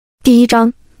第1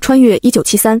章，穿越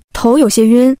1973，头有些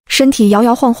晕，身体摇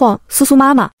摇晃晃，苏苏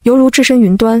妈妈犹如置身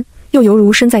云端，又犹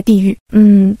如身在地狱。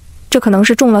这可能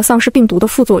是中了丧尸病毒的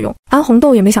副作用。安红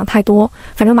豆也没想太多，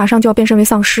反正马上就要变身为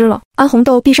丧尸了。安红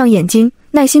豆闭上眼睛，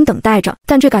耐心等待着，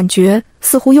但这感觉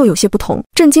似乎又有些不同。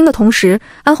震惊的同时，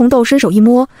安红豆伸手一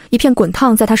摸，一片滚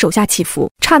烫在他手下起伏，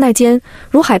刹那间，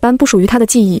如海般不属于他的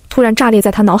记忆突然炸裂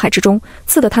在他脑海之中，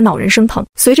刺得他脑仁生疼。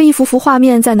随着一幅幅画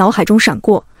面在脑海中闪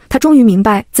过，他终于明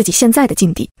白自己现在的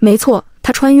境地。没错，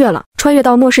他穿越了，穿越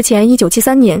到末世前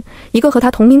1973年，一个和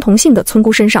他同名同姓的村姑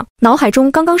身上。脑海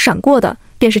中刚刚闪过的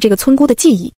便是这个村姑的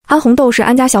记忆。安红豆是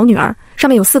安家小女儿，上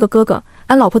面有4个哥哥，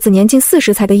安老婆子年近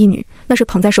40才得一女，那是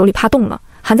捧在手里怕冻了，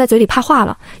含在嘴里怕化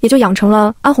了，也就养成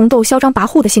了安红豆嚣张跋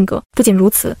扈的性格。不仅如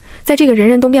此，在这个人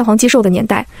人都面黄肌瘦的年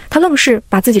代，他愣是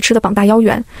把自己吃得膀大腰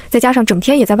圆，再加上整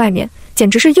天也在外面，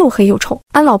简直是又黑又臭。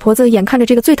安老婆子眼看着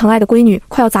这个最疼爱的闺女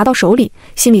快要砸到手里，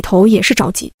心里头也是着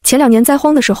急。前2年灾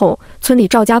荒的时候，村里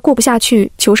赵家过不下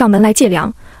去，求上门来借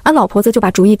粮，安老婆子就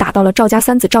把主意打到了赵家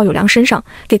3子赵有良身上，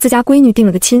给自家闺女定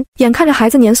了个亲。眼看着孩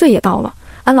子年岁也到了，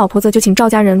安老婆子就请赵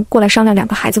家人过来商量2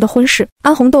个孩子的婚事。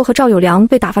安红豆和赵有良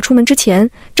被打发出门之前，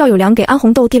赵有良给安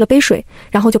红豆递了杯水，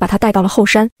然后就把她带到了后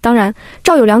山。当然，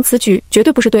赵有良此举绝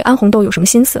对不是对安红豆有什么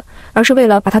心思，而是为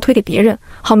了把她推给别人，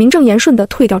好名正言顺地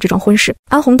退掉这桩婚事。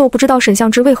安红豆不知道沈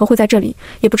相之为何会在这里，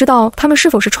也不知道他们是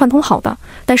否是串通好的，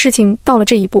但事情到了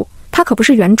这一步，他可不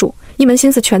是原主，一门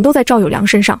心思全都在赵有良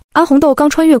身上。安红豆刚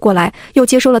穿越过来，又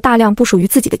接收了大量不属于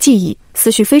自己的记忆，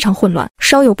思绪非常混乱，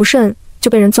稍有不慎就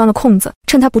被人钻了空子。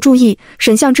趁他不注意，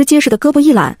沈相之结实的胳膊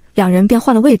一揽，2人便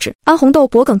换了位置。安红豆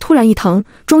脖梗突然一疼，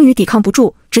终于抵抗不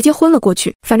住，直接昏了过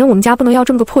去。反正我们家不能要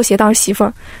这么个破鞋的儿媳妇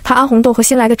儿。他安红豆和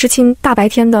新来的知青大白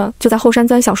天的就在后山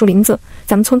钻小树林子，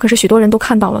咱们村可是许多人都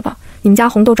看到了的。你们家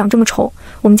红豆长这么丑，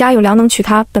我们家有良能娶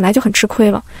她本来就很吃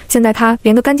亏了，现在她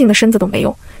连个干净的身子都没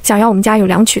有，想要我们家有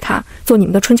良娶她，做你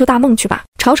们的春秋大梦去吧。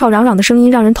吵吵嚷嚷的声音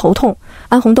让人头痛，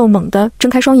安红豆猛地睁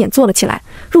开双眼坐了起来，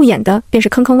入眼的便是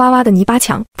坑坑洼洼的泥巴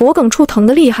墙，脖梗处疼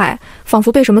得厉害，仿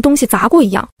佛被什么东西砸过一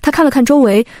样。他看了看周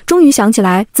围，终于想起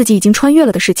来自己已经穿越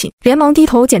了的事情，连忙低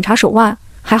头检查手腕，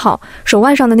还好手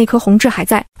腕上的那颗红痣还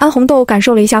在。安红豆感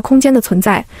受了一下空间的存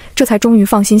在，这才终于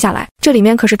放心下来。这里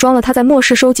面可是装了他在末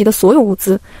世收集的所有物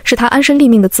资，是他安身立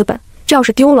命的资本，这要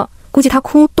是丢了，估计他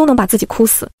哭都能把自己哭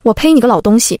死。我呸你个老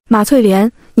东西，马翠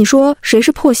莲，你说谁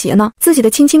是破鞋呢？自己的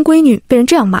亲亲闺女被人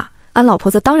这样骂，安老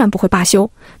婆子当然不会罢休，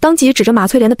当即指着马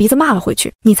翠莲的鼻子骂了回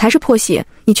去，你才是破鞋，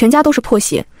你全家都是破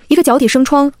鞋，一个脚底生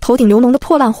疮头顶流脓的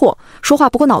破烂货，说话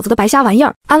不过脑子的白瞎玩意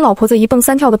儿。安老婆子一蹦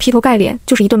三跳的劈头盖脸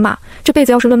就是一顿骂，这辈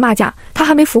子要是论骂架，她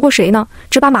还没服过谁呢，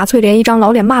只把马翠莲一张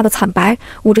老脸骂得惨白，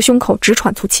捂着胸口直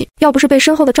喘粗气，要不是被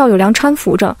身后的赵有良搀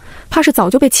扶着，怕是早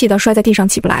就被气得摔在地上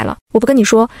起不来了。我不跟你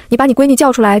说，你把你闺女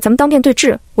叫出来咱们当面对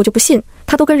质，我就不信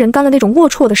她都跟人干了那种龌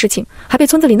龊的事情，还被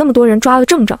村子里那么多人抓了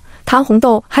正着，她安红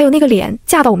豆还有那个脸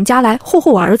嫁到我们家来霍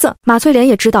霍我儿子。马翠莲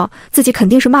也知道自己肯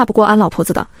定是骂不过安老婆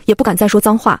子的，也不敢再说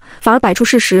脏话，反而摆出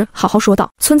事实好好说道，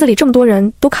村子里这么多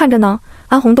人都看着呢，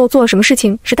安红豆做了什么事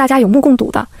情是大家有目共睹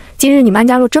的，今日你们安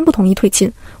家若真不同意退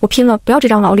亲，我拼了不要这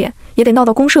张老脸也得闹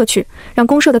到公社去，让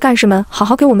公社的干事们好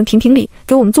好给我们评评理，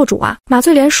给我们做主啊。马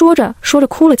翠莲说着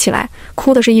哭了起来，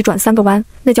哭的是一转3个弯，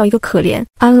那叫一个可怜。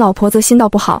安老婆子心道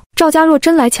不好，赵家若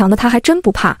真来强的她还真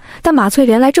不怕，但马翠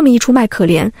莲来这么一出卖可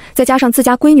怜，再加上自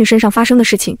家闺女身上发生的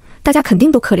事情，大家肯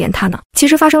定都可怜她呢。其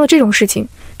实发生了这种事情，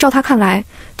照她看来，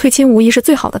退亲无疑是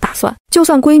最好的打算，就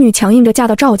算闺女强硬着嫁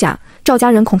到赵家，赵家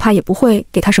人恐怕也不会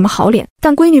给她什么好脸，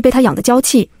但闺女被她养得娇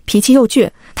气，脾气又倔，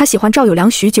她喜欢赵有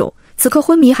良许久，此刻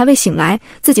昏迷还未醒来，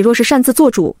自己若是擅自做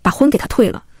主把婚给他退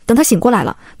了，等他醒过来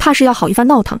了，怕是要好一番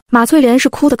闹腾。马翠莲是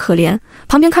哭得可怜，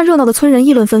旁边看热闹的村人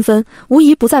议论纷纷，无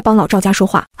疑不再帮老赵家说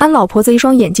话。安老婆子一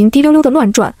双眼睛滴溜溜的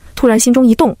乱转，突然心中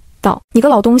一动，道：你个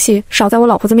老东西，少在我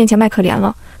老婆子面前卖可怜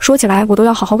了，说起来我都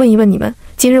要好好问一问你们，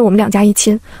今日我们2家一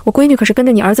亲，我闺女可是跟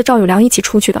着你儿子赵有良一起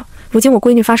出去的，如今我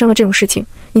闺女发生了这种事情，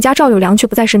你家赵有良却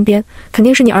不在身边，肯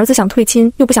定是你儿子想退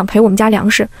亲又不想赔我们家粮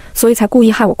食，所以才故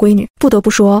意害我闺女。不得不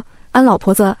说，安老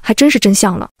婆子还真是真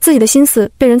相了，自己的心思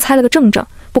被人猜了个正着，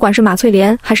不管是马翠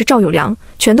莲还是赵有良，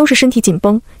全都是身体紧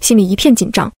绷，心里一片紧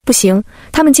张。不行，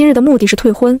他们今日的目的是退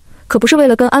婚，可不是为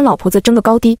了跟安老婆子争个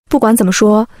高低，不管怎么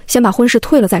说，先把婚事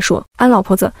退了再说。安老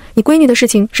婆子，你闺女的事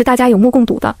情是大家有目共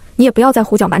睹的，你也不要再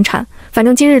胡搅蛮缠，反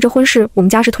正今日这婚事我们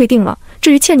家是退定了，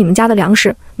至于欠你们家的粮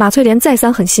食，马翠莲再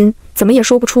三狠心，怎么也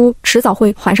说不出迟早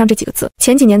会还上这几个字。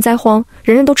前几年灾荒，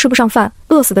人人都吃不上饭，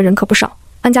饿死的人可不少，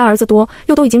安家儿子多，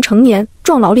又都已经成年，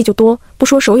壮劳力就多，不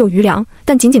说手有余粮，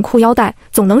但紧紧裤腰带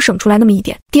总能省出来那么一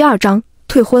点。第2章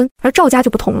退婚，而赵家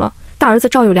就不同了，大儿子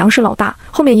赵有良是老大，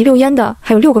后面一溜烟的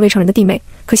还有6个未成人的弟妹，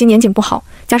可惜年景不好，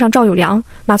加上赵有良、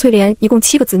马翠莲一共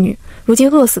7个子女，如今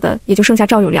饿死的也就剩下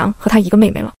赵有良和他一个妹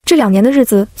妹了。这2年的日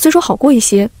子虽说好过一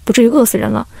些，不至于饿死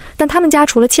人了，但他们家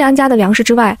除了欠安家的粮食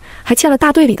之外，还欠了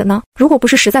大队里的呢。如果不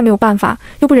是实在没有办法，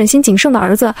又不忍心仅剩的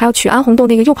儿子还要娶安红豆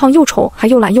那个又胖又丑还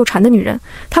又懒又馋的女人，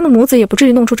他们母子也不至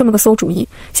于弄出这么个馊主意，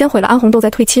先毁了安红豆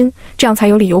再退亲，这样才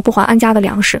有理由不还安家的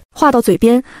粮食。话到嘴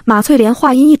边，马翠莲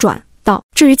话音一转道：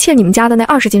至于欠你们家的那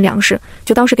20斤粮食，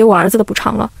就当是给我儿子的补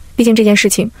偿了。毕竟这件事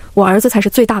情，我儿子才是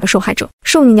最大的受害者。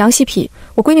受你娘西痞，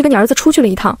我闺女跟你儿子出去了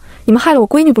一趟，你们害了我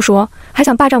闺女不说，还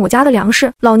想霸占我家的粮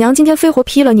食，老娘今天飞活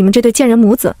劈了你们这对贱人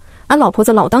母子！安老婆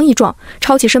子老当益壮，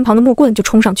抄起身旁的木棍就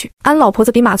冲上去。安老婆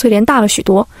子比马翠莲大了许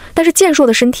多，但是健硕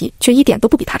的身体却一点都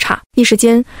不比她差。一时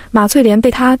间，马翠莲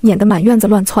被她撵得满院子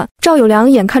乱窜。赵有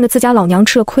良眼看着自家老娘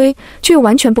吃了亏，却又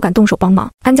完全不敢动手帮忙。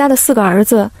安家的4个儿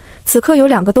子，此刻有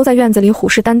2个都在院子里虎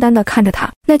视眈眈地看着他，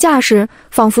那架势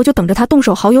仿佛就等着他动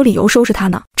手，好有理由收拾他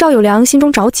呢。赵有良心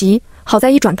中着急，好在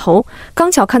一转头，刚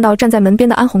巧看到站在门边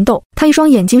的安红豆，他一双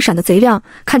眼睛闪得贼亮，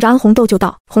看着安红豆就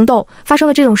道：红豆，发生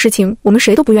了这种事情，我们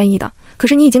谁都不愿意的，可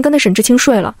是你已经跟那沈知青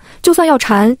睡了，就算要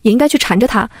缠也应该去缠着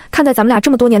他，看在咱们俩这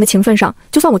么多年的情分上，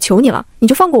就算我求你了，你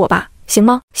就放过我吧，行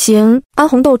吗？行。安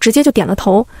红豆直接就点了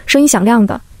头，声音响亮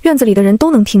的，院子里的人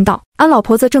都能听到。安老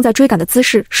婆子正在追赶的姿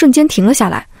势瞬间停了下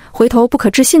来，回头不可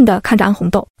置信地看着安红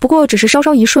豆，不过只是稍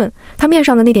稍一瞬，他面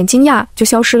上的那点惊讶就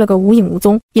消失了个无影无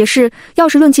踪。也是，要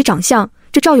是论起长相，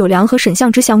这赵有良和沈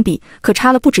相之相比，可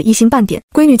差了不止1星半点。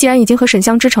闺女既然已经和沈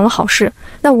相之成了好事，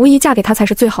那无疑嫁给他才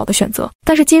是最好的选择。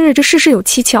但是今日这事事有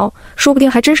蹊跷，说不定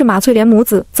还真是马翠莲母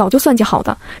子早就算计好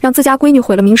的，让自家闺女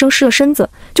毁了名声失了身子，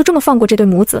就这么放过这对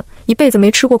母子。一辈子没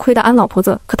吃过亏的安老婆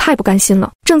子可太不甘心了。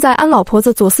正在安老婆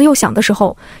子左思右想的时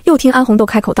候，又听安红豆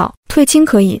开口道：退亲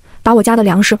可以，把我家的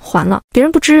粮食还了。别人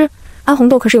不知，安红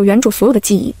豆可是有原主所有的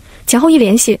记忆，前后一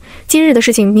联系，今日的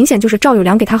事情明显就是赵有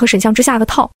良给他和沈相之下个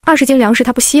套。20斤粮食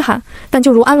他不稀罕，但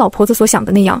就如安老婆子所想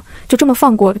的那样，就这么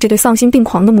放过这对丧心病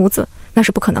狂的母子，那是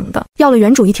不可能的。要了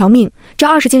原主一条命，这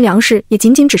20斤粮食也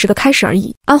仅仅只是个开始而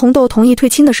已。安红豆同意退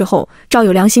亲的时候，赵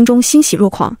有良心中欣喜若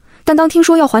狂，但当听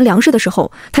说要还粮食的时候，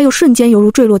他又瞬间犹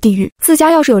如坠落地狱。自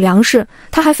家要是有粮食，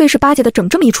他还费事巴结的整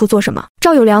这么一出做什么？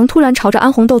赵有良突然朝着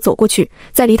安红豆走过去，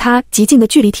在离他极近的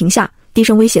距离停下，低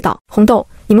声威胁道：红豆，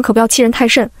你们可不要欺人太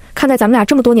甚，看在咱们俩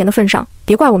这么多年的份上，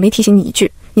别怪我没提醒你一句，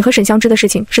你和沈相之的事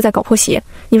情是在搞破鞋，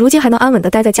你如今还能安稳地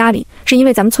待在家里，是因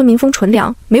为咱们村民丰纯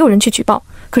良，没有人去举报，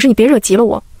可是你别惹急了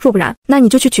我，若不然那你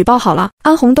就去举报好了。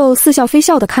安红豆似笑非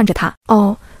笑地看着他，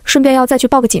哦，顺便要再去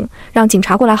报个警，让警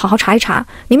察过来好好查一查，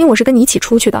明明我是跟你一起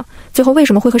出去的，最后为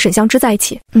什么会和沈相之在一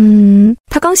起？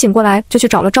他刚醒过来就去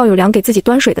找了赵有良给自己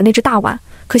端水的那只大碗，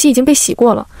可惜已经被洗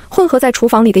过了，混合在厨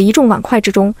房里的一众碗筷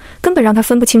之中，根本让他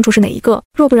分不清楚是哪一个。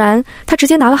若不然他直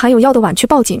接拿了含有药的碗去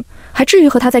报警，还至于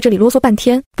和他在这里啰嗦半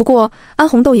天？不过安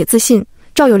红豆也自信，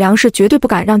赵有良是绝对不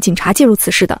敢让警察介入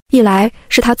此事的，一来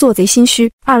是他做贼心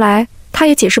虚，二来他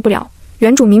也解释不了，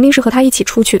原主明明是和他一起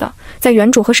出去的，在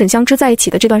原主和沈相之在一起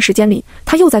的这段时间里，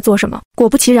他又在做什么？果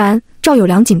不其然，赵有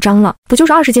良紧张了，不就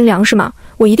是20斤粮食吗？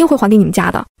我一定会还给你们家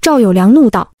的。赵有良怒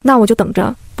道：那我就等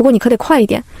着，不过你可得快一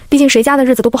点，毕竟谁家的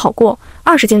日子都不好过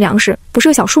，20斤粮食不是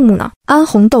个小数目呢。安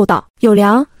红豆道：有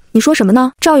良，你说什么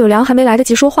呢？赵有良还没来得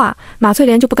及说话，马翠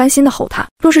莲就不甘心地吼他：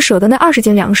若是舍得那20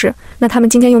斤粮食，那他们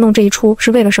今天又弄这一出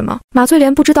是为了什么？马翠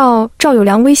莲不知道赵有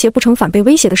良威胁不成反被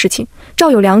威胁的事情，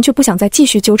赵有良却不想再继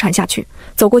续纠缠下去，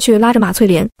走过去拉着马翠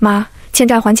莲：妈，欠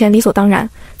债还钱理所当然，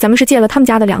咱们是借了他们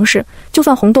家的粮食，就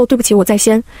算红豆对不起我在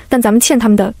先，但咱们欠他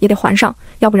们的也得还上，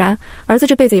要不然儿子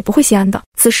这辈子也不会心安的。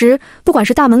此时不管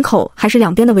是大门口还是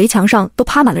两边的围墙上都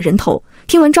趴满了人头，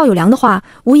听闻赵有良的话，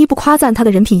无一不夸赞他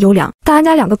的人品优良。大安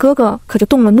家2个哥哥可就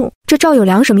动了怒，这赵有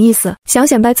良什么意思？想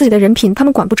显摆自己的人品他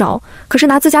们管不着，可是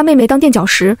拿自家妹妹当垫脚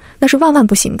石，那是万万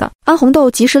不行的。安红豆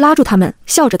及时拉住他们，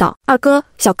笑着道：二哥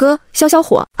小哥消消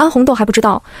火。安红豆还不知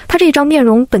道他这一张面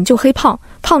容本就黑胖，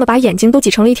胖的把眼睛都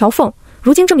挤成了一条缝，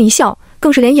如今这么一笑，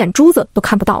更是连眼珠子都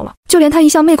看不到了。就连他一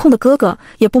向媚控的哥哥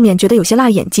也不免觉得有些辣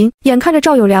眼睛。眼看着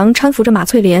赵有良搀扶着马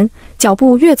翠莲，脚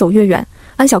步越走越远，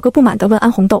安小哥不满地问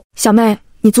安红豆：小妹，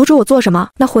你阻止我做什么？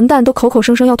那混蛋都口口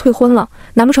声声要退婚了，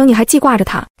难不成你还记挂着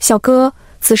他？小哥，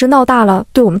此事闹大了，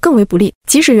对我们更为不利。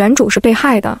即使原主是被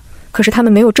害的，可是他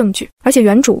们没有证据，而且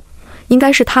原主应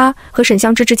该是他和沈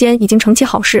相之之间已经成其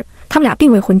好事，他们俩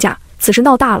并未婚嫁，此事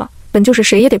闹大了，本就是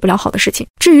谁也得不了好的事情。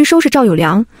至于收拾赵有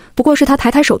良，不过是他抬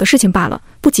抬手的事情罢了，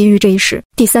不急于这一时。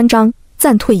第3章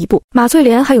暂退一步。马翠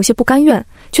莲还有些不甘愿，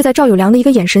却在赵有良的一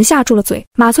个眼神下住了嘴。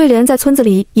马翠莲在村子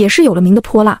里也是有了名的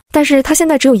泼辣，但是她现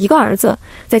在只有一个儿子，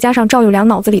再加上赵有良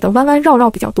脑子里的弯弯绕绕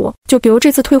比较多，就比如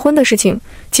这次退婚的事情，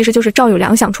其实就是赵有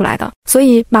良想出来的，所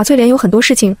以马翠莲有很多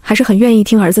事情还是很愿意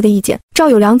听儿子的意见。赵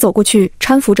有良走过去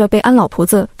搀扶着被安老婆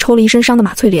子抽了一身伤的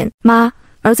马翠莲，妈，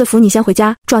儿子扶你先回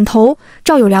家。转头，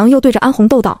赵有良又对着安红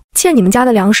豆道：欠你们家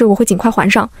的粮食我会尽快还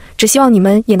上，只希望你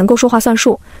们也能够说话算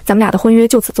数，咱们俩的婚约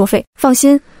就此作废。放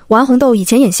心，我安红豆以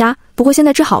前眼瞎，不过现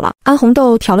在治好了。安红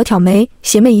豆挑了挑眉，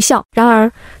邪魅一笑，然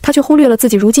而他却忽略了自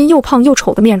己如今又胖又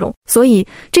丑的面容，所以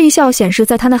这一笑显示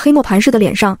在他那黑磨盘似的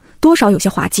脸上多少有些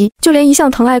滑稽，就连一向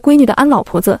疼爱闺女的安老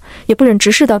婆子也不忍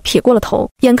直视地撇过了头。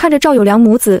眼看着赵有良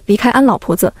母子离开安老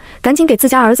婆子，赶紧给自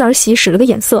家儿子儿媳使了个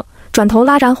眼色，转头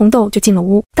拉着安红豆就进了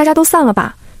屋。大家都散了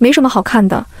吧，没什么好看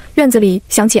的。院子里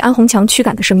响起安红强驱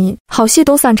赶的声音，好戏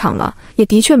都散场了，也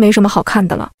的确没什么好看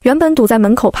的了。原本堵在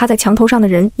门口趴在墙头上的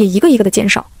人也一个一个的减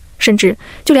少，甚至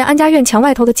就连安家院墙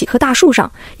外头的几棵大树上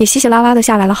也稀稀拉拉的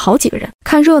下来了好几个人。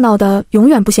看热闹的永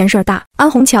远不嫌事儿大。安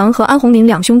红强和安红林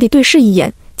两兄弟对视一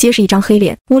眼，皆是一张黑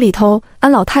脸。屋里头，安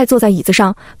老太坐在椅子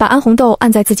上，把安红豆按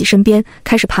在自己身边，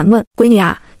开始盘问：闺女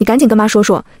啊，你赶紧跟妈说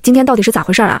说，今天到底是咋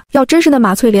回事啊？要真是那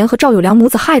马翠莲和赵有良母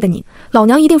子害的你，老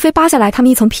娘一定非扒下来他们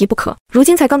一层皮不可。如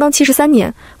今才刚刚73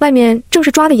年，外面正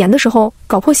是抓得严的时候，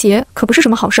搞破鞋可不是什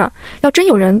么好事儿。要真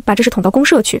有人把这事捅到公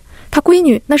社去，他闺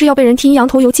女那是要被人踢羊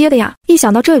头油街的呀。一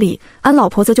想到这里，安老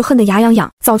婆子就恨得牙痒痒，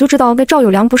早就知道那赵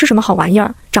有良不是什么好玩意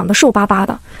儿，长得瘦巴巴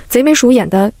的，贼眉鼠眼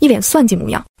的，一脸算计模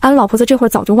样。安老婆子这会儿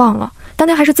早就忘了，当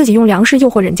年还是自己用粮食诱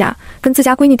惑人家，跟自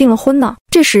家闺女订了婚呢。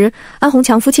这时，安红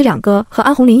强夫妻两个和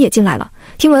安红林也进来了，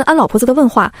听闻安老婆子的问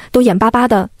话，都眼巴巴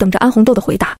的等着安红豆的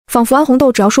回答，仿佛安红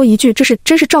豆只要说一句这是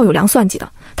真是赵有良算计的，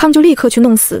他们就立刻去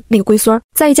弄死那个龟孙儿。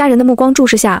在一家人的目光注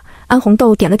视下，安红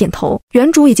豆点了点头，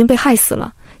原主已经被害死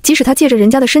了，即使他借着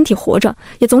人家的身体活着，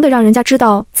也总得让人家知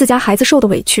道自家孩子受的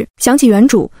委屈。想起原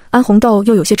主，安红豆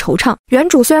又有些惆怅。原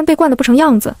主虽然被惯得不成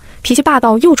样子，脾气霸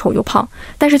道，又丑又胖，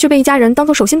但是却被一家人当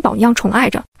作手心宝一样宠爱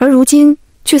着，而如今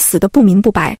却死得不明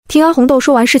不白。听安红豆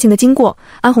说完事情的经过，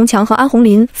安红强和安红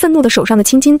林愤怒的手上的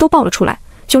青筋都爆了出来，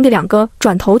兄弟两个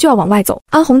转头就要往外走。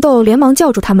安红豆连忙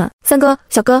叫住他们：三哥、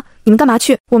小哥，你们干嘛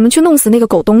去？我们去弄死那个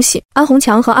狗东西。安红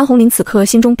强和安红林此刻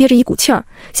心中憋着一股气儿，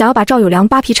想要把赵有良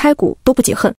扒皮拆骨都不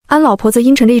解恨。安老婆子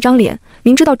阴沉着一张脸，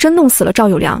明知道真弄死了赵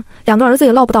有良，两个儿子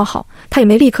也落不到好，他也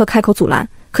没立刻开口阻拦，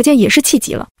可见也是气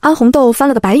急了。安红豆翻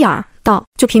了个白眼儿，道：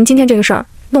就凭今天这个事儿，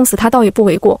弄死他倒也不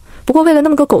为过，不过为了那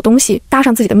么个狗东西搭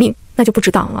上自己的命，那就不值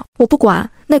当了。我不管，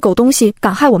那狗东西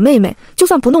敢害我妹妹，就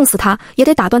算不弄死他，也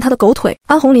得打断他的狗腿。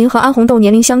安红林和安红豆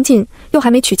年龄相近，又还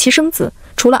没娶妻生子，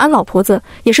除了安老婆子，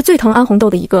也是最疼安红豆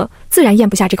的一个，自然咽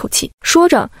不下这口气。说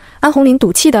着，安红林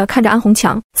赌气地看着安红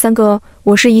强：三哥，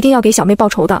我是一定要给小妹报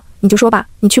仇的，你就说吧，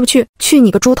你去不去？去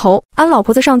你个猪头！安老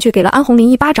婆子上去给了安红林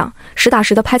一巴掌，实打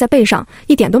实的拍在背上，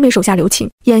一点都没手下留情。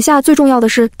眼下最重要的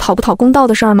是讨不讨公道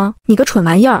的事儿吗？你个蠢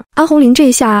玩意儿！安红林这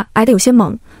一下挨得有些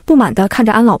猛，不满地看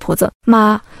着安老婆子：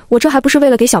妈，我这还不是为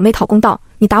了给小妹讨公道，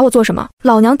你打我做什么？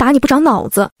老娘打你不长脑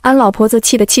子！安老婆子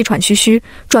气得气喘吁吁，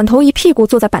转头一屁股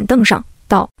坐在板凳上，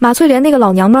道：马翠莲那个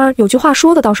老娘们儿有句话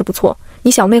说的倒是不错，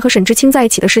你小妹和沈知青在一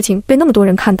起的事情被那么多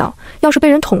人看到，要是被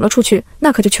人捅了出去，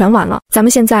那可就全完了。咱们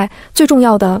现在最重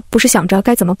要的不是想着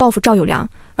该怎么报复赵有良，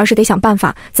而是得想办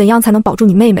法怎样才能保住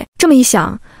你妹妹。这么一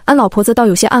想，安老婆子倒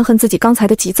有些暗恨自己刚才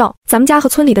的急躁。咱们家和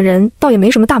村里的人倒也没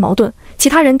什么大矛盾，其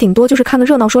他人顶多就是看个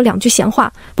热闹说两句闲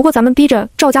话，不过咱们逼着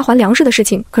赵家还粮食的事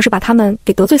情可是把他们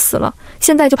给得罪死了，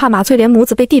现在就怕马翠莲母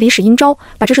子被地里使阴招，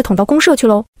把这事捅到公社去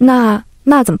喽。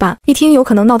那怎么办？一听有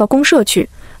可能闹到公社去，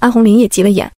安红林也急了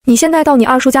眼。你现在到你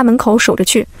二叔家门口守着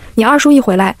去，你二叔一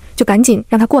回来就赶紧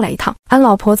让他过来一趟。安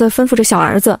老婆子吩咐着小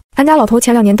儿子。安家老头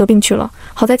前2年得病去了，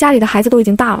好在家里的孩子都已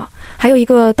经大了，还有一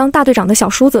个当大队长的小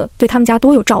叔子对他们家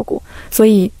多有照顾，所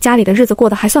以家里的日子过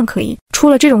得还算可以。出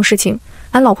了这种事情，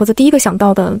安老婆子第一个想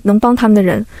到的能帮他们的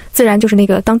人，自然就是那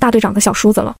个当大队长的小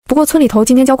叔子了。不过村里头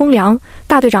今天交公粮，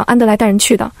大队长安得来带人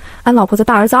去的，安老婆子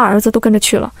大儿子二儿子都跟着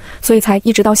去了，所以才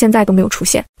一直到现在都没有出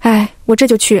现。我这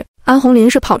就去。安红林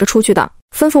是跑着出去的。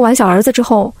吩咐完小儿子之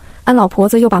后，安老婆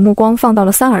子又把目光放到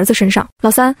了三儿子身上。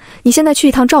老三，你现在去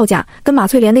一趟赵家，跟马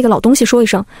翠莲那个老东西说一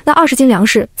声，那20斤粮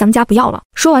食咱们家不要了。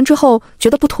说完之后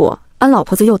觉得不妥，安老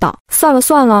婆子又道：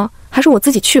算了，还是我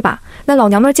自己去吧，那老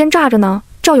娘们奸诈着呢，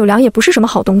赵有良也不是什么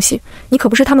好东西，你可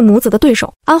不是他们母子的对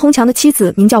手。安红强的妻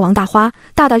子名叫王大花，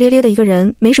大大咧咧的一个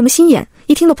人，没什么心眼，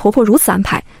一听到婆婆如此安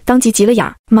排，当即急了眼。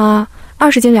妈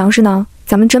，20斤粮食呢？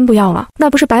咱们真不要了，那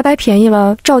不是白白便宜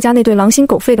了赵家那对狼心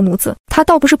狗肺的母子。他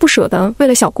倒不是不舍得为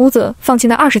了小姑子放弃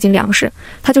那20斤粮食，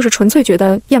他就是纯粹觉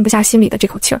得咽不下心里的这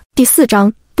口气儿。第4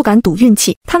章，不敢赌运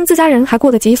气。他们自家人还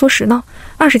过得节衣缩食呢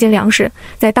，20斤粮食，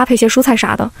再搭配些蔬菜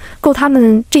啥的，够他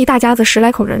们这一大家子10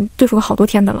来口人对付个好多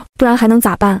天的了。不然还能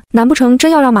咋办？难不成真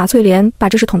要让马翠莲把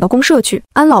这事捅到公社去？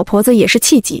安老婆子也是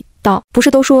气急道：“不是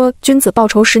都说君子报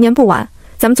仇10年不晚，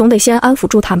咱们总得先安抚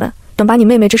住他们。”等把你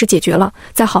妹妹这事解决了，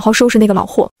再好好收拾那个老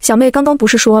货。小妹刚刚不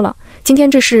是说了，今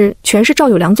天这事全是赵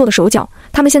有良做的手脚，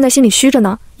他们现在心里虚着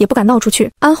呢，也不敢闹出去。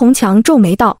安红强皱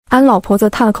眉道。安老婆子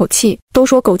叹了口气，都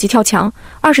说狗急跳墙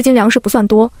，20斤粮食不算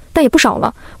多，但也不少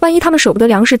了，万一他们舍不得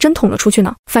粮食真捅了出去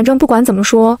呢？反正不管怎么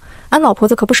说，安老婆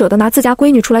子可不舍得拿自家闺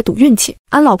女出来赌运气。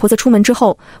安老婆子出门之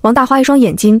后，王大花一双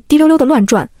眼睛滴溜溜的乱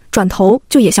转，转头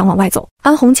就也想往外走。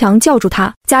安红强叫住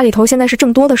他，家里头现在是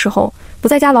正多的时候，不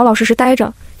在家老老实实待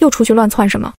着，又出去乱窜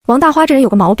什么？王大花这人有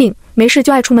个毛病，没事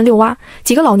就爱出门遛弯，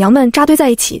几个老娘们扎堆在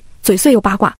一起，嘴碎又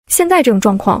八卦。现在这种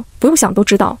状况，不用想都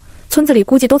知道，村子里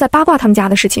估计都在八卦他们家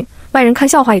的事情，外人看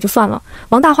笑话也就算了，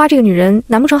王大花这个女人，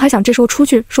难不成还想这时候出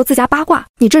去说自家八卦？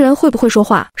你这人会不会说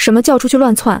话？什么叫出去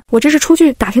乱窜？我这是出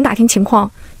去打听打听情况，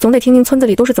总得听听村子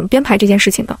里都是怎么编排这件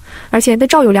事情的。而且那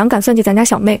赵有良敢算计咱家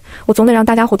小妹，我总得让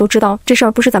大家伙都知道这事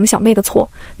儿不是咱们小妹的错，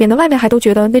免得外面还都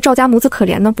觉得那赵家母子可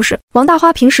怜呢。不是，王大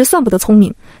花平时算不得聪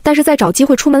明，但是在找机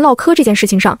会出门唠嗑这件事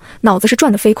情上，脑子是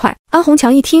转得飞快。安红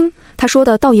强一听，他说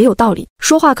的倒也有道理，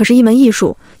说话可是一门艺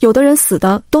术，有的人死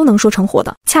的都能说成活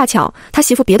的。恰巧他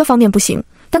媳妇别的方面不行，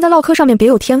但在唠嗑上面别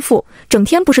有天赋，整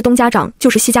天不是东家长就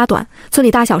是西家短，村里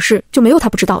大小事就没有他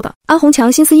不知道的。安红强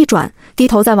心思一转，低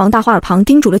头在王大花耳旁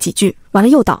叮嘱了几句，完了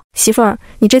又道：“媳妇儿，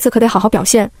你这次可得好好表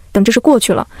现，等这事过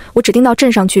去了，我指定到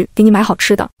镇上去给你买好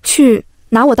吃的，去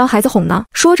拿我当孩子哄呢。”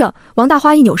说着，王大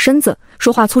花一扭身子，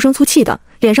说话粗声粗气的，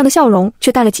脸上的笑容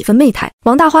却带了几分媚态。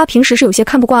王大花平时是有些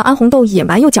看不惯安红豆野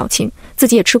蛮又矫情，自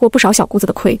己也吃过不少小姑子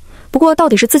的亏，不过到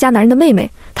底是自家男人的妹妹，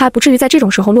她还不至于在这种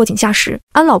时候落井下石。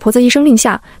安老婆子一声令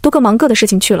下，都各忙各的事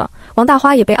情去了。王大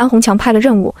花也被安红强派了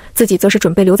任务，自己则是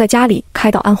准备留在家里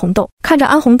开导安红豆。看着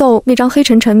安红豆那张黑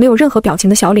沉沉没有任何表情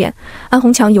的小脸，安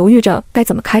红强犹豫着该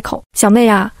怎么开口。小妹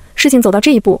啊，事情走到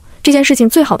这一步，这件事情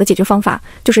最好的解决方法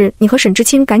就是你和沈知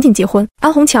青赶紧结婚。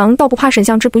安红强倒不怕沈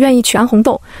相之不愿意娶安红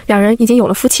豆，两人已经有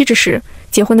了夫妻之实，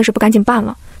结婚的事不赶紧办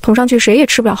了，捅上去谁也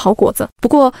吃不了好果子。不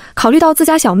过考虑到自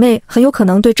家小妹很有可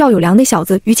能对赵有良那小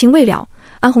子余情未了，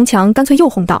安红强干脆又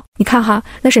哄道：“你看哈，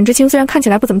那沈知青虽然看起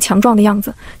来不怎么强壮的样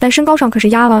子，但身高上可是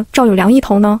压了赵有良一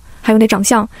头呢，还有那长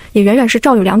相也远远是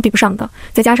赵有良比不上的，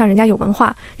再加上人家有文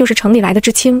化，又是城里来的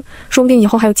知青，说不定以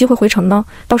后还有机会回城呢。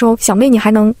到时候小妹你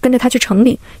还能跟着他去城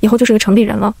里，以后就是个城里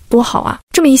人了，多好啊！”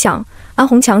这么一想，安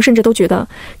红强甚至都觉得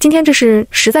今天这事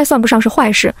实在算不上是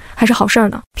坏事，还是好事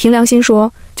呢。凭良心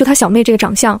说，就他小妹这个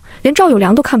长相，连赵有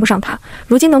良都看不上她，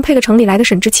如今能配个城里来的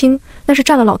沈知青，那是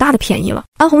占了老大的便宜了。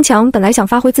安红强本来想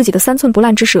发挥自己的3寸不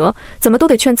烂之舌，怎么都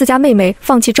得劝自家妹妹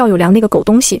放弃赵有良那个狗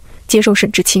东西，接受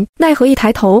沈知青，奈何一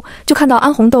抬头就看到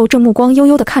安红豆正目光悠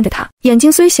悠地看着他，眼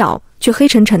睛虽小却黑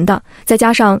沉沉的，再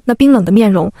加上那冰冷的面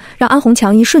容，让安红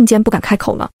强一瞬间不敢开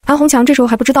口了。安红强这时候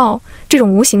还不知道，这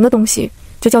种无形的东西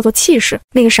就叫做气势。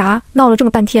那个啥，闹了这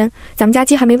么半天，咱们家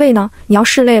鸡还没喂呢，你要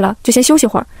是累了就先休息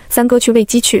会儿，三哥去喂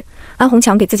鸡去。安红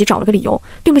强给自己找了个理由，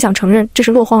并不想承认这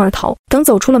是落荒而逃。等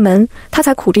走出了门，他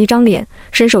才苦着一张脸，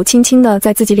伸手轻轻地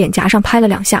在自己脸颊上拍了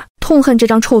2下，痛恨这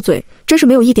张臭嘴，真是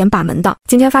没有一点把门的。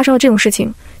今天发生了这种事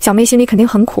情，小妹心里肯定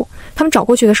很苦。他们找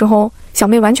过去的时候，小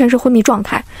妹完全是昏迷状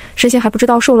态，身心还不知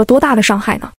道受了多大的伤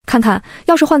害呢。看看，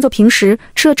要是换做平时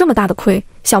吃了这么大的亏，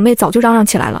小妹早就嚷嚷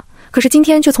起来了。可是今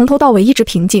天却从头到尾一直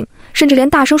平静，甚至连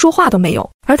大声说话都没有。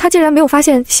而他竟然没有发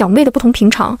现小妹的不同平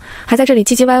常，还在这里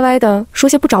唧唧歪歪的说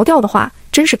些不着调的话，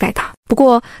真是该打。不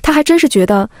过他还真是觉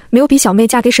得没有比小妹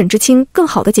嫁给沈知青更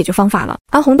好的解决方法了。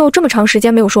安红豆这么长时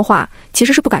间没有说话，其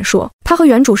实是不敢说。他和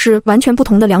原主是完全不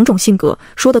同的2种性格，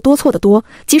说得多错得多。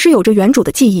即使有着原主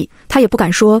的记忆，他也不敢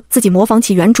说自己模仿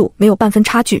起原主没有半分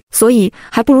差距，所以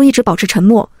还不如一直保持沉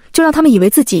默，就让他们以为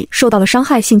自己受到了伤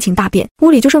害，性情大变。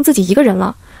屋里就剩自己一个人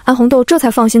了，安红豆这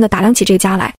才放心地打量起这个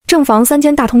家来。正房3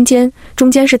间大通间，中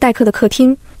间是待客的客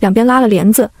厅，两边拉了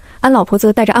帘子。安老婆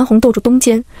子带着安红豆住东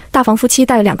间，大房夫妻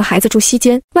带了2个孩子住西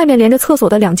间。外面连着厕所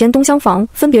的2间东厢房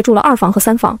分别住了2房和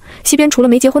3房。西边除了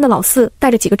没结婚的老四带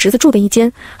着几个侄子住的一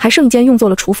间，还剩一间用作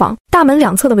了厨房。大门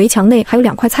2侧的围墙内还有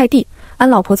2块菜地。安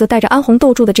老婆子带着安红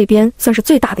豆住的这边算是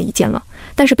最大的一间了，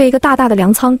但是被一个大大的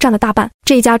粮仓占了大半。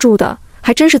这一家住的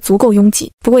还真是足够拥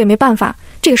挤，不过也没办法，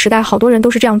这个时代好多人都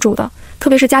是这样住的，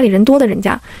特别是家里人多的人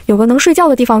家，有个能睡觉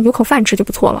的地方，有口饭吃就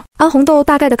不错了。安红豆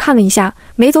大概的看了一下，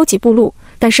没走几步路，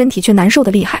但身体却难受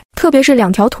的厉害，特别是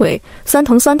2条腿酸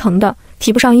疼酸疼的，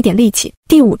提不上一点力气。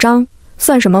第5章，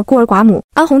算什么孤儿寡母？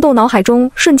安红豆脑海中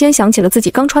瞬间想起了自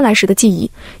己刚穿来时的记忆，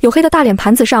黝黑的大脸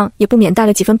盘子上也不免带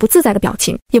了几分不自在的表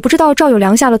情。也不知道赵有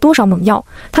良下了多少猛药，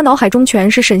他脑海中全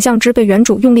是沈相之被原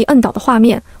主用力摁倒的画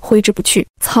面，挥之不去。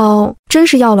操，真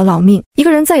是要了老命！一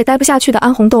个人再也待不下去的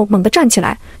安红豆猛地站起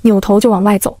来，扭头就往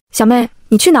外走。小妹，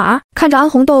你去哪儿？看着安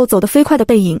红豆走得飞快的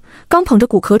背影，刚捧着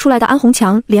骨壳出来的安红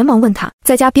强连忙问他，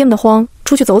在家憋得慌，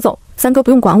出去走走，三哥不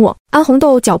用管我。安红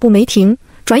豆脚步没停，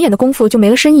转眼的功夫就没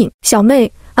了身影。小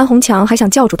妹，安红强还想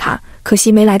叫住他，可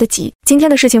惜没来得及。今天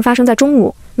的事情发生在中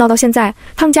午，闹到现在，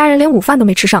他们家人连午饭都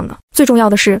没吃上呢。最重要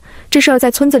的是，这事儿在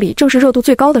村子里正是热度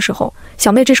最高的时候，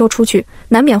小妹这时候出去，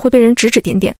难免会被人指指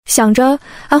点点。想着，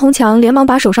安红强连忙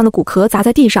把手上的骨壳砸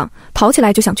在地上，跑起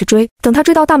来就想去追。等他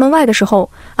追到大门外的时候，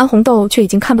安红豆却已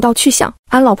经看不到去向。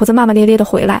安老婆子骂骂咧咧的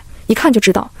回来，一看就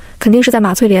知道，肯定是在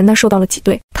马翠莲那受到了挤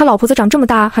兑。他老婆子长这么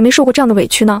大还没受过这样的委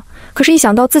屈呢，可是一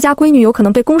想到自家闺女有可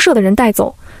能被公社的人带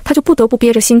走，他就不得不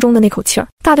憋着心中的那口气儿。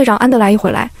大队长安德来一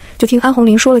回来，就听安红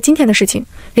林说了今天的事情，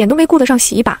脸都没顾得上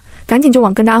洗一把，赶紧就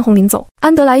往跟着安红林走。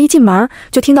安德来一进门，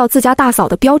就听到自家大嫂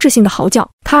的标志性的嚎叫：“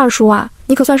他二叔啊，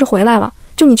你可算是回来了！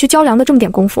就你去交粮的这么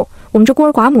点功夫，我们这孤儿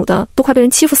寡母的都快被人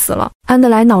欺负死了。”安德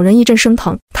来脑仁一阵生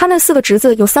疼，他那4个侄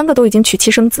子有3个都已经娶妻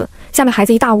生子，下面孩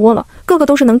子一大窝了，个个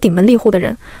都是能顶门立户的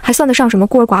人，还算得上什么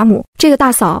孤儿寡母？这个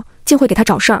大嫂竟会给他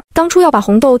找事儿。当初要把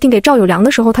红豆订给赵有良的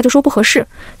时候，他就说不合适，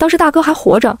当时大哥还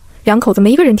活着，两口子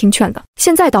没一个人听劝的。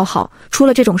现在倒好，出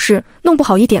了这种事，弄不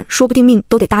好一点，说不定命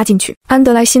都得搭进去。安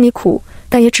德来心里苦，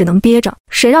但也只能憋着。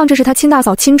谁让这是他亲大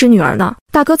嫂亲侄女儿呢？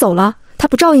大哥走了，他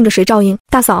不照应着谁照应？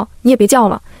大嫂，你也别叫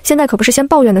了，现在可不是先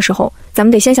抱怨的时候，咱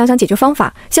们得先想想解决方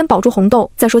法，先保住红豆，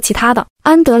再说其他的。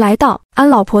安德来道。安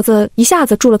老婆子一下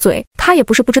子住了嘴，她也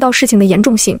不是不知道事情的严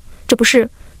重性，这不是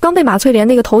刚被马翠莲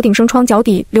那个头顶生疮脚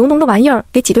底流脓的玩意儿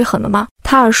给挤兑狠了吗？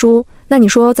他二叔，那你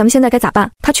说咱们现在该咋办？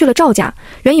他去了赵家，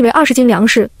原以为20斤粮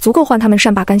食足够换他们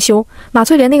善罢甘休，马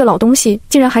翠莲那个老东西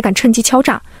竟然还敢趁机敲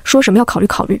诈，说什么要考虑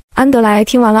考虑。安德来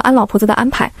听完了安老婆子的安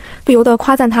排，不由得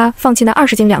夸赞他放弃那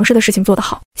20斤粮食的事情做得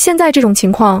好。现在这种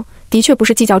情况的确不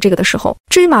是计较这个的时候。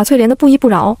至于马翠莲的不依不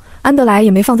饶，安德来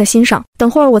也没放在心上。等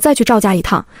会儿我再去赵家一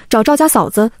趟，找赵家嫂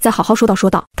子再好好说道说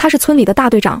道。他是村里的大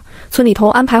队长，村里头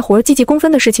安排活积积公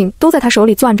分的事情都在他手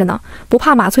里攥着呢，不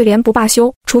怕马翠莲不罢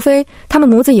休，除非他们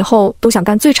母子以后都想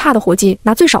干最差的活计，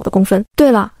拿最少的工分。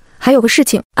对了，还有个事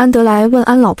情，安德来问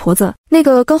安老婆子，那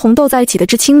个跟红豆在一起的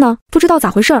知青呢？不知道咋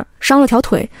回事儿，伤了条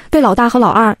腿，被老大和老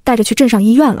二带着去镇上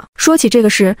医院了。说起这个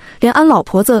事，连安老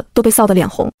婆子都被臊得脸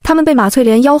红。他们被马翠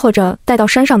莲吆喝着带到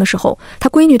山上的时候，他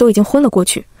闺女都已经昏了过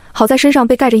去，好在身上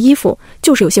被盖着衣服，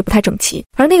就是有些不太整齐。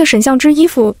而那个沈相之衣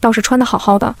服倒是穿得好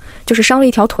好的，就是伤了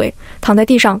一条腿，躺在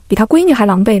地上比他闺女还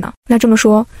狼狈呢。那这么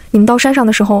说，你们到山上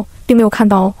的时候并没有看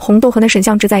到红豆和那沈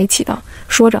相之在一起的？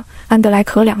说着，安德来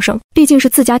咳了2声，毕竟是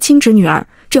自家亲侄女儿，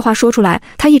这话说出来，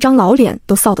他一张老脸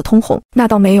都臊得通红。那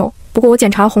倒没有，不过我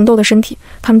检查红豆的身体，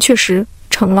他们确实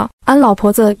成了。安老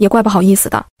婆子也怪不好意思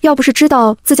的，要不是知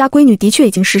道自家闺女的确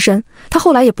已经失身，她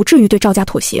后来也不至于对赵家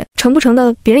妥协。成不成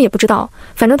的别人也不知道，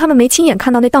反正他们没亲眼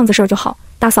看到那档子事儿就好。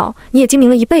大嫂，你也精明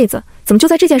了一辈子，怎么就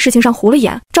在这件事情上糊了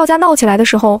眼？赵家闹起来的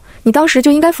时候，你当时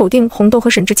就应该否定红豆和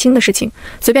沈知青的事情，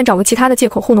随便找个其他的借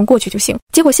口糊弄过去就行。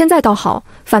结果现在倒好，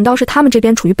反倒是他们这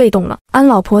边处于被动了。安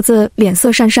老婆子脸色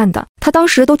讪讪的，她当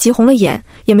时都急红了眼，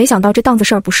也没想到这档子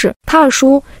事儿不是他二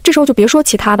叔。这时候就别说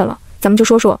其他的了，咱们就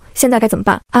说说现在该怎么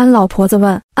办。安老婆子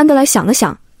问。安德来想了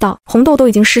想道，红豆都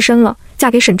已经失身了，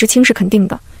嫁给沈知青是肯定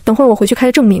的，等会儿我回去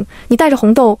开证明，你带着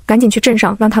红豆赶紧去镇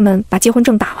上，让他们把结婚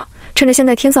证打了，趁着现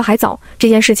在天色还早，这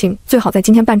件事情最好在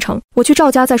今天办成。我去赵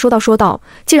家再说道说道，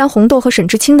既然红豆和沈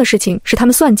知青的事情是他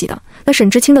们算计的，那沈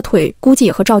知青的腿估计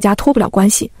也和赵家脱不了关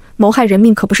系，谋害人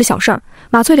命可不是小事儿，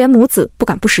马翠莲母子不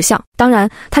敢不识相。当然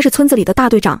他是村子里的大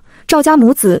队长，赵家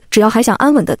母子只要还想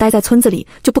安稳地待在村子里，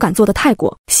就不敢做得太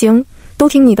过。行，都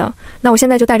听你的，那我现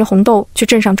在就带着红豆去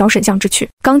镇上找沈相之去。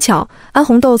刚巧安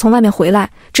红豆从外面回来，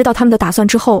知道他们的打算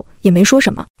之后也没说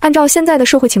什么。按照现在的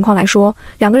社会情况来说，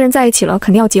两个人在一起了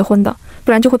肯定要结婚的，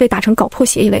不然就会被打成搞破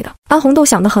鞋一类的。安红豆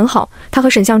想得很好，他和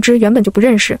沈相之原本就不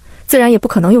认识，自然也不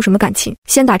可能有什么感情，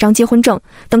先打张结婚证，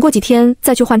等过几天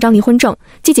再去换张离婚证，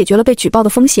既解决了被举报的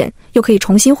风险，又可以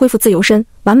重新恢复自由身，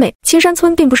完美。青山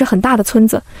村并不是很大的村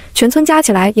子，全村加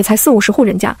起来也才40-50户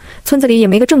人家，村子里也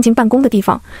没个正经办公的地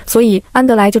方，所以安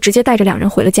德来就直接带着两人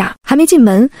回了家。还没进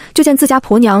门，就见自家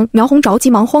婆娘苗红着急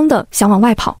忙慌的想往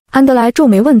外跑。安德来皱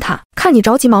眉问他，看你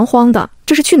着急忙慌的，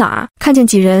这是去哪儿？看见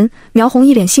几人，苗红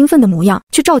一脸兴奋的模样，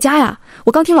去赵家呀，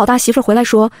我刚听老大媳妇回来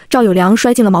说，赵有良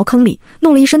摔进了茅坑里，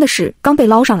弄了一身的屎，刚被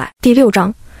捞上来。第6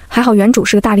章，还好原主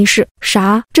是个大力士。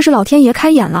啥？这是老天爷开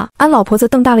眼了？安老婆子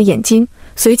瞪大了眼睛，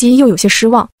随即又有些失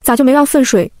望，咋就没让粪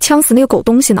水呛死那个狗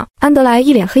东西呢？安德莱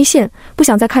一脸黑线，不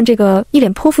想再看这个一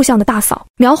脸泼妇相的大嫂。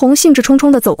苗红兴致冲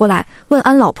冲地走过来，问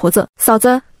安老婆子：“嫂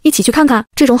子，一起去看看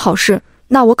这种好事？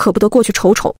那我可不得过去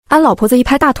瞅瞅。”安老婆子一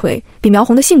拍大腿，比苗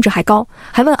红的兴致还高，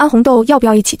还问安红豆要不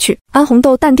要一起去。安红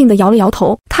豆淡定地摇了摇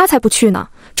头，她才不去呢。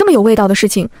这么有味道的事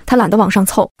情，她懒得往上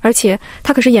凑，而且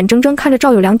她可是眼睁睁看着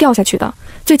赵有良掉下去的，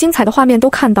最精彩的画面都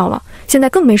看到了，现在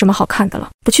更没什么好看的了。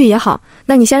不去也好，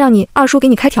那你先让你二叔给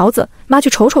你开条子，妈去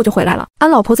瞅瞅就回来了。安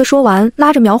老婆子说完，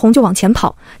拉着苗红就往前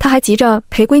跑，她还急着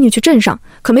陪闺女去镇上，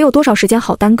可没有多少时间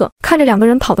好耽搁。看着两个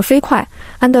人跑得飞快，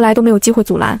安德莱都没有机会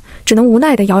阻拦，只能无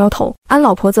奈地摇摇头。安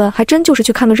老婆子还真就是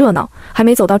去看个热闹，还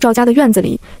没走到赵家的院子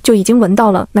里，就已经闻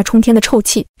到了那冲天的臭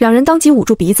气，两人当即捂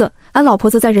住鼻子。安老婆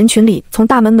子在人群里从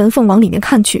大门门缝往里面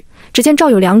看去，只见赵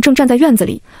有良正站在院子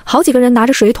里，好几个人拿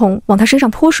着水桶往他身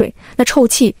上泼水，那臭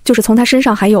气就是从他身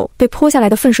上还有被泼下来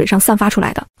的粪水上散发出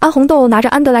来的。安红豆拿着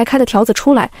安德莱开的条子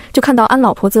出来，就看到安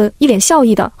老婆子一脸笑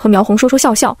意的和苗红说说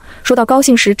笑笑，说到高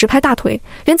兴时直拍大腿，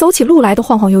连走起路来都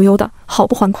晃晃悠悠的，好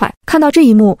不欢快。看到这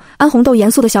一幕，安红豆严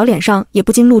肃的小脸上也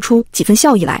不禁露出几分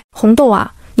笑意来。红豆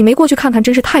啊，你没过去看看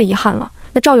真是太遗憾了。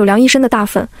那赵有良一身的大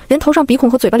粪，连头上鼻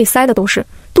孔和嘴巴里塞的都是，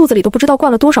肚子里都不知道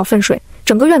灌了多少粪水，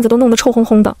整个院子都弄得臭烘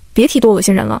烘的，别提多恶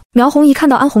心人了。苗红一看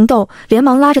到安红豆，连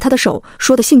忙拉着他的手，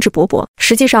说的兴致勃勃，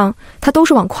实际上他都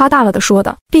是往夸大了的说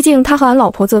的，毕竟他和安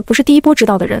老婆子不是第一波知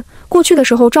道的人，过去的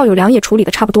时候赵有良也处理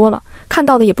的差不多了，看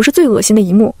到的也不是最恶心的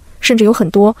一幕，甚至有很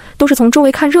多都是从周围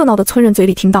看热闹的村人嘴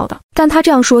里听到的。但他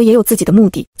这样说也有自己的目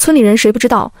的，村里人谁不知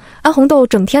道安红豆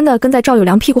整天的跟在赵有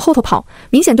良屁股后头跑，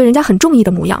明显对人家很中意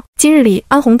的模样。今日里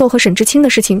安红豆和沈知青的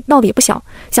事情闹得也不小，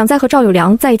想再和赵有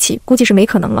良在一起估计是没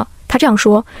可能了。他这样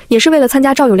说也是为了参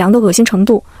加赵有良的恶心程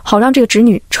度，好让这个侄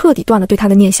女彻底断了对他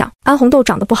的念想。安红豆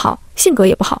长得不好，性格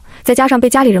也不好，再加上被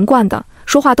家里人惯的，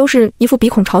说话都是一副鼻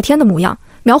孔朝天的模样，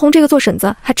苗红这个做婶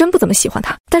子还真不怎么喜欢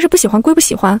他。但是不喜欢归不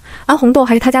喜欢，安红豆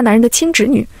还是他家男人的亲侄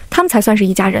女，他们才算是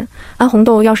一家人。安红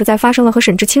豆要是在发生了和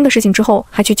沈知青的事情之后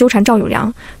还去纠缠赵有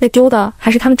良，那丢的还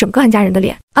是他们整个安家人的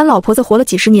脸。安老婆子活了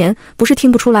几十年，不是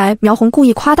听不出来苗红故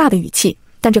意夸大的语气，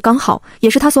但这刚好也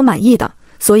是他所满意的，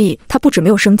所以他不止没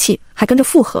有生气，还跟着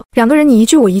附和。两个人你一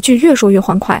句我一句，越说越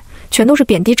欢快，全都是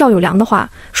贬低赵有良的话。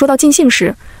说到尽兴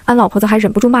时，安老婆子还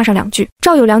忍不住骂上两句。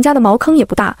赵有良家的茅坑也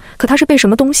不大，可他是被什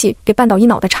么东西给绊倒一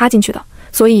脑袋插进去的，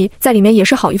所以在里面也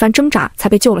是好一番挣扎才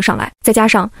被救了上来，再加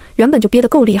上原本就憋得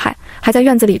够厉害，还在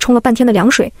院子里冲了半天的凉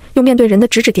水，又面对人的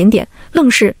指指点点，愣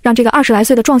是让这个20来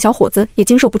岁的壮小伙子也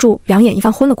经受不住，两眼一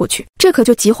翻昏了过去。这可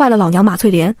就急坏了老娘马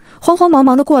翠莲，慌慌忙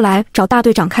忙的过来找大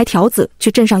队长开条子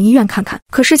去镇上医院看看。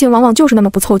可事情往往就是那么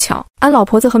不凑巧，安老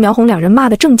婆子和苗红两人骂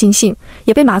得正尽兴，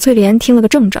也被马翠莲听了个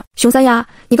正着。熊三丫，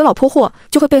你个老泼货，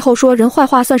就会背后说人坏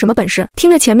话算什么本事？听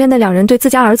着前面那两人对自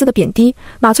家儿子的贬低，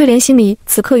马翠莲心里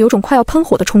此刻有种快要喷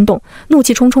火的冲动，怒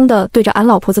气冲冲地对着安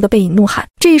老婆子的背影怒喊。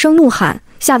这一声怒喊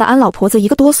吓得安老婆子一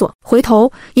个哆嗦，回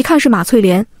头一看是马翠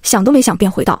莲，想都没想便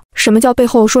回道：什么叫背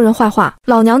后说人坏话？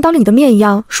老娘当着你的面一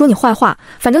样说你坏话，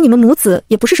反正你们母子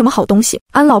也不是什么好东西。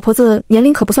安老婆子年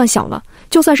龄可不算小了，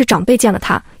就算是长辈见了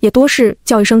她，也多是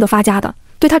叫一声的发家的，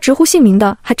对她直呼姓名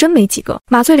的还真没几个。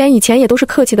马翠莲以前也都是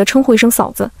客气的称呼一声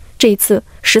嫂子，这一次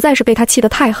实在是被她气得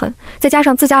太狠，再加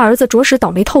上自家儿子着实倒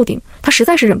霉透顶，她实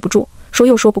在是忍不住，说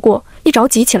又说不过，一着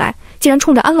急起来，竟然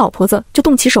冲着安老婆子就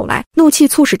动起手来。怒气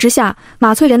促使之下，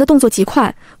马翠莲的动作极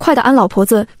快，快的安老婆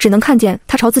子只能看见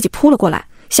她朝自己扑了过来，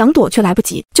想躲却来不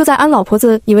及。就在安老婆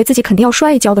子以为自己肯定要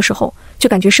摔一跤的时候，就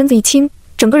感觉身子一轻，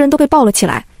整个人都被抱了起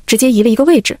来，直接移了一个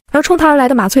位置。而冲她而来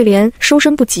的马翠莲收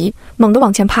身不及，猛地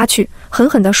往前趴去，狠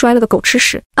狠地摔了个狗吃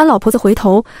屎。安老婆子回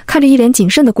头看着一脸谨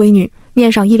慎的闺女，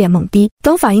面上一脸懵逼。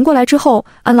等反应过来之后，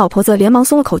安老婆子连忙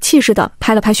松了口气似的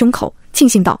拍了拍胸口，庆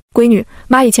幸道：闺女，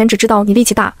妈以前只知道你力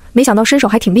气大，没想到身手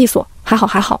还挺利索，还好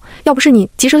还好，要不是你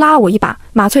及时拉我一把，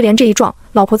马翠莲这一撞，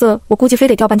老婆子我估计非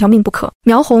得掉半条命不可。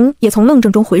苗红也从愣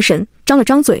怔中回神，张了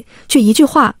张嘴，却一句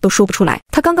话都说不出来。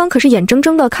他刚刚可是眼睁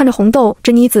睁地看着红豆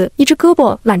这妮子一只胳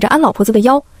膊揽着安老婆子的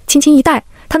腰，轻轻一带，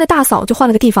他那大嫂就换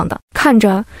了个地方的，看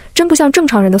着真不像正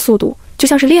常人的速度，就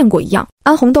像是练过一样。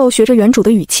安红豆学着原主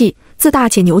的语气，自大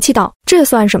且牛气道：这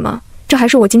算什么？这还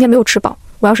是我今天没有吃饱，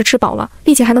我要是吃饱了，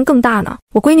力气还能更大呢。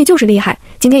我闺女就是厉害，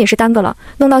今天也是耽搁了，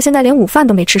弄到现在连午饭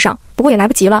都没吃上，不过也来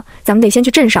不及了，咱们得先去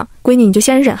镇上，闺女你就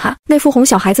先忍忍哈。那副哄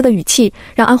小孩子的语气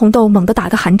让安红豆猛地打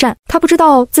个寒战，她不知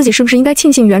道自己是不是应该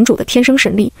庆幸原主的天生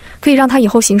神力，可以让她以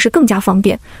后行事更加方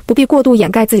便，不必过度掩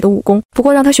盖自己的武功。不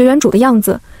过让她学原主的样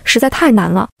子实在太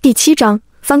难了。第7章，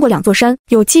翻过2座山。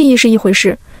有记忆是一回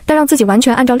事，但让自己完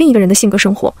全按照另一个人的性格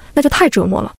生活，那就太折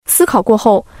磨了。思考过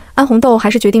后，安红豆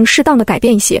还是决定适当的改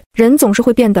变一些。人总是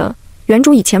会变的，原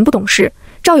主以前不懂事，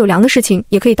赵有良的事情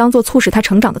也可以当做促使他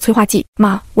成长的催化剂。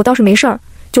妈，我倒是没事儿，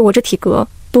就我这体格，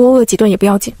多饿几顿也不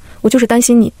要紧，我就是担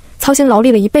心你，操心劳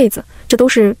力了一辈子，这都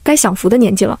是该享福的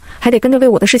年纪了，还得跟着为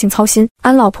我的事情操心。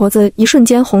安老婆子一瞬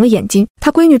间红了眼睛，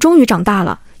她闺女终于长大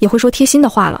了，也会说贴心的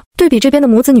话了。对比这边的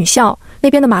母子女孝，那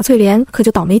边的马翠莲可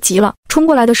就倒霉极了，冲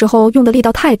过来的时候用的力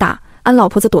道太大，安老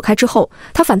婆子躲开之后，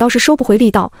她反倒是收不回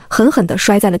力道，狠狠地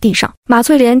摔在了地上。马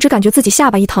翠莲只感觉自己下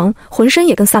巴一疼，浑身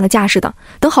也跟散了架似的，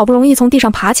等好不容易从地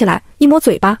上爬起来，一摸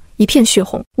嘴巴，一片血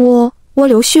红，我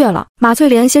流血了。马翠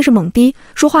莲先是猛滴，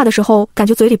说话的时候感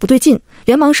觉嘴里不对劲，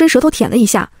连忙伸舌头舔了一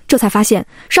下，这才发现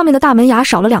上面的大门牙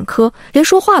少了2颗，连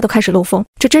说话都开始漏风。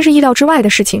这真是意料之外的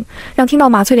事情，让听到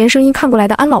马翠莲声音看过来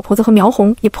的安老婆子和苗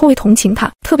红也颇为同情她。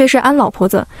特别是安老婆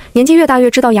子，年纪越大越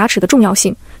知道牙齿的重要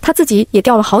性，她自己也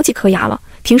掉了好几颗牙了，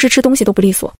平时吃东西都不利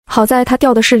索，好在她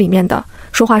掉的是里面的，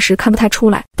说话时看不太出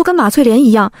来，不跟马翠莲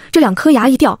一样，这2颗牙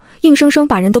一掉，硬生生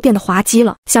把人都变得滑稽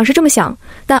了。想是这么想，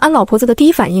但安老婆子的第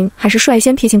一反应还是率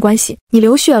先撇清关系，你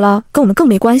流血了跟我们更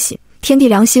没关系，天地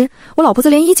良心，我老婆子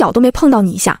连一脚都没碰到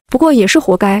你一下，不过也是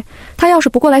活该，她要是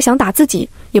不过来想打自己，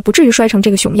也不至于摔成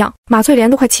这个熊样。马翠莲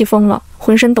都快气疯了，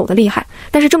浑身抖得厉害，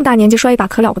但是这么大年纪摔一把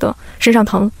可了不得，身上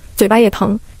疼，嘴巴也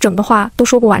疼，整的话都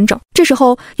说不完整。这时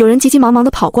候有人急急忙忙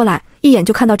地跑过来，一眼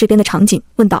就看到这边的场景，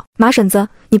问道：马婶子，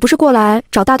你不是过来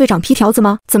找大队长批条子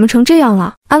吗？怎么成这样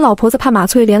了？安老婆子怕马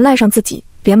翠莲赖上自己，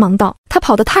连忙道：她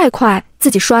跑得太快，自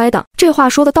己摔的。这话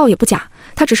说的倒也不假，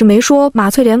他只是没说马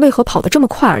翠莲为何跑得这么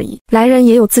快而已。来人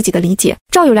也有自己的理解，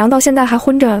赵有良到现在还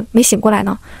昏着没醒过来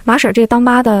呢，马婶这个当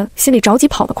妈的心里着急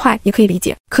跑得快也可以理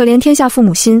解。可怜天下父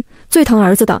母心，最疼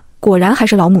儿子的果然还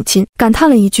是老母亲，感叹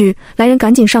了一句，来人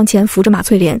赶紧上前扶着马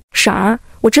翠莲：婶儿，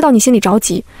我知道你心里着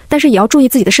急，但是也要注意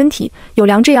自己的身体，有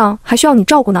良这样还需要你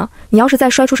照顾呢，你要是再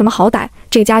摔出什么好歹，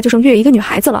这个家就剩月一个女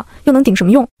孩子了，又能顶什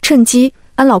么用？趁机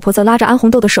安老婆子拉着安红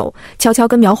豆的手，悄悄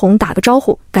跟苗红打个招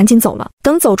呼，赶紧走了。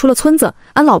等走出了村子，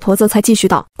安老婆子才继续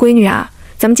道：闺女啊，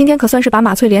咱们今天可算是把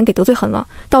马翠莲给得罪狠了，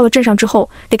到了镇上之后，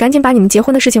得赶紧把你们结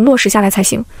婚的事情落实下来才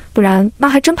行，不然妈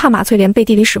还真怕马翠莲背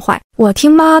地里使坏。我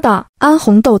听妈的。安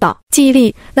红豆道：记忆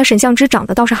力，那沈相之长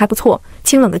得倒是还不错，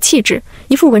清冷的气质，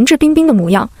一副文质彬彬的模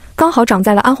样，刚好长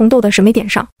在了安红豆的审美点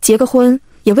上，结个婚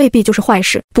也未必就是坏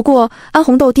事。不过安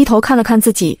红豆低头看了看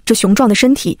自己这雄壮的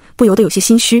身体，不由得有些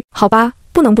心虚。好吧，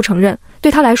不能不承认，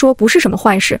对他来说不是什么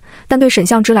坏事，但对沈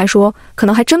相之来说可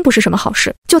能还真不是什么好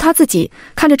事。就他自己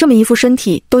看着这么一副身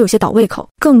体都有些倒胃口，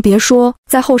更别说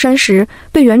在后山时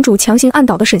被原主强行按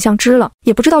倒的沈相之了，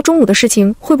也不知道中午的事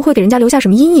情会不会给人家留下什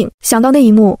么阴影。想到那一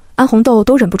幕，安红豆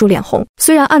都忍不住脸红。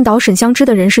虽然按倒沈相之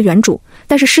的人是原主，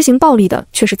但是施行暴力的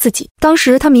却是自己。当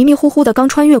时他迷迷糊糊的刚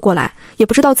穿越过来，也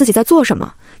不知道自己在做什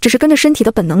么，只是跟着身体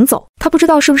的本能走。他不知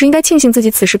道是不是应该庆幸自己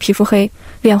此时皮肤黑，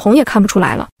脸红也看不出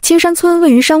来了。青山村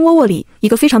位于山窝窝里一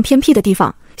个非常偏僻的地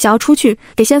方，想要出去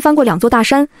得先翻过2座大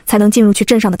山才能进入去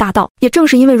镇上的大道。也正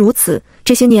是因为如此，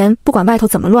这些年不管外头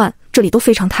怎么乱，这里都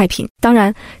非常太平。当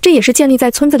然这也是建立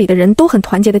在村子里的人都很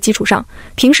团结的基础上，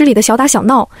平时里的小打小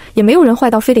闹也没有人坏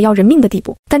到非得要人命的地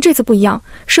步。但这次不一样，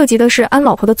涉及的是安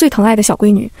老婆的最疼爱的小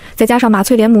闺女，再加上马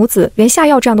翠莲母子连下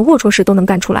药这样的龌龊事都能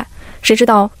干出来，谁知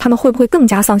道他们会不会更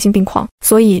加丧心病狂。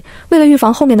所以为了预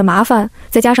防后面的麻烦，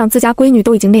再加上自家闺女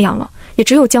都已经那样了，也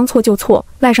只有将错就错，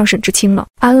赖上沈知青了。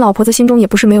安老婆子心中也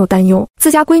不是没有担忧，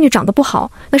自家闺女长得不好，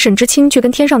那沈知青却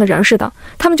跟天上的人似的，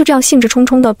他们就这样兴致冲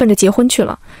冲地奔着结婚去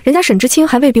了，人家沈知青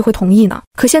还未必会同意呢。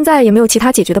可现在也没有其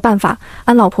他解决的办法，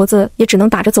安老婆子也只能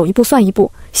打着走一步算一步，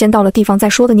先到了地方再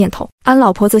说的念头。安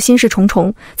老婆子心事重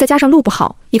重，再加上路不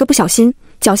好，一个不小心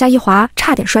脚下一滑，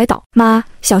差点摔倒。妈，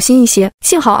小心一些。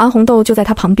幸好安红豆就在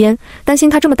他旁边，担心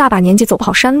他这么大把年纪走不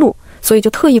好山路，所以就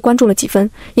特意关注了几分，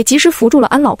也及时扶住了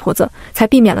安老婆子，才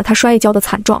避免了他摔一跤的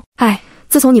惨状。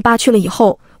自从你爸去了以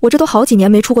后，我这都好几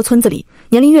年没出过村子里，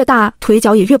年龄越大，腿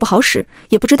脚也越不好使，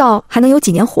也不知道还能有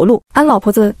几年活路。安老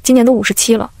婆子今年都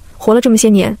57了，活了这么些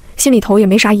年，心里头也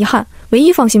没啥遗憾，唯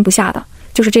一放心不下的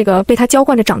就是这个被他娇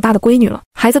惯着长大的闺女了。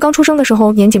孩子刚出生的时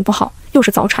候年景不好，又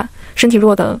是早产，身体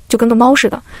弱的就跟个猫似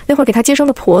的，那会儿给他接生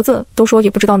的婆子都说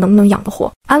也不知道能不能养得活。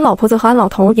安老婆子和安老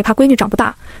头也怕闺女长不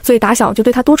大，所以打小就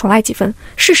对他多宠爱几分，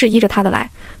事事依着他的来。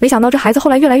没想到这孩子后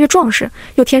来越来越壮实，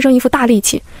又天生一副大力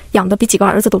气，养得比几个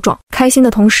儿子都壮。开心的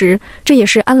同时，这也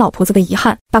是安老婆子的遗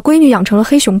憾，把闺女养成了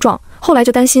黑熊壮，后来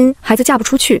就担心孩子嫁不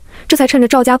出去，这才趁着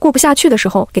赵家过不下去的时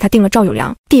候给他定了赵有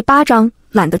良。第8章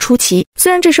懒得出奇。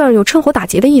虽然这事儿有趁火打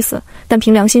劫的意思，但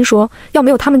凭良心说，要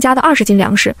没有他们家的20斤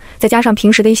粮食，再加上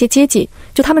平时的一些接济，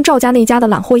就他们赵家那一家的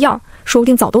懒货样，说不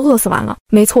定早都饿死完了。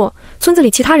没错，村子里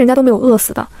其他人家都没有饿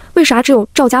死的，为啥只有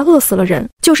赵家饿死了人？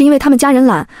就是因为他们家人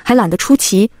懒，还懒得出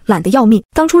奇，懒得要命。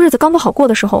当初日子刚不好过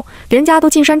的时候，别人家都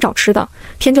进山找吃的，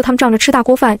偏就他们仗着吃大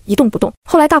锅饭一动不动。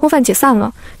后来大锅饭解散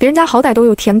了，别人家好歹都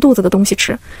有填肚子的东西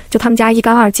吃，就他们家一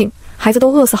干二净，孩子都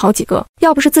饿死好几个。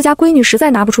要不是自家闺女实在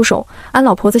拿不出手，安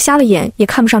老婆子瞎了眼也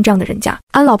看不上这样的人家。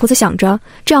安老婆子想着，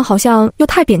这样好像又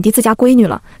太贬低自家闺女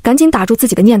了，赶紧打住自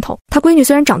己的念头。她闺女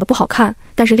虽然长得不好看，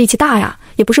但是力气大呀，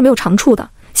也不是没有长处的。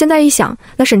现在一想，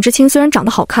那沈知青虽然长得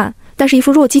好看，但是一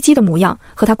副弱鸡鸡的模样，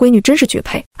和他闺女真是绝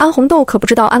配。安红豆可不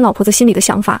知道安老婆子心里的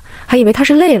想法，还以为她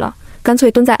是累了，干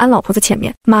脆蹲在安老婆子前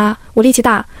面。妈，我力气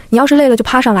大，你要是累了就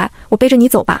趴上来，我背着你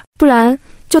走吧，不然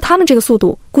就他们这个速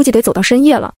度，估计得走到深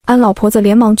夜了。安老婆子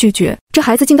连忙拒绝，这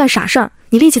孩子竟干傻事儿，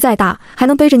你力气再大，还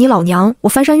能背着你老娘我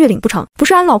翻山越岭不成？不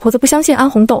是安老婆子不相信安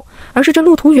红豆，而是这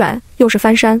路途远，又是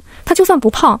翻山，她就算不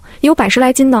胖，也有110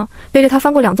来斤呢，背着她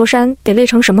翻过2座山，得累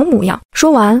成什么模样？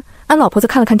说完，安老婆子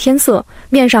看了看天色，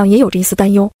面上也有着一丝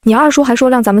担忧。你二叔还说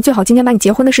让咱们最好今天把你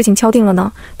结婚的事情敲定了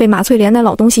呢，被马翠莲那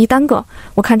老东西一耽搁，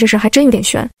我看这事还真有点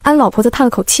悬。安老婆子叹了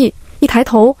口气，一抬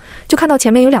头就看到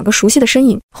前面有2个熟悉的身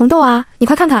影。红豆啊，你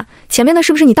快看看，前面的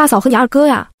是不是你大嫂和你二哥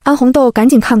呀？安红豆赶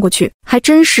紧看过去，还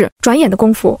真是。转眼的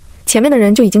功夫，前面的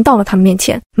人就已经到了他们面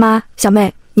前。妈，小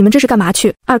妹，你们这是干嘛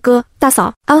去？二哥，大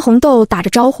嫂，安红豆打着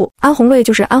招呼。安红卫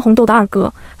就是安红豆的二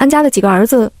哥，安家的几个儿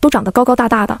子都长得高高大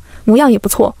大的，模样也不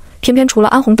错，偏偏除了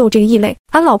安红豆这个异类。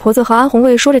安老婆子和安红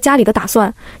卫说着家里的打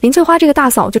算，林翠花这个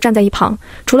大嫂就站在一旁，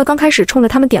除了刚开始冲着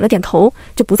他们点了点头，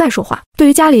就不再说话。对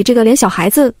于家里这个连小孩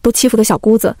子都欺负的小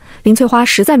姑子，林翠花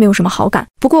实在没有什么好感。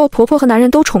不过婆婆和男人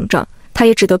都宠着，她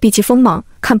也只得避其锋芒，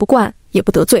看不惯也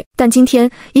不得罪。但今天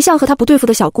一向和她不对付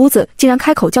的小姑子竟然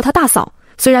开口叫她大嫂，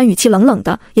虽然语气冷冷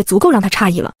的，也足够让她诧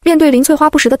异了。面对林翠花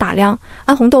不时的打量，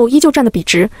安红豆依旧站得笔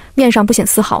直，面上不显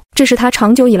丝毫，这是她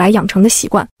长久以来养成的习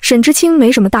惯。沈知青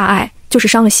没什么大碍，就是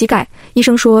伤了膝盖，医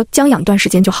生说将养一段时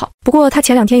间就好。不过他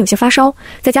前2天有些发烧，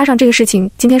再加上这个事情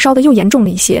今天烧得又严重了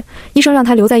一些，医生让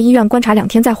他留在医院观察2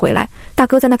天再回来。大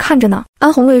哥在那看着呢。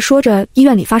安红卫说着医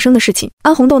院里发生的事情，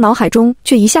安红豆脑海中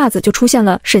却一下子就出现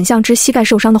了沈相之膝盖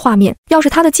受伤的画面。要是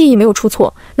他的记忆没有出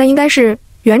错，那应该是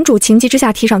原主情急之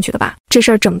下踢上去的吧？这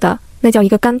事儿整的那叫一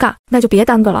个尴尬。那就别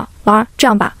耽搁了，老二，这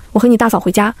样吧，我和你大嫂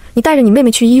回家，你带着你妹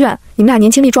妹去医院，你们俩年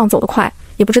轻力壮，走得快，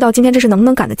也不知道今天这事能不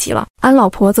能赶得及了。安老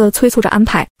婆子催促着安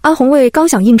排。安红卫刚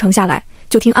想应承下来，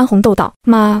就听安红豆道：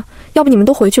妈，要不你们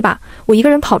都回去吧，我一个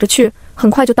人跑着去，很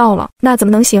快就到了。那怎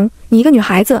么能行？你一个女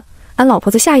孩子。安老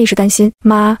婆子下意识担心，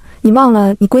妈，你忘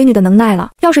了你闺女的能耐了，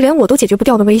要是连我都解决不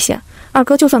掉的危险，二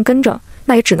哥就算跟着，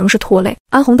那也只能是拖累。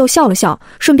安红豆笑了笑，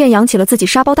顺便扬起了自己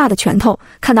沙包大的拳头，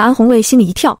看得安红卫心里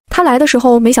一跳。他来的时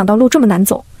候没想到路这么难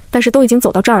走，但是都已经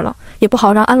走到这儿了，也不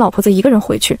好让安老婆子一个人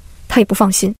回去，他也不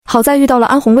放心。好在遇到了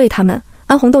安红卫他们，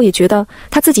安红豆也觉得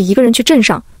他自己一个人去镇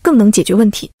上更能解决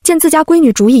问题。见自家闺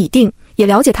女主意已定，也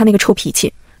了解他那个臭脾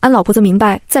气，安老婆子明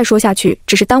白再说下去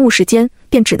只是耽误时间，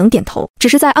便只能点头。只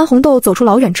是在安红豆走出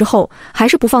老远之后，还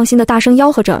是不放心的大声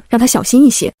吆喝着让他小心一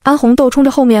些。安红豆冲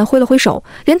着后面挥了挥手，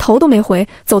连头都没回，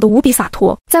走得无比洒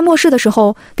脱。在末世的时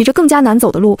候，比这更加难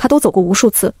走的路他都走过无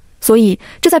数次，所以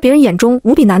这在别人眼中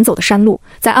无比难走的山路，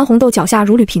在安红豆脚下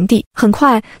如履平地。很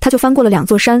快他就翻过了2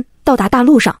座山，到达大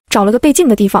路上，找了个背静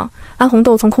的地方。安红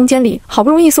豆从空间里好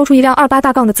不容易搜出一辆28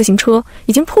大杠的自行车，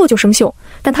已经破旧生锈，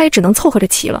但他也只能凑合着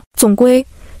骑了。总归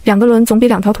2个轮总比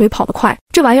2条腿跑得快，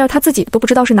这玩意儿他自己都不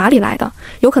知道是哪里来的，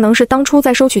有可能是当初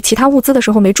在收取其他物资的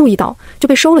时候没注意到，就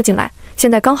被收了进来，现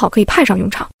在刚好可以派上用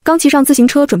场。刚骑上自行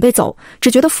车准备走，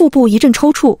只觉得腹部一阵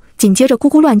抽搐，紧接着咕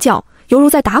咕乱叫，犹如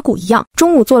在打鼓一样。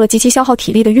中午做了极其消耗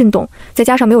体力的运动，再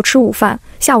加上没有吃午饭，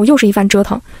下午又是一番折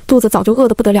腾，肚子早就饿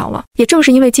得不得了了。也正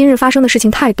是因为今日发生的事情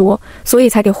太多，所以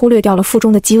才给忽略掉了腹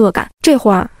中的饥饿感。这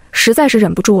会儿实在是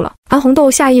忍不住了，安红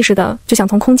豆下意识的就想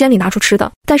从空间里拿出吃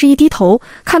的，但是一低头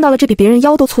看到了这比别人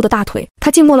腰都粗的大腿，他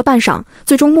静默了半晌，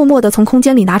最终默默地从空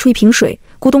间里拿出一瓶水，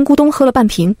咕咚咕咚喝了半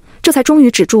瓶，这才终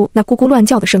于止住那咕咕乱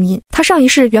叫的声音。他上一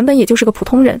世原本也就是个普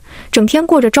通人，整天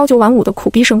过着朝9晚5的苦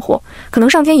逼生活，可能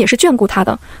上天也是眷顾他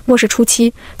的。末世初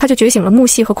期，他就觉醒了木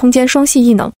系和空间双系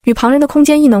异能。与旁人的空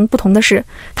间异能不同的是，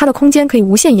他的空间可以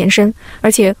无限延伸，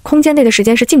而且空间内的时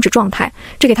间是静止状态，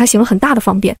这给他行了很大的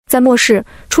方便。在末世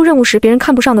出任务时，别人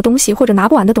看不上的东西或者拿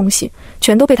不完的东西，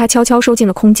全都被他悄悄收进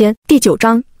了空间。第9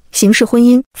章形式婚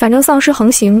姻。反正丧尸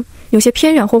横行，有些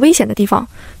偏远或危险的地方，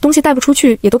东西带不出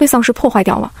去也都被丧尸破坏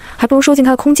掉了，还不如收进他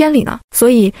的空间里呢。所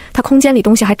以他空间里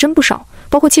东西还真不少，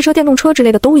包括汽车、电动车之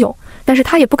类的都有。但是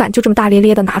他也不敢就这么大咧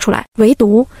咧的拿出来。唯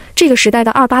独这个时代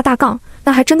的28大杠，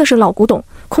那还真的是老古董，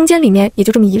空间里面也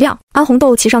就这么一辆。安红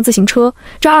豆骑上自行车，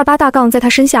这28大杠在他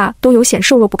身下都有显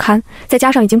瘦弱不堪，再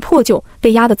加上已经破旧，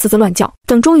被压得滋滋乱叫。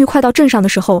等终于快到镇上的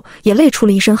时候，也累出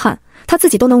了一身汗，他自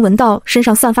己都能闻到身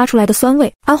上散发出来的酸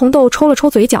味。安红豆抽了抽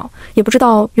嘴角，也不知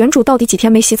道原主到底几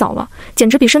天没洗澡了，简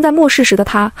直比身在末世时的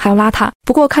他还要邋遢。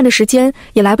不过看着时间，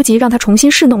也来不及让他重新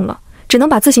试弄了，只能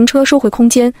把自行车收回空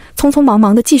间，匆匆忙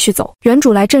忙地继续走。原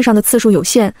主来镇上的次数有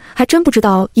限，还真不知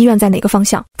道医院在哪个方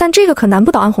向，但这个可难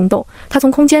不倒安红豆。他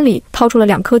从空间里掏出了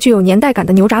2颗具有年代感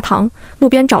的牛轧糖，路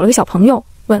边找了个小朋友，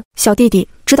问：小弟弟，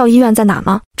知道医院在哪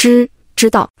吗？知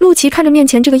道。陆琪看着面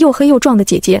前这个又黑又壮的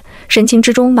姐姐，神情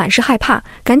之中满是害怕，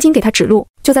赶紧给她指路，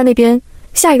就在那边，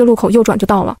下一个路口右转就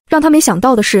到了。让他没想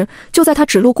到的是，就在他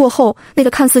指路过后，那个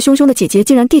看似凶凶的姐姐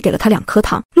竟然递给了他2颗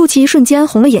糖。陆琪一瞬间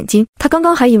红了眼睛，他刚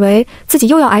刚还以为自己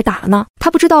又要挨打了呢。他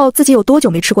不知道自己有多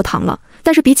久没吃过糖了，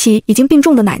但是比起已经病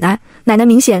重的奶奶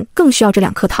明显更需要这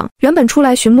2颗糖。原本出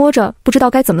来寻摸着不知道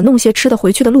该怎么弄些吃的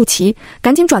回去的陆琪，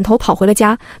赶紧转头跑回了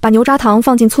家，把牛轧糖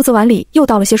放进粗瓷碗里，又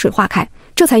倒了些水化开，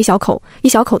这才一小口一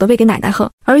小口的喂给奶奶喝。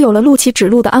而有了陆琪指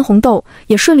路的安红豆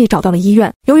也顺利找到了医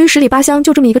院。由于十里八乡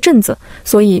就这么一个镇子，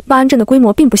所以万安镇的规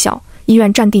模并不小，医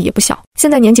院占地也不小。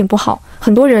现在年景不好，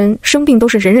很多人生病都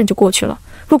是忍忍就过去了，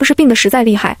若不是病得实在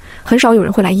厉害，很少有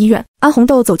人会来医院。安红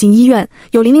豆走进医院，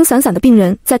有零零散散的病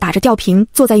人在打着吊瓶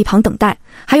坐在一旁等待，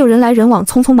还有人来人往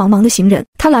匆匆忙忙的行人。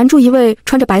他拦住一位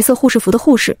穿着白色护士服的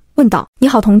护士，问道：你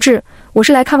好同志，我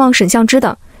是来看望沈相之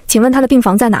的，请问他的病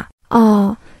房在哪？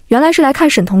哦，原来是来看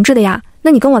沈同志的呀，那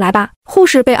你跟我来吧。护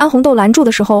士被安红豆拦住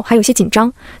的时候还有些紧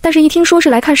张，但是一听说是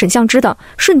来看沈相之的，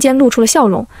瞬间露出了笑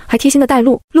容，还贴心的带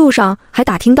路。路上还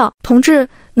打听到：同志，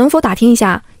能否打听一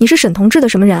下你是沈同志的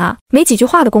什么人啊？没几句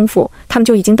话的功夫，他们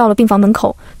就已经到了病房门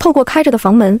口。透过开着的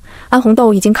房门，安红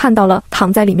豆已经看到了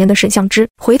躺在里面的沈相之。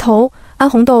回头，安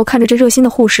红豆看着这热心的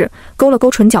护士，勾了勾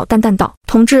唇角，淡淡道：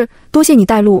同志，多谢你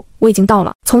带路，我已经到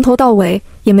了。从头到尾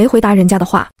也没回答人家的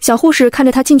话。小护士看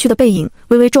着他进去的背影，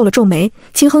微微皱了皱眉，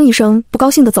轻哼一声，不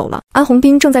高兴地走了。安红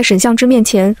斌正在沈相之面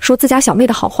前说自家小妹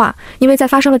的好话，因为在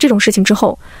发生了这种事情之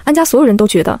后，安家所有人都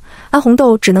觉得安红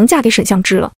豆只能嫁给沈相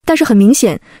之了。但是很明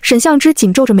显，沈相之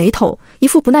紧皱着眉头，一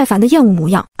副不耐烦的厌恶模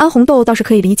样。安红豆倒是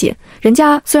可以理解，人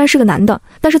家虽然是个男的，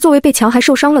但是作为被强还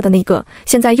受伤了的那个，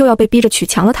现在又要被逼着娶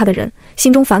强了他的人，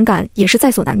心中反感也是在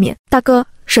所难免。大哥，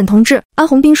沈同志，安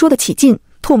红斌说得起劲，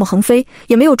唾沫横飞，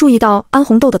也没有注意到安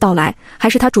红豆的到来，还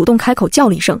是他主动开口叫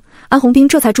了一声。安红斌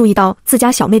这才注意到自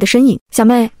家小妹的身影。小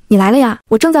妹，你来了呀，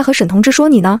我正在和沈同志说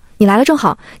你呢，你来了正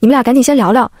好，你们俩赶紧先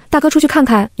聊聊，大哥出去看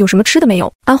看有什么吃的没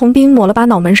有。安红斌抹了把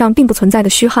脑门上并不存在的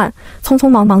虚汗，匆匆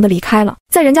忙忙地离开了。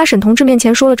在人家沈同志面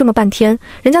前说了这么半天，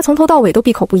人家从头到尾都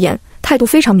闭口不言，态度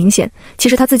非常明显，其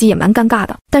实他自己也蛮尴尬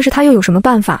的，但是他又有什么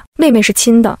办法？妹妹是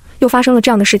亲的，又发生了这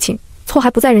样的事情，错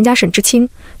还不在人家沈知青，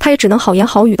他也只能好言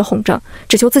好语地哄着，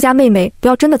只求自家妹妹不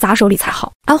要真的砸手里才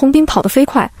好。安红斌跑得飞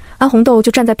快，安红豆就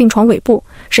站在病床尾部，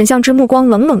沈相之目光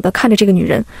冷冷地看着这个女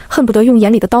人，恨不得用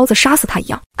眼里的刀子杀死她一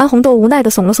样。安红豆无奈地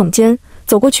耸了耸肩，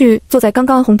走过去坐在刚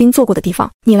刚安红斌坐过的地方。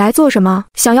你来做什么？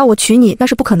想要我娶你那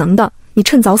是不可能的，你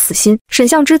趁早死心。沈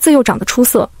相之自幼长得出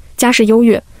色，家世优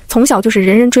越，从小就是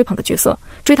人人追捧的角色，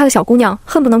追他的小姑娘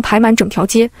恨不能排满整条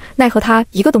街，奈何他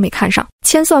一个都没看上，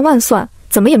千算万算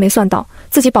怎么也没算到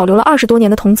自己保留了20多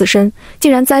年的童子身，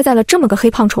竟然栽在了这么个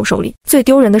黑胖丑手里。最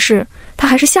丢人的是，他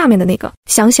还是下面的那个，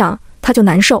想想他就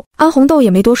难受。安红豆也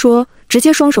没多说，直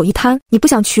接双手一摊：你不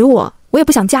想娶我，我也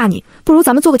不想嫁你，不如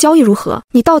咱们做个交易如何？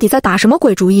你到底在打什么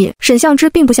鬼主意？沈相之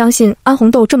并不相信安红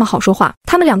豆这么好说话，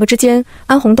他们两个之间，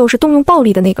安红豆是动用暴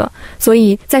力的那个，所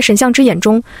以在沈相之眼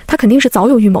中，他肯定是早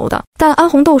有预谋的。但安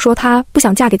红豆说他不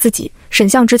想嫁给自己，沈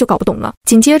相之就搞不懂了。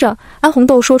紧接着，安红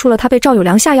豆说出了他被赵有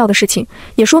良下药的事情，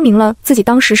也说明了自己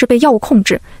当时是被药物控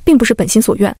制，并不是本心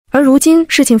所愿。而如今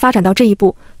事情发展到这一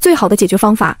步，最好的解决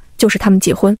方法就是他们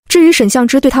结婚。至于沈相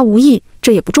之对他无意，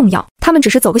这也不重要，他们只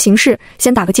是走个形式，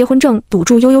先打个结婚证，堵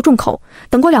住悠悠众口。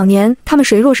等过2年，他们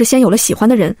谁若是先有了喜欢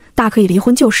的人，大可以离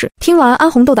婚就是。听完安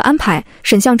红豆的安排，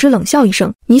沈相之冷笑一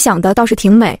声：你想的倒是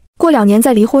挺美，过2年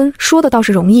再离婚，说的倒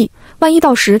是容易，万一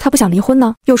到时他不想离婚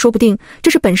呢？又说不定这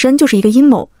是本身就是一个阴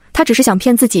谋，他只是想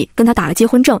骗自己跟他打了结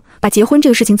婚证，把结婚这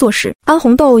个事情做实。安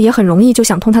红豆也很容易就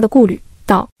想通他的顾虑，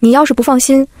道：你要是不放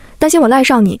心，担心我赖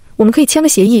上你，我们可以签个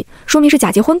协议，说明是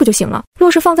假结婚不就行了？若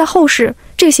是放在后世，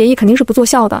这个协议肯定是不奏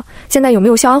效的，现在有没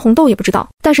有效安红豆也不知道，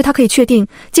但是他可以确定，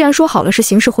既然说好了是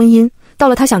形式婚姻，到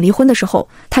了他想离婚的时候，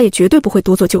他也绝对不会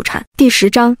多做纠缠。第10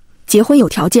章，结婚有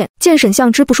条件。见沈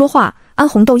相之不说话，安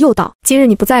红豆又道：今日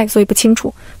你不在，所以不清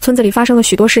楚，村子里发生了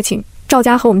许多事情，赵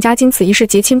家和我们家经此一事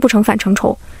结亲不成反成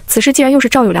仇，此事既然又是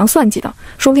赵有良算计的，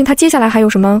说不定他接下来还有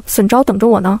什么损招等着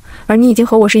我呢。而你已经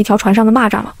和我是一条船上的蚂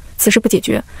蚱了，此事不解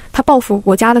决，他报复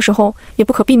我家的时候也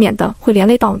不可避免的会连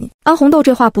累到你。安红豆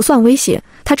这话不算威胁，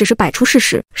他只是摆出事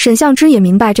实。沈相之也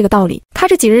明白这个道理，他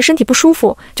这几日身体不舒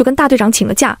服，就跟大队长请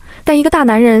了假，但一个大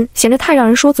男人闲着太让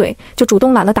人说嘴，就主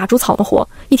动揽了打猪草的活，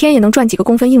一天也能赚几个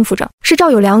工分应付着。是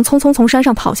赵有良匆匆从山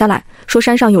上跑下来，说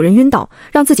山上有人晕倒，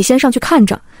让自己先上去看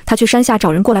着，他去山下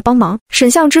找人过来帮忙。沈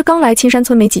相之刚来青山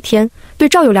村没几天，对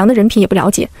赵有良的人品也不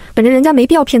了解，本着人家没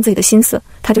必要骗自己的心思，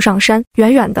他就上山。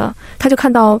远远的他就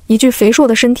看到一具肥硕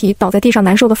的身体倒在地上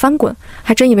难受的翻滚，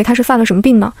还真以为他是犯了什么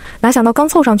病呢，哪想到刚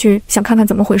凑上去想看看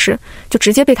怎么回事，就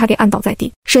直接被他给按倒在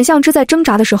地。沈相之在挣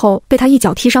扎的时候被他一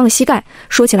脚踢伤了膝盖，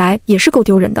说起来也是够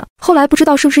丢人的。后来不知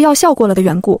道是不是药效过了的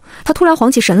缘故，他突然晃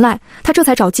起神来，他这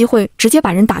才找机会直接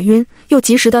把人打晕，又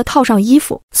及时的套上衣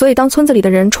服，所以当村子里的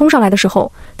人冲上来的时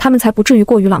候，他们才不至于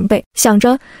过于狼狈。想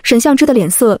着，沈相之的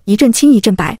脸色一阵青一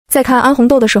阵白，再看安红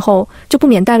豆的时候就不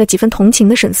免带了几分同情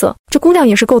的神色。这姑娘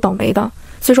也是够倒霉的，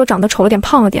虽说长得丑了点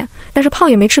胖了点，但是胖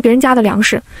也没吃别人家的粮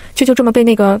食，却就这么被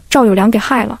那个赵有良给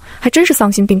害了，还真是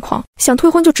丧心病狂。想退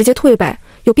婚就直接退呗，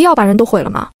有必要把人都毁了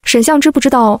吗？沈相之不知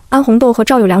道安红豆和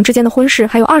赵有良之间的婚事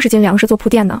还有20斤粮食做铺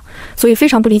垫呢，所以非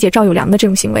常不理解赵有良的这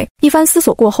种行为。一番思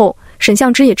索过后，沈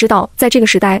相之也知道在这个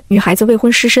时代女孩子未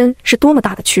婚失身是多么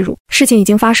大的屈辱。事情已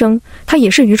经发生，他也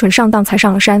是愚蠢上当才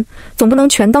上了山，总不能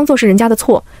全当作是人家的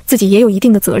错，自己也有一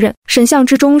定的责任。沈相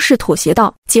之终是妥协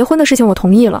道，结婚的事情我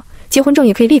同意了，结婚证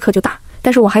也可以立刻就打，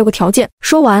但是我还有个条件。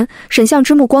说完，沈相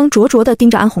之目光灼灼地盯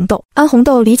着安红豆。安红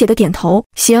豆理解地点头，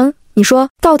行，你说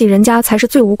到底人家才是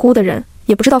最无辜的人，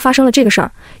也不知道发生了这个事儿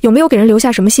有没有给人留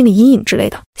下什么心理阴影之类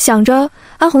的。想着，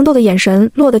安红豆的眼神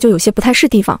落得就有些不太是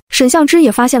地方。沈相之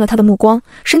也发现了他的目光，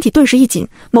身体顿时一紧，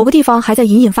某个地方还在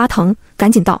隐隐发疼，赶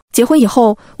紧道，结婚以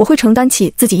后我会承担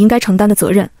起自己应该承担的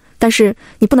责任，但是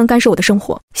你不能干涉我的生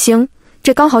活。行，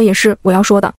这刚好也是我要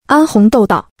说的。安红豆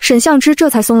道。沈相之这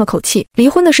才松了口气，离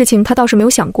婚的事情他倒是没有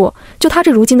想过，就他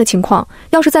这如今的情况，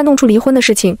要是再弄出离婚的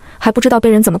事情，还不知道被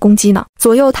人怎么攻击呢。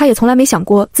左右他也从来没想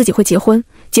过自己会结婚，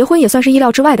结婚也算是意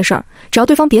料之外的事儿，只要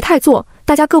对方别太做，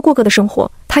大家各过各的生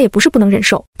活，他也不是不能忍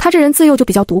受。他这人自幼就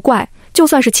比较独怪，就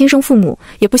算是亲生父母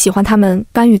也不喜欢他们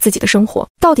干预自己的生活。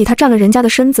到底他占了人家的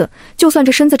身子，就算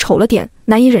这身子丑了点，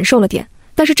难以忍受了点，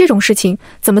但是这种事情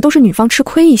怎么都是女方吃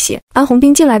亏一些。安红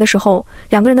斌进来的时候，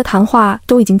两个人的谈话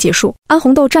都已经结束。安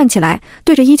红豆站起来，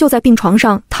对着依旧在病床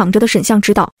上躺着的沈相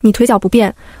之道，你腿脚不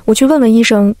便，我去问问医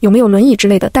生有没有轮椅之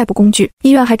类的代步工具。医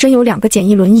院还真有2个简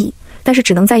易轮椅，但是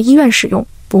只能在医院使用，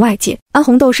不外借。安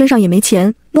红豆身上也没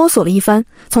钱，摸索了一番，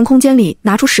从空间里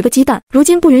拿出10个鸡蛋。如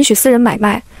今不允许私人买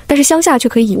卖，但是乡下却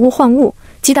可以以物换物，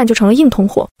鸡蛋就成了硬通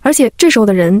货。而且这时候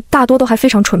的人大多都还非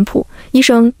常淳朴，医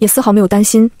生也丝毫没有担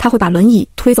心他会把轮椅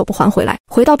推走不还回来。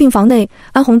回到病房内，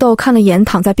安红豆看了眼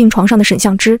躺在病床上的沈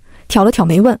相之，挑了挑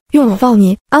眉问，用我抱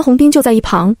你？安红斌就在一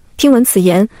旁听闻此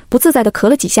言，不自在地咳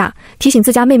了几下，提醒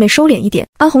自家妹妹收敛一点。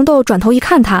安红豆转头一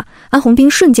看他，安红斌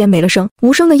瞬间没了声，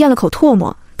无声地咽了口唾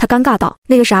沫。他尴尬道，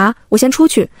那个啥，我先出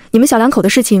去，你们小两口的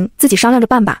事情自己商量着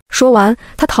办吧。说完，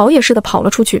他逃也似的跑了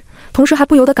出去，同时还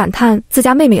不由得感叹自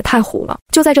家妹妹也太虎了。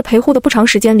就在这陪护的不长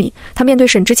时间里，他面对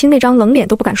沈知青那张冷脸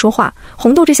都不敢说话，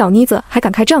红豆这小妮子还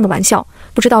敢开这样的玩笑，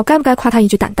不知道该不该夸她一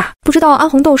句胆大。不知道安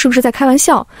红豆是不是在开玩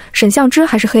笑，沈相之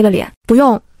还是黑了脸，不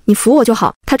用，你扶我就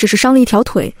好，他只是伤了一条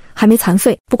腿，还没残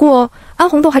废。不过安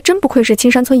红豆还真不愧是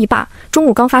青山村一霸，中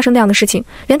午刚发生那样的事情，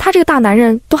连他这个大男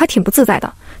人都还挺不自在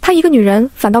的，他一个女人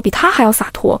反倒比他还要洒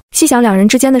脱。细想两人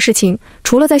之间的事情，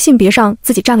除了在性别上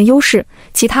自己占了优势，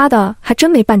其他的还真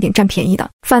没半点占便宜的，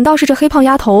反倒是这黑胖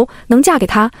丫头能嫁给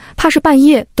他，怕是半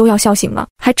夜都要笑醒了。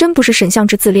还真不是沈相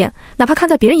之自恋，哪怕看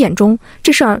在别人眼中，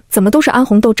这事儿怎么都是安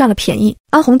红豆占了便宜。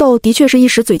安红豆的确是一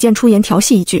时嘴贱出言调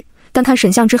戏一句，但看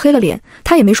沈相之黑了脸，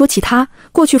他也没说其他，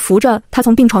过去扶着他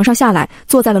从病床上下来，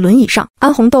坐在了轮椅上。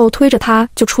安红豆推着他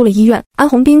就出了医院。安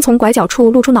红斌从拐角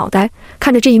处露出脑袋，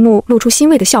看着这一幕露出欣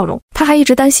慰的笑容。他还一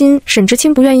直担心沈知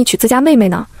青不愿意娶自家妹妹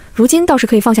呢，如今倒是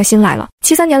可以放下心来了。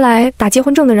73年来打结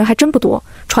婚证的人还真不多，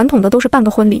传统的都是办个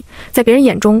婚礼，在别人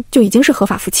眼中就已经是合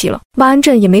法夫妻了。万安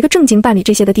镇也没个正经办理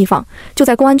这些的地方，就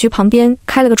在公安局旁边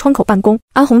开了个窗口办公。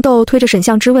安红豆推着沈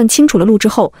相之问清楚了路之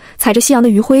后，踩着夕阳的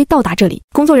余晖到达这里。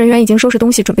工作人员已经收拾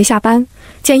东西准备下班，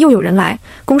见又有人来，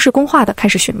公事公话的开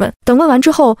始询问。等问完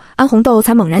之后，安红豆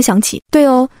才猛然想起，对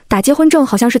哦，打结婚证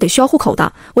好像是得需要户口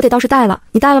的，我得倒是带了，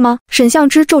你带了吗？沈相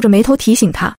之皱着眉头提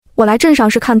醒他，我来镇上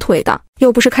是看腿的，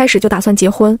又不是开始就打算结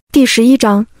婚。第11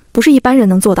章不是一般人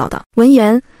能做到的。闻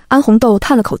言，安红豆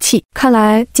叹了口气，看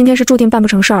来今天是注定办不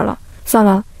成事儿了，算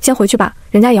了，先回去吧，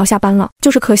人家也要下班了。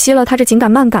就是可惜了他这紧赶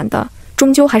慢赶的，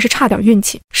终究还是差点运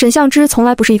气。沈相之从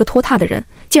来不是一个拖沓的人，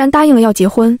既然答应了要结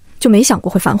婚，就没想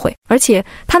过会反悔。而且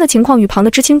他的情况与旁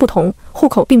的知青不同，户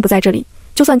口并不在这里，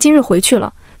就算今日回去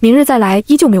了，明日再来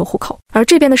依旧没有户口。而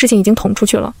这边的事情已经捅出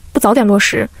去了，不早点落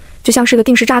实，就像是个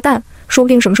定时炸弹，说不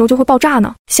定什么时候就会爆炸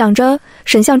呢。想着，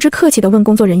沈相之客气地问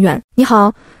工作人员：“你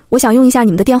好，我想用一下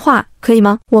你们的电话，可以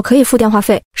吗？我可以付电话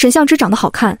费。”沈相之长得好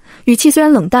看，语气虽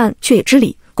然冷淡，却也知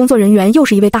理。工作人员又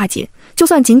是一位大姐，就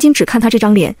算仅仅只看她这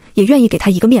张脸，也愿意给她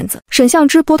一个面子。沈相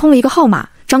之拨通了一个号码，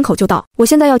张口就道：“我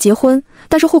现在要结婚，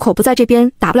但是户口不在这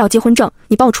边，打不了结婚证，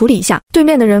你帮我处理一下。”对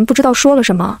面的人不知道说了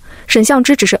什么，沈相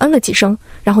之只是嗯了几声，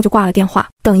然后就挂了电话。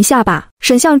等一下吧，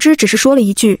沈相之只是说了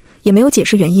一句，也没有解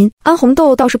释原因。安红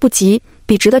豆倒是不急，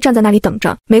笔直地站在那里等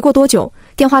着。没过多久，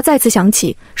电话再次响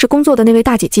起，是工作的那位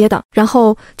大姐接的，然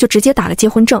后就直接打了结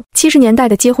婚证。70年代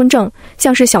的结婚证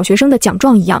像是小学生的奖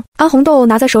状一样，安红豆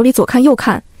拿在手里左看右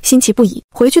看，新奇不已。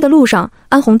回去的路上，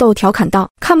安红豆调侃道：“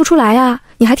看不出来啊，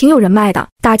你还挺有人脉的，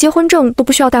打结婚证都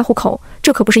不需要带户口，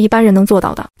这可不是一般人能做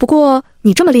到的。不过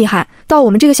你这么厉害，到我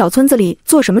们这个小村子里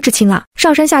做什么知青啊？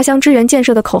上山下乡支援建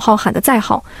设的口号喊得再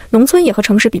好，农村也和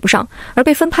城市比不上，而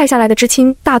被分派下来的知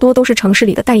青大多都是城市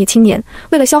里的待业青年，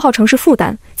为了消耗城市负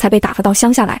担，才被打发到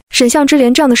乡下来。沈相之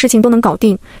连这样的事情都能搞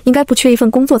定，应该不缺一份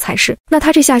工作才是。那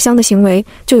他这下乡的行为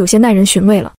就有些耐人寻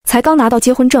味了。才刚拿到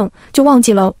结婚证，就忘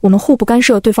记了我们互不干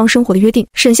涉对方生活的约定。”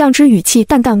沈相之语气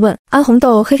淡淡问。安红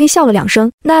豆嘿嘿笑了2声：“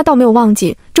那倒没有忘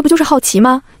记，这不就是好奇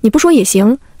吗？你不说也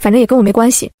行，反正也跟我没关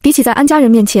系。”比起在安家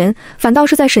人面前，反倒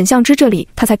是在沈相之这里，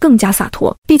他才更加洒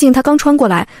脱。毕竟他刚穿过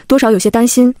来，多少有些担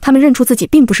心他们认出自己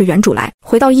并不是原主来。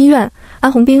回到医院，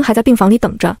安红兵还在病房里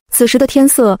等着。此时的天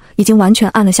色已经完全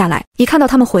暗了下来，一看到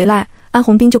他们回来，安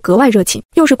红兵就格外热情，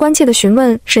又是关切地询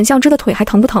问沈相之的腿还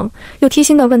疼不疼，又贴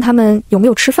心地问他们有没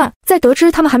有吃饭。在得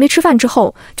知他们还没吃饭之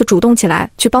后，就主动起来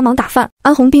去帮忙打饭。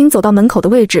安红兵走到门口的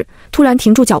位置，突然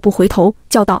停住脚步，回头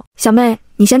叫道：“小妹，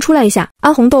你先出来一下。”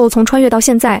安红豆从穿越到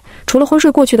现在，除了昏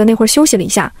睡过去的那会儿休息了一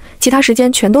下，其他时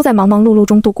间全都在忙忙碌碌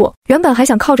中度过。原本还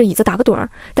想靠着椅子打个盹儿，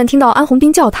但听到安红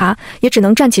兵叫他，也只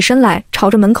能站起身来，朝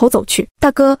着门口走去。“大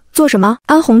哥，做什么？”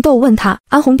安红豆问他。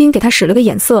安红兵给他使了个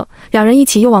眼色，两人一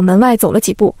起又往门外走了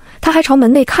几步。他还朝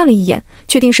门内看了一眼，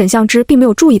确定沈相之并没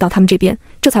有注意到他们这边，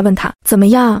这才问他：“怎么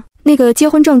样？那个结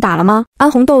婚证打了吗？”安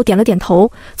红豆点了点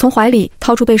头，从怀里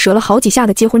掏出被折了好几下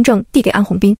的结婚证递给安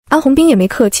红兵。安红兵也没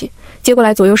客气，接过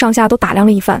来左右上下都打量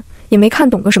了一番，也没看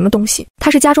懂个什么东西。他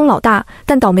是家中老大，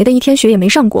但倒霉的一天学也没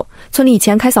上过。村里以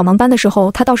前开扫盲班的时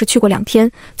候，他倒是去过2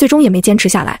天，最终也没坚持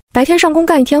下来。白天上工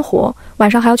干一天活，晚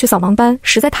上还要去扫盲班，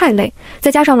实在太累。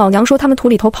再加上老娘说他们土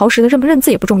里头刨食的认不认字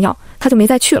也不重要，他就没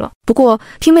再去了。不过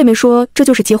听妹妹说这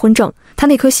就是结婚证，他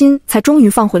那颗心才终于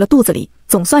放回了肚子里，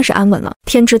总算是安稳了。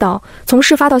天知道，从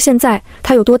事发到现在，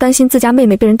他有多担心自家妹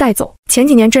妹被人带走。前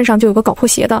几年镇上就有个搞破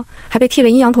鞋的，还被剃了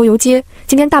阴阳头游街。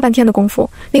今天大半天的功夫，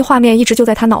那个画面一直就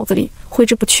在他脑子里挥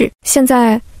之不去。现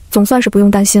在总算是不用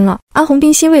担心了。安红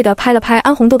兵欣慰地拍了拍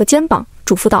安红豆的肩膀，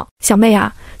嘱咐道：“小妹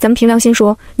啊，咱们凭良心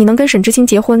说，你能跟沈知青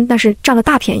结婚，那是占了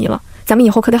大便宜了。咱们以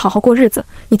后可得好好过日子，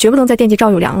你绝不能再惦记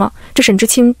赵有良了。这沈知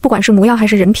青不管是模样还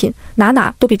是人品，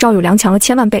哪都比赵有良强了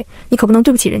1000万倍，你可不能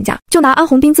对不起人家。”就拿安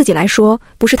红兵自己来说，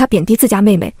不是他贬低自家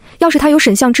妹妹，要是他有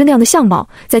沈相之那样的相貌，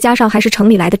再加上还是城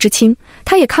里来的知青，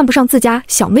他也看不上自家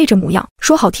小妹这模样。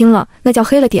说好听了，那叫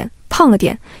黑了点胖了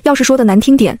点，要是说的难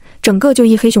听点，整个就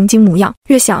一黑熊精模样。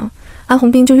越想，安红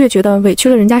兵就越觉得委屈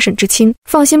了人家沈知青。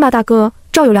放心吧，大哥，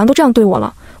赵有良都这样对我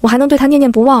了，我还能对他念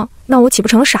念不忘，那我岂不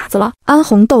成了傻子了？安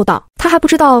红豆道。他还不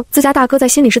知道自家大哥在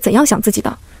心里是怎样想自己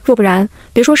的，若不然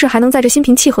别说是还能在这心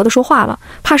平气和的说话了，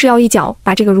怕是要一脚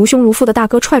把这个如兄如父的大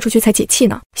哥踹出去才解气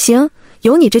呢。行，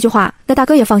有你这句话，那大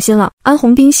哥也放心了。安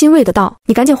红兵欣慰的道：“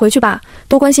你赶紧回去吧，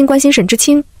多关心关心沈知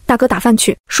青，大哥打饭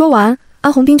去。”说完，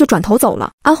安红兵就转头走了。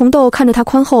安红豆看着他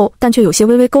宽厚但却有些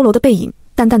微微佝偻的背影，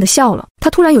淡淡的笑了。他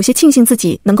突然有些庆幸自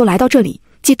己能够来到这里，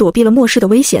既躲避了末世的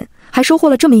危险，还收获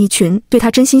了这么一群对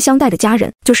他真心相待的家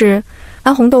人。就是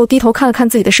安红豆低头看了看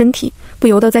自己的身体，不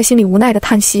由得在心里无奈的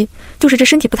叹息，就是这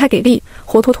身体不太给力，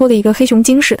活脱脱的一个黑熊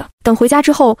精似的。等回家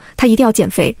之后，他一定要减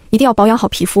肥，一定要保养好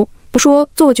皮肤，不说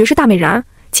做个绝世大美人儿，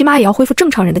起码也要恢复正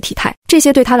常人的体态。这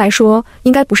些对他来说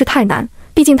应该不是太难，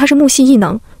毕竟他是木系异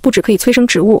能，不只可以催生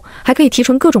植物，还可以提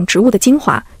纯各种植物的精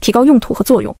华，提高用途和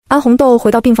作用。安红豆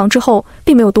回到病房之后，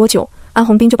并没有多久，安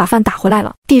红兵就把饭打回来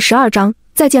了。第12章，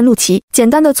再见陆琪。简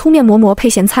单的粗面馍馍配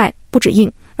咸菜，不止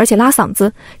硬，而且拉嗓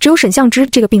子。只有沈相之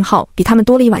这个病号比他们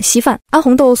多了一碗稀饭。安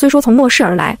红豆虽说从末世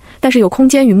而来，但是有空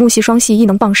间与木系双系异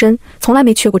能傍身，从来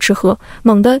没缺过吃喝。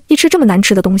猛地一吃这么难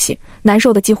吃的东西，难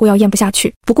受的几乎要咽不下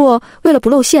去。不过为了不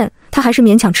露馅，他还是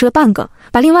勉强吃了半个，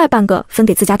把另外半个分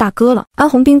给自家大哥了。安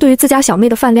红兵对于自家小妹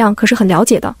的饭量可是很了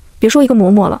解的，别说一个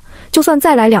嬷嬷了，就算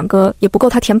再来2个也不够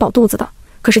他填饱肚子的。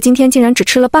可是今天竟然只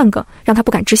吃了半个，让他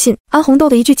不敢置信。安红豆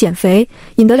的一句减肥，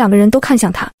引得2个人都看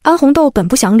向他。安红豆本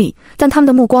不想理，但他们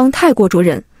的目光太过灼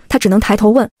人，他只能抬头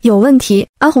问：有问题？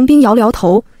安红斌摇了摇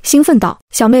头，兴奋道：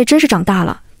小妹真是长大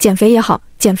了，减肥也好，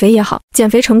减肥也好，减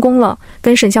肥成功了，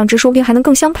跟沈相之说不定还能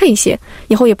更相配一些，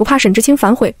以后也不怕沈知青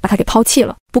反悔把他给抛弃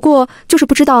了。不过就是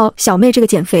不知道小妹这个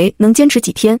减肥能坚持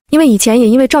几天，因为以前也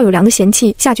因为赵有良的嫌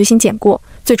弃下决心减过，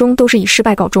最终都是以失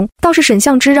败告终。倒是沈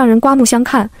相之让人刮目相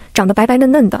看，长得白白嫩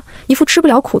嫩的，一副吃不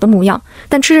了苦的模样，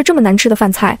但吃着这么难吃的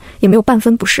饭菜也没有半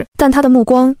分不适。但他的目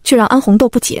光却让安红豆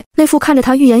不解，那副看着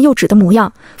他欲言又止的模样，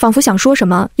仿佛想说什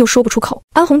么又说不出口。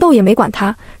安红豆也没管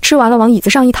他，吃完了往椅子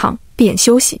上一躺，闭眼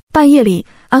休息。半夜里，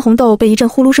安红豆被一阵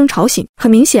呼噜声吵醒，很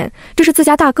明显这是自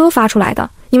家大哥发出来的，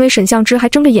因为沈相之还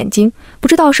睁着眼睛，不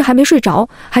知道是还没睡着，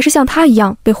还是像他一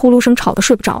样被呼噜声吵得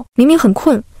睡不着。明明很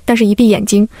困，但是一闭眼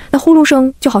睛，那呼噜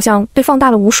声就好像被放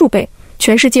大了无数倍，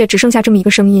全世界只剩下这么一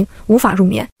个声音，无法入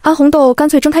眠。安红豆干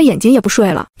脆睁开眼睛也不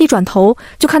睡了，一转头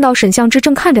就看到沈相之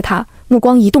正看着他，目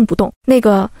光一动不动。那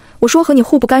个，我说和你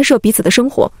互不干涉彼此的生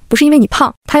活，不是因为你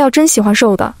胖，他要真喜欢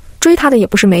瘦的，追他的也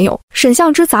不是没有。沈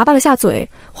相之咂巴了下嘴，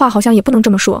话好像也不能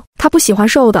这么说，他不喜欢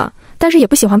瘦的，但是也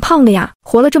不喜欢胖的呀。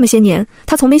活了这么些年，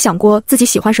他从没想过自己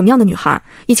喜欢什么样的女孩，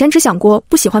以前只想过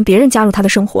不喜欢别人加入他的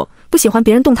生活，不喜欢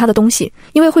别人动他的东西，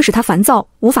因为会使他烦躁，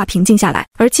无法平静下来。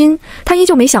而今他依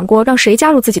旧没想过让谁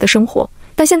加入自己的生活，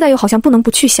但现在又好像不能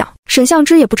不去想。沈相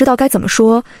之也不知道该怎么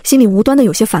说，心里无端的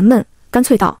有些烦闷，干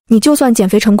脆道：你就算减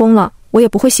肥成功了，我也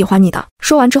不会喜欢你的。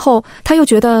说完之后，他又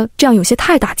觉得这样有些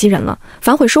太打击人了，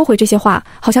反悔收回这些话，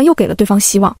好像又给了对方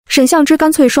希望。沈相之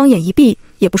干脆双眼一闭，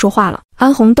也不说话了。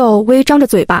安红豆微张着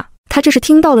嘴巴，他这是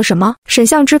听到了什么？沈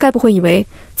相之该不会以为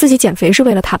自己减肥是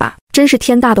为了他吧？真是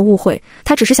天大的误会，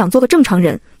他只是想做个正常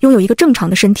人，拥有一个正常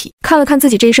的身体。看了看自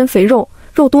己这一身肥肉，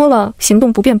肉多了行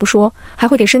动不便不说，还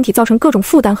会给身体造成各种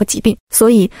负担和疾病，所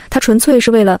以他纯粹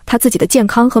是为了他自己的健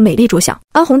康和美丽着想。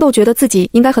安红豆觉得自己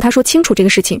应该和他说清楚这个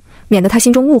事情，免得他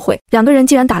心中误会。2个人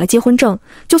既然打了结婚证，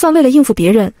就算为了应付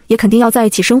别人，也肯定要在一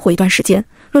起生活一段时间。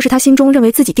若是他心中认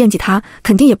为自己惦记他，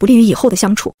肯定也不利于以后的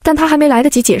相处。但他还没来得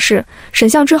及解释，沈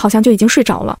相之好像就已经睡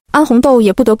着了。安红豆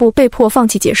也不得不被迫放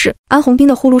弃解释。安红斌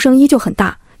的呼噜声依旧很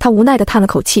大，他无奈地叹了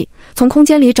口气，从空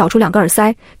间里找出2个耳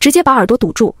塞，直接把耳朵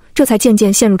堵住，这才渐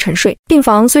渐陷入沉睡。病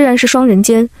房虽然是双人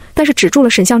间，但是只住了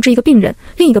沈相之一个病人，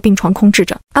另一个病床空置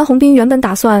着。安红斌原本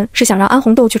打算是想让安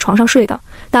红豆去床上睡的，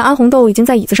但安红豆已经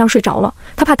在椅子上睡着了，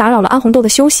他怕打扰了安红豆的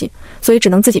休息，所以只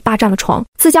能自己霸占了床。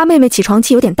自家妹妹起床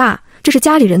气有点大，这是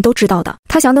家里人都知道的。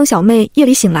他想等小妹夜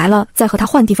里醒来了再和她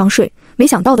换地方睡，没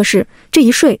想到的是这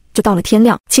一睡就到了天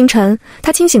亮。清晨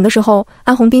他清醒的时候，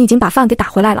安红斌已经把饭给打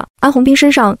回来了。安红斌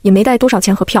身上也没带多少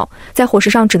钱和票，在伙食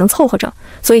上只能凑合着，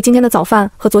所以今天的早饭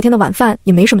和昨天的晚饭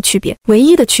也没什么区别，唯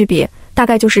一的区别大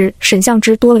概就是沈相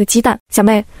之多了个鸡蛋。小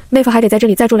妹，妹夫还得在这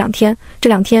里再住2天，这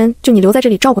2天就你留在这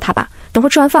里照顾他吧，等会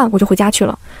吃完饭我就回家去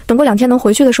了，等过2天能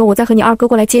回去的时候，我再和你二哥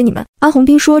过来接你们。安红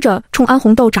斌说着，冲安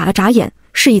红豆眨了眨眼，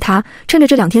示意他趁着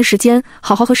这2天时间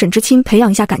好好和沈知青培养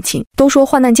一下感情。都说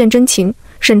患难见真情，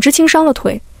沈知青伤了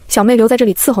腿，小妹留在这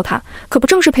里伺候他，可不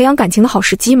正是培养感情的好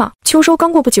时机吗？秋收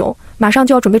刚过不久，马上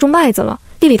就要准备种麦子了，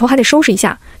地里头还得收拾一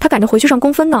下，他赶着回去上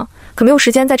工分呢，可没有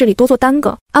时间在这里多做耽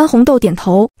搁。安红豆点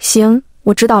头，行，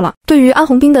我知道了。对于安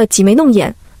红斌的挤眉弄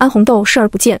眼，安红豆视而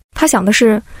不见。他想的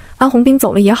是，安红斌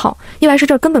走了也好，一来是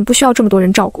这儿根本不需要这么多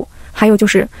人照顾，还有就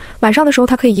是晚上的时候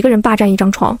他可以一个人霸占一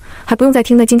张床，还不用再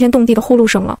听那惊天动地的呼噜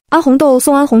声了。安红豆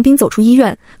送安红斌走出医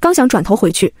院，刚想转头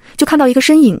回去，就看到一个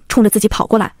身影冲着自己跑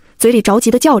过来，嘴里着急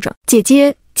地叫着姐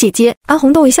姐姐姐。安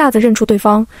红豆一下子认出对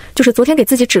方就是昨天给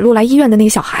自己指路来医院的那个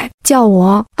小孩。叫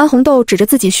我？安红豆指着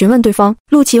自己询问对方。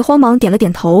陆琪慌忙点了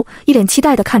点头，一脸期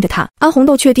待地看着他。安红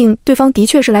豆确定对方的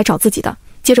确是来找自己的，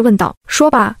接着问道，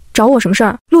说吧，找我什么事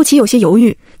儿？陆琪有些犹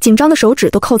豫，紧张的手指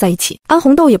都扣在一起。安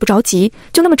红豆也不着急，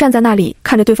就那么站在那里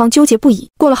看着对方纠结不已。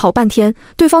过了好半天，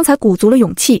对方才鼓足了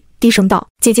勇气，低声道，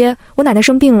姐姐，我奶奶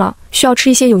生病了，需要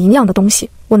吃一些有营养的东西，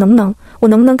我能不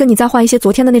能跟你再换一些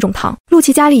昨天的那种糖？陆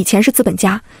琪家里以前是资本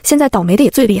家，现在倒霉的也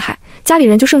最厉害，家里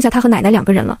人就剩下他和奶奶2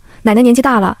个人了，奶奶年纪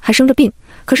大了还生着病，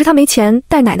可是他没钱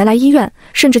带奶奶来医院，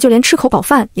甚至就连吃口饱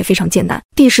饭也非常艰难。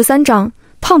第13章，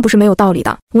胖不是没有道理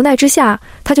的。无奈之下，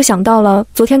他就想到了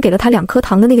昨天给了他2颗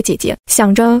糖的那个姐姐，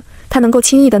想着他能够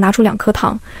轻易地拿出2颗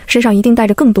糖，身上一定带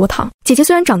着更多糖。姐姐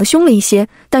虽然长得凶了一些，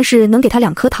但是能给他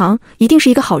2颗糖，一定是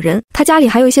一个好人。他家里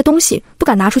还有一些东西不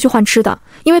敢拿出去换吃的，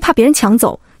因为怕别人抢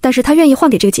走，但是他愿意换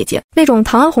给这个姐姐。那种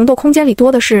糖安红豆空间里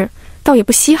多的是，倒也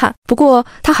不稀罕。不过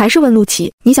他还是问陆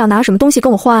琪，你想拿什么东西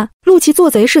跟我换？陆琪做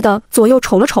贼似的左右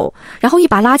瞅了瞅，然后一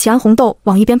把拉起安红豆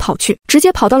往一边跑去，直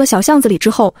接跑到了小巷子里之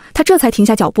后，他这才停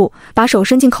下脚步，把手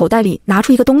伸进口袋里拿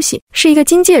出一个东西，是一个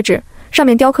金戒指，上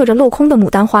面雕刻着镂空的牡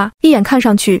丹花，一眼看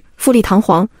上去富丽堂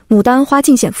皇，牡丹花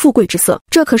尽显富贵之色。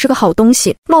这可是个好东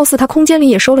西，貌似他空间里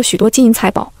也收了许多金银财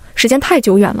宝，时间太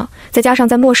久远了，再加上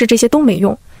在末世这些都没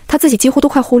用，他自己几乎都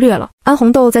快忽略了。安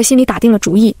红豆在心里打定了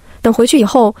主意，等回去以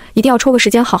后一定要抽个时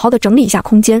间好好的整理一下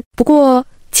空间。不过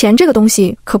钱这个东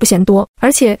西可不嫌多，而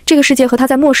且这个世界和他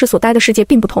在末世所待的世界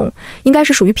并不同，应该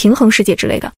是属于平衡世界之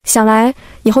类的。想来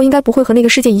以后应该不会和那个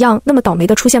世界一样那么倒霉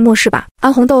的出现末世吧。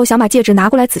安红豆想把戒指拿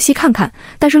过来仔细看看，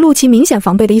但是陆琪明显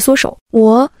防备的一缩手，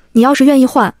你要是愿意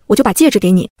换，我就把戒指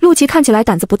给你。陆琪看起来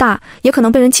胆子不大，也可能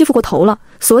被人欺负过头了，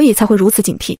所以才会如此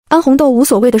警惕。安红豆无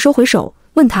所谓的收回手，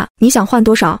问他，你想换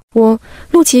多少？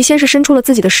陆琪先是伸出了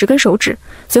自己的10根手指，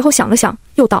随后想了想，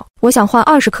又道，我想换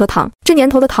20颗糖。这年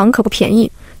头的糖可不便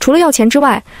宜，除了要钱之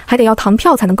外，还得要糖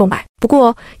票才能购买。不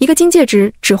过一个金戒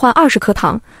指只换20颗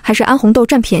糖，还是安红豆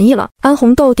占便宜了。安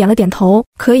红豆点了点头，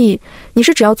可以。你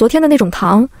是只要昨天的那种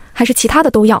糖，还是其他的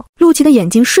都要？陆琪的眼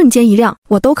睛瞬间一亮，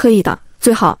我都可以的，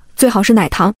最好是奶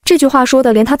糖。这句话说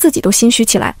的连他自己都心虚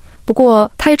起来。不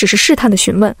过他也只是试探的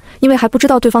询问，因为还不知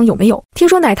道对方有没有。听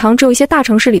说奶糖只有一些大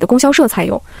城市里的供销社才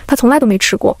有，他从来都没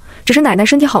吃过，只是奶奶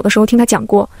身体好的时候听他讲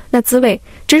过，那滋味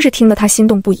真是听得他心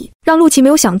动不已。让陆琪没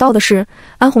有想到的是，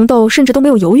安红豆甚至都没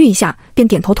有犹豫一下，便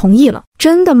点头同意了。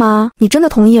真的吗？你真的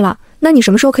同意了？那你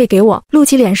什么时候可以给我？陆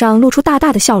琪脸上露出大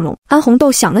大的笑容。安红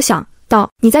豆想了想，道，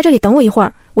你在这里等我一会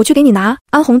儿，我去给你拿。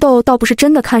安红豆倒不是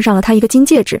真的看上了他一个金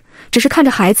戒指，只是看着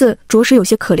孩子着实有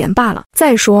些可怜罢了。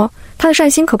再说他的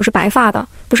善心可不是白发的，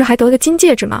不是还得了个金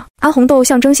戒指吗？安红豆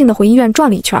象征性的回医院转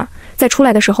了一圈，再出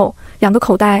来的时候，2个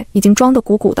口袋已经装得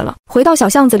鼓鼓的了。回到小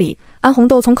巷子里，安红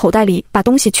豆从口袋里把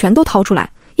东西全都掏出来，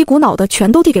一股脑的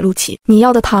全都递给陆琪。你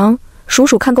要的糖数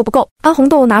数看够不够。安红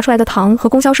豆拿出来的糖和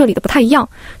供销社里的不太一样，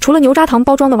除了牛轧糖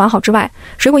包装的完好之外，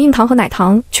水果硬糖和奶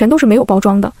糖全都是没有包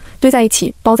装的，堆在一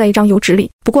起包在一张油纸里。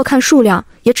不过看数量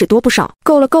也只多不少。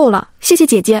够了，谢谢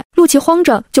姐姐。陆琪慌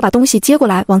着就把东西接过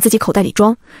来往自己口袋里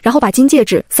装，然后把金戒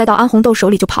指塞到安红豆手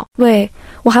里就跑。喂，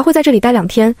我还会在这里待2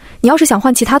天，你要是想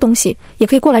换其他东西也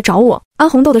可以过来找我。安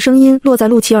红豆的声音落在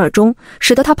陆琪耳中，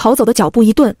使得他跑走的脚步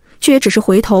一顿，却也只是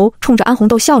回头冲着安红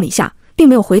豆笑了一下，并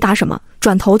没有回答什么，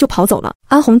转头就跑走了。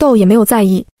安红豆也没有在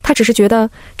意，他只是觉得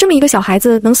这么一个小孩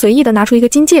子能随意的拿出一个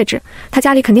金戒指，他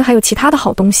家里肯定还有其他的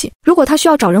好东西。如果他需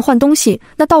要找人换东西，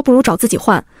那倒不如找自己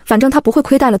换，反正他不会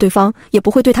亏待了对方，也不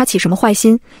会对他起什么坏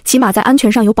心，起码在安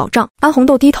全上有保障。安红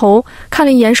豆低头看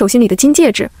了一眼手心里的金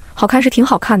戒指，好看是挺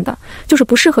好看的，就是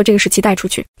不适合这个时期带出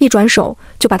去，一转手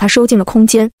就把它收进了空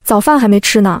间。早饭还没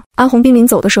吃呢，安红兵临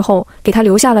走的时候给他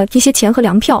留下了一些钱和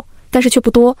粮票，但是却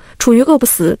不多，处于饿不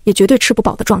死也绝对吃不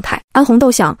饱的状态。安红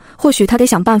豆想，或许他得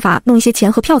想办法弄一些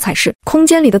钱和票才是。空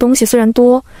间里的东西虽然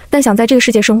多，但想在这个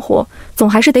世界生活，总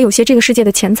还是得有些这个世界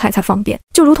的钱财才方便。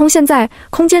就如同现在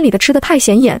空间里的吃的太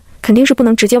显眼，肯定是不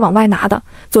能直接往外拿的。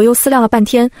左右思量了半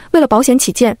天，为了保险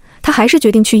起见，他还是决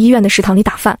定去医院的食堂里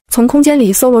打饭。从空间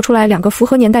里搜罗出来2个符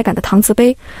合年代感的搪瓷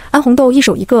杯，安红豆一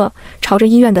手一个，朝着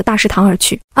医院的大食堂而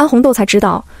去。安红豆才知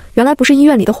道，原来不是医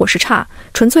院里的伙食差，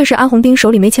纯粹是安红兵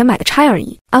手里没钱买的差而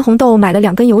已。安红豆买了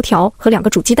2根油条和2个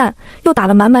煮鸡蛋，又打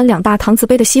了满满2大搪瓷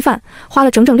杯的稀饭，花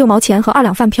了整整6毛钱和2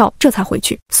两饭票，这才回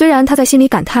去。虽然他在心里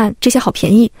感叹这些好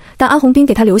便宜，但安红兵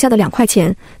给他留下的2块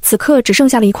钱，此刻只剩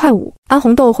下了1块5。安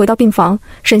红豆回到病房，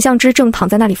沈相之正躺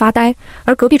在那里发呆，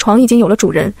而隔壁床已经有了主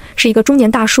人，是一个中年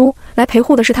大叔，来陪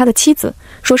护的是他的妻子，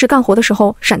说是干活的时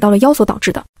候闪到了腰所导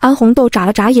致的。安红豆眨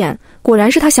了眨眼，果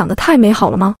然是他想的太美好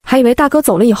了吗？还以为大哥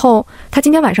走了以后，他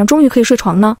今天晚上终于可以睡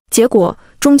床呢，结果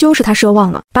终究是他奢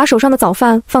望了。把手上的早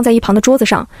饭放在一旁的桌子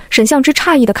上，沈相之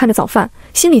诧异地看着早饭，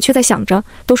心里却在想着，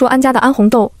都说安家的安红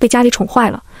豆被家里宠坏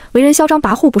了，为人嚣张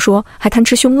跋扈不说，还贪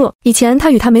吃凶恶。以前他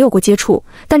与他没有过接触，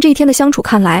但这一天的相处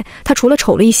看来，他除了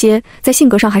丑了一些，在性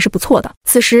格上还是不错的。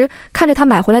此时看着他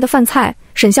买回来的饭菜，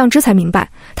沈相之才明白，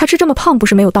他吃这么胖不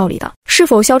是没有道理的。是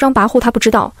否嚣张跋扈他不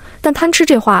知道，但贪吃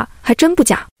这话还真不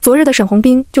假。昨日的沈红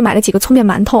兵就买了几个粗面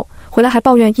馒头回来，还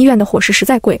抱怨医院的伙食实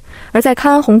在贵，而在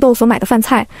看安红豆所买的饭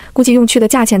菜，估计用去的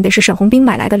价钱得是沈红兵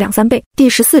买来的2-3倍。第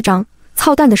14章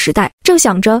操蛋的时代。正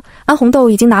想着，安红豆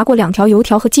已经拿过2条油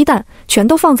条和鸡蛋，全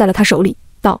都放在了他手里，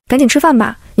道：赶紧吃饭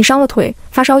吧，你伤了腿，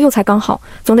发烧又才刚好，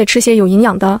总得吃些有营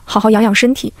养的，好好养养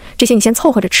身体。这些你先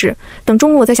凑合着吃，等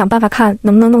中午我再想办法看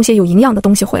能不能弄些有营养的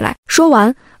东西回来。”说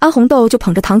完，安红豆就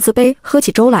捧着搪瓷杯喝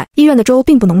起粥来。医院的粥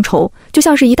并不浓稠，就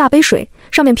像是一大杯水，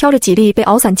上面飘着几粒被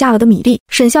熬散架了的米粒。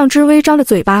沈相之微张着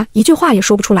嘴巴，一句话也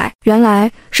说不出来。原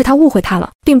来是他误会他了，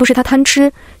并不是他贪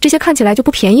吃这些看起来就不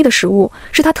便宜的食物，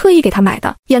是他特意给他买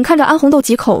的。眼看着安红豆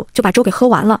几口就把粥给喝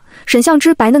完了，沈相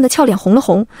之白嫩的俏脸红了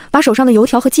红，把手上的油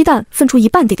条和鸡蛋分出一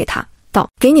半递给他，道：“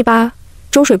给你吧，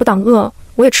粥水不挡饿，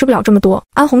我也吃不了这么多。”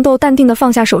安红豆淡定地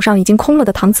放下手上已经空了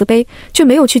的搪瓷杯，却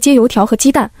没有去接油条和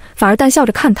鸡蛋，反而淡笑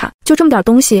着看他：“就这么点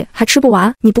东西还吃不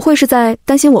完？你不会是在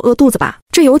担心我饿肚子吧？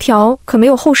这油条可没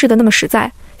有后世的那么实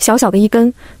在，小小的一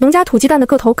根，农家土鸡蛋的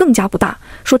个头更加不大，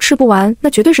说吃不完那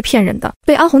绝对是骗人的。”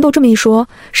被安红豆这么一说，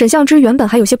沈相之原本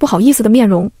还有些不好意思的面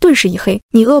容顿时一黑：“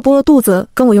你饿不饿肚子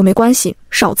跟我又没关系，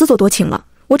少自作多情了，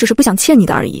我只是不想欠你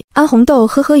的而已。”安红豆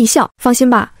呵呵一笑：“放心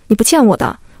吧，你不欠我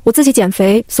的，我自己减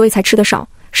肥，所以才吃得少。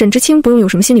沈知青不用有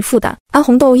什么心理负担。”安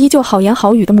红豆依旧好言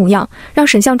好语的模样，让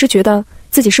沈相之觉得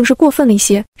自己是不是过分了一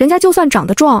些？人家就算长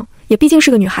得壮，也毕竟是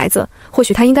个女孩子，或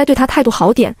许她应该对她态度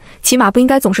好点，起码不应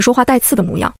该总是说话带刺的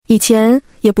模样。以前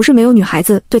也不是没有女孩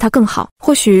子对她更好，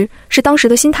或许是当时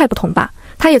的心态不同吧。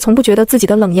她也从不觉得自己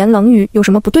的冷言冷语有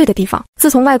什么不对的地方。自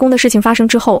从外公的事情发生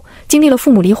之后，经历了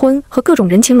父母离婚和各种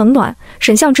人情冷暖，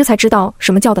沈相之才知道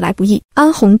什么叫得来不易。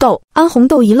安红豆，安红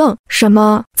豆一愣，什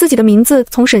么？自己的名字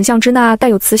从沈相之那带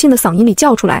有磁性的嗓音里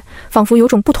叫出来，仿佛有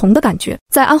种不同的感觉。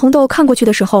在安红豆看过去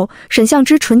的时候，沈相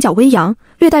之唇角微扬，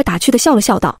略带打趣的笑了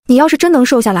笑道：“你要是真能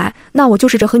瘦下来，那我就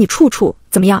试着和你处处，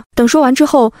怎么样？”等说完之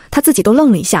后，他自己都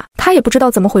愣了一下，他也不知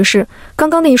道怎么回事，刚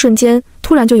刚那一瞬间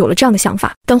突然就有了这样的想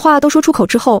法。等话都说出口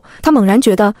之后，他猛然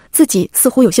觉得自己似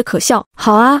乎有些可笑。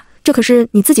好啊，这可是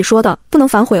你自己说的，不能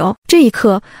反悔哦。这一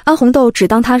刻，安红豆只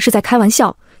当他是在开玩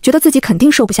笑，觉得自己肯定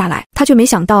瘦不下来，他却没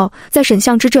想到在沈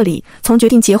相之这里，从决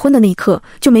定结婚的那一刻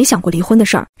就没想过离婚的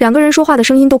事儿。两个人说话的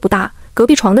声音都不大，隔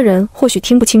壁床的人或许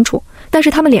听不清楚，但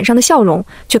是他们脸上的笑容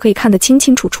却可以看得清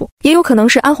清楚楚。也有可能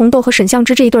是安红豆和沈相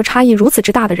之这一对差异如此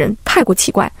之大的人太过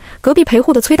奇怪，隔壁陪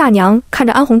护的崔大娘看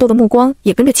着安红豆的目光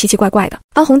也跟着奇奇怪怪的。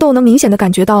安红豆能明显地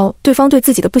感觉到对方对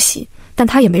自己的不喜，但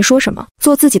她也没说什么，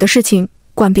做自己的事情，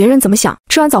管别人怎么想。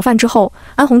吃完早饭之后，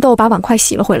安红豆把碗筷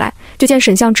洗了回来，就见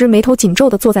沈相之眉头紧皱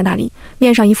地坐在那里，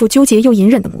面上一副纠结又隐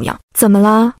忍的模样。怎么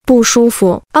啦？不舒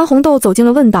服？安红豆走近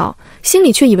了问道，心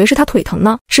里却以为是他腿疼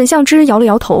呢。沈相之摇了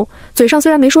摇头，嘴上虽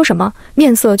然没说什么，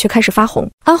面色却开始发红。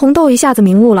安红豆一下子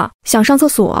明悟了，想上厕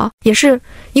所，也是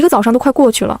一个早上都快过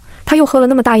去了，他又喝了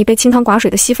那么大一杯清汤寡水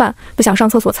的稀饭，不想上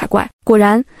厕所才怪。果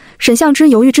然，沈相之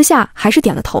犹豫之下还是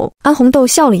点了头。安红豆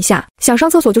笑了一下，想上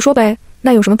厕所就说呗，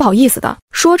那有什么不好意思的？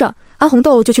说着，安红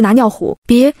豆就去拿尿壶。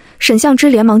别！沈相之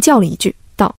连忙叫了一句，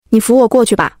道：“你扶我过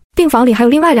去吧。”病房里还有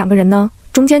另外2个人呢，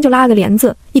中间就拉了个帘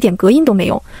子，一点隔音都没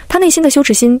有。他内心的羞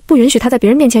耻心不允许他在别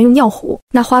人面前用尿壶，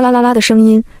那哗啦啦啦的声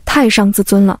音太伤自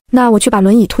尊了。那我去把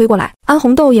轮椅推过来。安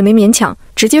红豆也没勉强，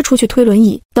直接出去推轮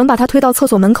椅。等把他推到厕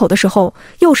所门口的时候，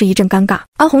又是一阵尴尬。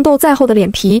安红豆再厚的脸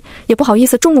皮也不好意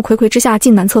思众目睽睽之下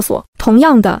进男厕所。同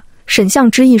样的，沈相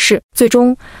之亦是，最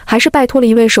终还是拜托了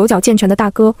一位手脚健全的大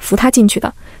哥扶他进去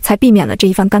的，才避免了这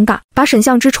一番尴尬。把沈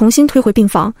相之重新推回病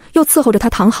房，又伺候着他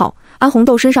躺好。安红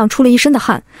豆身上出了一身的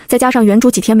汗，再加上原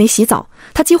主几天没洗澡，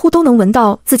他几乎都能闻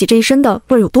到自己这一身的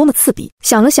味儿有多么刺鼻。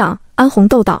想了想，安红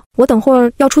豆道：“我等会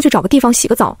儿要出去找个地方洗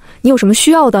个澡，你有什么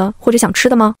需要的或者想吃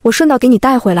的吗？我顺道给你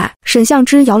带回来。”沈相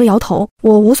之摇了摇头：“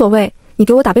我无所谓，你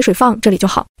给我打杯水放这里就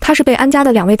好。”他是被安家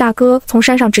的2位大哥从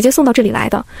山上直接送到这里来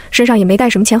的，身上也没带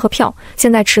什么钱和票，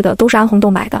现在吃的都是安红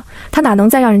豆买的，他哪能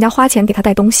再让人家花钱给他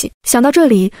带东西？想到这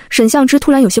里，沈相之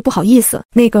突然有些不好意思：“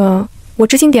那个，我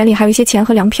知青典里还有一些钱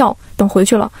和粮票，等回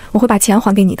去了我会把钱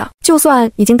还给你的。”就算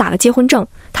已经打了结婚证，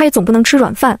他也总不能吃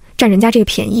软饭占人家这个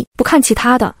便宜。不看其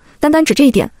他的，单单指这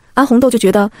一点，安红豆就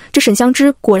觉得这沈相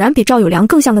之果然比赵有良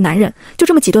更像个男人，就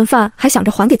这么几顿饭还想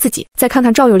着还给自己。再看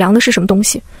看赵有良的是什么东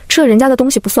西，吃了人家的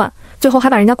东西不算，最后还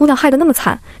把人家姑娘害得那么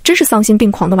惨，真是丧心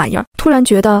病狂的玩意儿。突然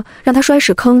觉得让他摔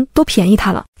屎坑都便宜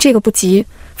他了。这个不急，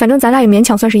反正咱俩也勉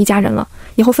强算是一家人了，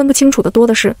以后分不清楚的多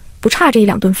的是，不差这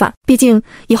1-2顿饭。毕竟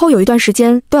以后有一段时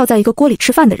间都要在一个锅里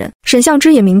吃饭的人。沈相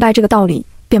之也明白这个道理，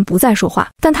便不再说话，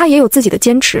但他也有自己的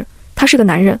坚持，他是个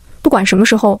男人，不管什么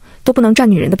时候都不能占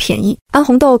女人的便宜。安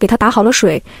红豆给他打好了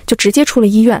水，就直接出了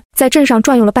医院，在镇上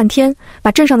转悠了半天，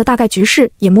把镇上的大概局势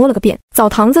也摸了个遍。澡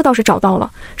堂子倒是找到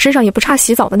了，身上也不差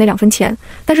洗澡的那2分钱，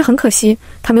但是很可惜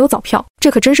他没有澡票。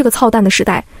这可真是个操蛋的时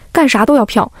代，干啥都要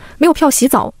票，没有票洗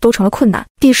澡都成了困难。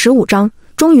第15章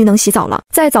终于能洗澡了。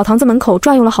在澡堂子门口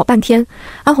转悠了好半天，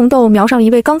安红豆瞄上了一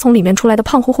位刚从里面出来的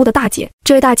胖乎乎的大姐。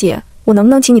这位大姐我能不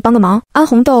能请你帮个忙？安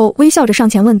红豆微笑着上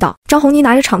前问道。张红妮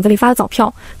拿着厂子里发的早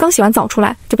票，刚洗完澡出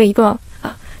来，就被一个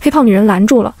黑胖女人拦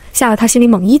住了，吓得她心里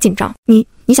猛一紧张。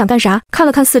你想干啥？看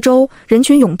了看四周，人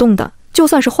群涌动的，就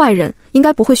算是坏人，应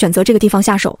该不会选择这个地方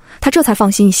下手，他这才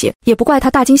放心一些。也不怪他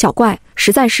大惊小怪，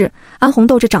实在是安红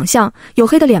豆这长相，黝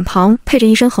黑的脸庞配着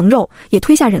一身横肉，也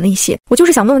忒吓人了一些。我就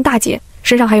是想问问大姐，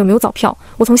身上还有没有早票？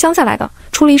我从乡下来的，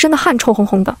出了一身的汗，臭烘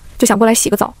烘的，就想过来洗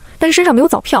个澡，但是身上没有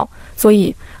早票，所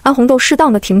以安红豆适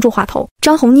当的停住话头。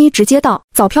张红妮直接道：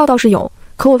早票倒是有，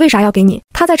可我为啥要给你？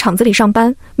他在厂子里上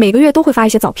班，每个月都会发一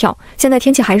些早票，现在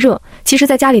天气还热，其实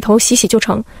在家里头洗洗就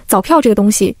成。早票这个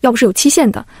东西要不是有期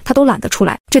限的，他都懒得出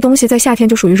来，这东西在夏天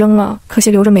就属于扔了，可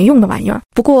惜留着没用的玩意儿。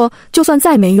不过就算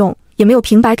再没用，也没有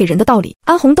平白给人的道理。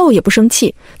安红豆也不生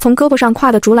气，从胳膊上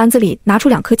挎的竹篮子里拿出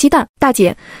2颗鸡蛋。大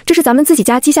姐，这是咱们自己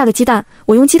家鸡下的鸡蛋，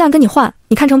我用鸡蛋跟你换，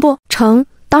你看成不？成，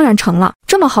当然成了，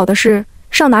这么好的事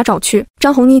上哪找去？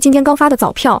张红妮今天刚发的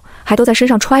早票还都在身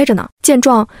上揣着呢。见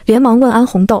状连忙问安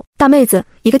红豆：大妹子，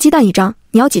一个鸡蛋1张，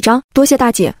你要几张？多谢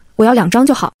大姐，我要2张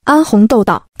就好。安红豆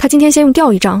道：她今天先用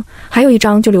掉1张，还有1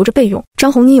张就留着备用。张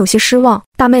红妮有些失望：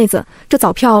大妹子，这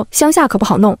早票乡下可不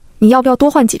好弄，你要不要多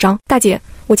换几张？大姐，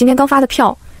我今天刚发的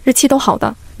票，日期都好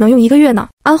的，能用1个月呢。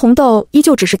安红豆依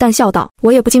旧只是淡笑道：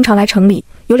我也不经常来城里，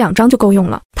有2张就够用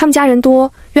了。他们家人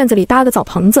多，院子里搭个澡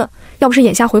棚子，要不是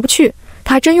眼下回不去，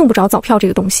他还真用不着早票这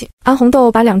个东西。安红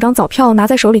豆把2张早票拿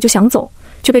在手里就想走，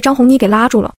却被张红妮给拉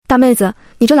住了。大妹子，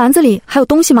你这篮子里还有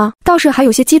东西吗？倒是还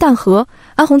有些鸡蛋盒。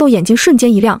安红豆眼睛瞬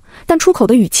间一亮，但出口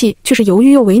的语气却是犹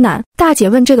豫又为难。大姐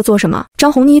问这个做什么？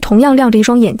张红妮同样亮着一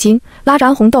双眼睛，拉着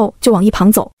安红豆就往一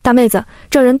旁走。大妹子，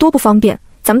这人多不方便，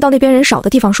咱们到那边人少的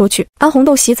地方说去。安红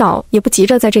豆洗澡也不急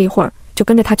着在这一会儿，就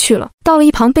跟着他去了。到了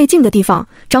一旁背镜的地方，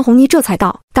张红妮这才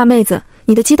道：大妹子，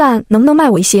你的鸡蛋能不能卖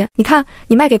我一些？你看，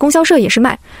你卖给供销社也是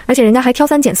卖，而且人家还挑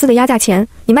3减4的压价钱，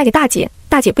你卖给大姐，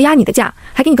大姐不压你的价，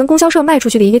还给你跟供销社卖出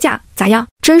去的一个价，咋样？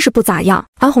真是不咋样。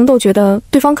安红豆觉得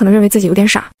对方可能认为自己有点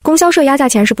傻，供销社压价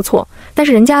钱是不错，但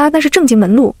是人家那是正经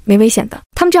门路，没危险的。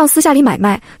他们这样私下里买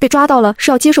卖，被抓到了是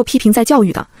要接受批评再教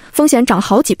育的，风险涨了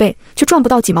好几倍，却赚不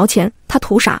到几毛钱，他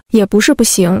图啥？也不是不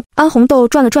行。安红豆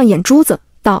转了转眼珠子，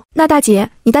道：那大姐，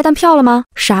你带蛋票了吗？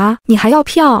啥？你还要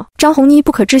票？张红妮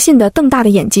不可置信地瞪大的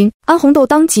眼睛。安红豆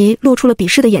当即露出了鄙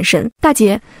视的眼神。大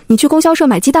姐，你去供销社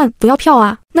买鸡蛋不要票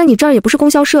啊？那你这儿也不是供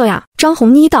销社呀。张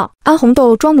红妮道。安红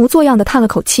豆装模作样地叹了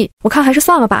口气，我看还是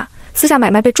算了吧，私下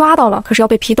买卖被抓到了，可是要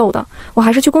被批斗的，我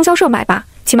还是去供销社买吧，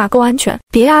起码够安全。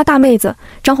别呀，大妹子。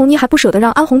张红妮还不舍得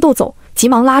让安红豆走，急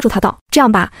忙拉住她道：这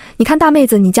样吧，你看大妹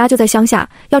子你家就在乡下，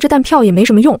要这蛋票也没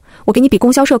什么用，我给你比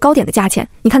供销社高点的价钱，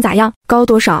你看咋样？高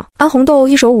多少？安红豆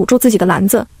一手捂住自己的篮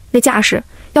子，那架势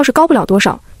要是高不了多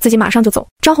少，自己马上就走。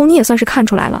张红妮也算是看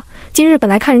出来了，今日本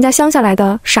来看人家乡下来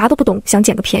的啥都不懂，想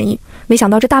捡个便宜，没想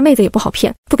到这大妹子也不好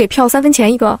骗，不给票3分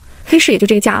钱一个，黑市也就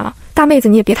这个价了，大妹子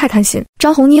你也别太贪心。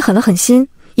张红妮狠了狠心，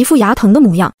一副牙疼的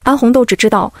模样。安红豆只知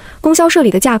道供销社里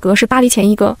的价格是8厘钱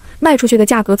一个，卖出去的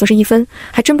价格则是1分，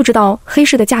还真不知道黑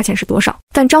市的价钱是多少。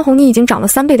但张红妮已经涨了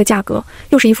3倍的价格，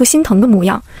又是一副心疼的模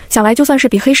样，想来就算是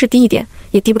比黑市低一点，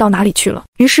也低不到哪里去了。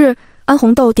于是安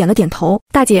红豆点了点头，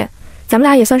大姐，咱们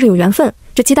俩也算是有缘分，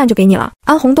这鸡蛋就给你了。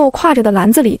安红豆挎着的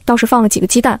篮子里倒是放了几个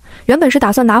鸡蛋，原本是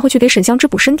打算拿回去给沈香芝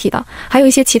补身体的，还有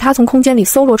一些其他从空间里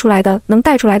搜罗出来的能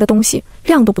带出来的东西，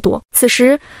量都不多。此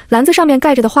时篮子上面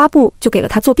盖着的花布就给了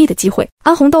他作弊的机会。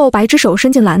安红豆把一只手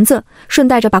伸进篮子，顺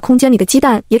带着把空间里的鸡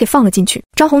蛋也给放了进去。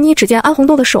张红妮只见安红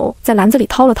豆的手在篮子里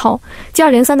掏了掏，接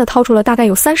二连三地掏出了大概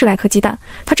有30来颗鸡蛋，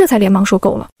他这才连忙说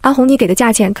够了。安红妮给的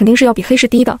价钱肯定是要比黑市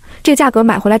低的，这个价格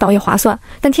买回来倒也划算，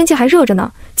但天气还热着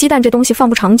呢，鸡蛋这东西放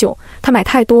不长久，他买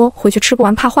太多回去吃不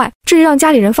完怕坏。至于让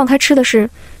家里人放开吃的事，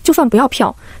就算不要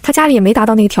票，他家里也没达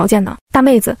到那个条件呢。大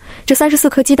妹子，这34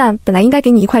颗鸡蛋本来应该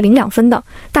给你1块02分的，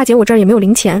大姐我这儿也没有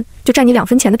零钱，就占你2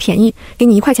分钱的便宜，给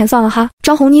你1块钱算了哈。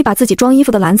张红妮把自己装衣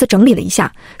服的篮子整理了一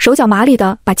下，手脚麻利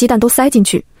的把鸡蛋都塞进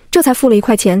去，这才付了1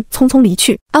块钱，匆匆离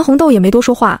去。安红豆也没多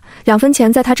说话，2分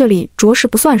钱在他这里着实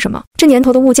不算什么。这年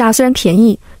头的物价虽然便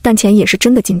宜，但钱也是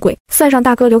真的金贵，算上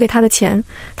大哥留给他的钱，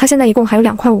他现在一共还有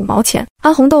2块5毛钱。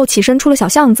安红豆起身出了小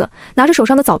巷子，拿着手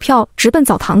上的早票直奔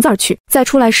澡堂子而去。再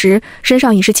出来时，身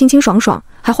上已是清清爽爽，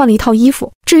还换了一套衣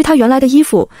服。至于他原来的衣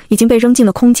服已经被扔进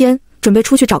了空间，准备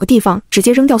出去找个地方直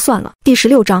接扔掉算了。第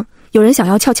16章，有人想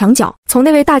要撬墙角。从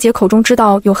那位大姐口中知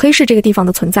道有黑市这个地方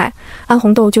的存在，安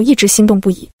红豆就一直心动不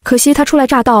已。可惜他初来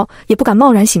乍到，也不敢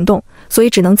贸然行动，所以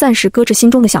只能暂时搁置心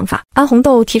中的想法。安红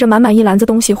豆提着满满一篮子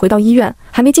东西回到医院，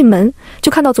还没进门，就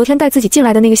看到昨天带自己进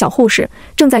来的那个小护士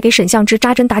正在给沈相之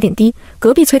扎针打点滴。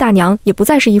隔壁崔大娘也不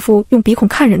再是一副用鼻孔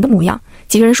看人的模样，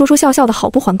几个人说说笑笑的好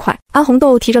不欢快。安红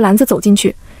豆提着篮子走进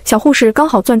去，小护士刚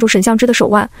好攥住沈相之的手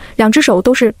腕，两只手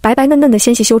都是白白嫩嫩的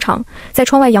纤细修长，在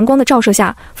窗外阳光的照射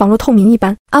下，仿若透明一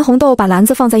般。安红豆把篮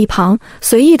子放在一旁，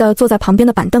随意地坐在旁边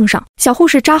的板凳上。小护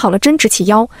士扎好了针，直起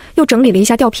腰，又整理了一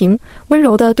下吊瓶，温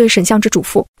柔地对沈相之嘱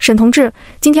咐：“沈同志，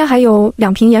今天还有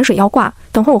2瓶盐水要挂，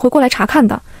等会儿我会过来查看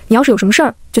的。你要是有什么事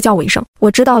儿，就叫我一声。”“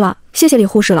我知道了，谢谢李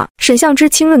护士了。”沈相之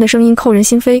清润的声音扣人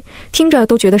心扉，听着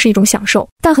都觉得是一种享受。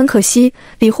但很可惜，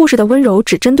李护士的温柔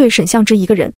只针对沈相之一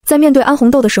个人。在面对安红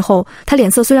豆的时候，他脸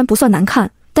色虽然不算难看，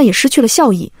但也失去了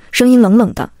笑意，声音冷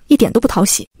冷的，一点都不讨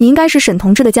喜。“你应该是沈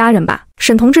同志的家人吧？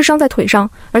沈同志伤在腿上，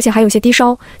而且还有些低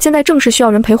烧，现在正是需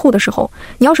要人陪护的时候。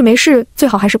你要是没事，最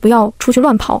好还是不要出去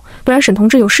乱跑，不然沈同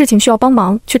志有事情需要帮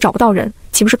忙，却找不到人，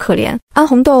岂不是可怜？”安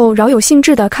红豆饶有兴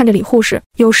致地看着李护士，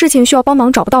有事情需要帮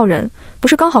忙找不到人，不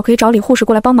是刚好可以找李护士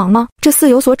过来帮忙吗？这似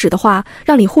有所指的话，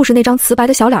让李护士那张瓷白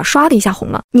的小脸唰的一下红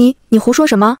了。你胡说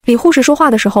什么？李护士说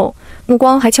话的时候，目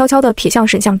光还悄悄地瞥向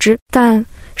沈相之，但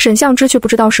沈相之却不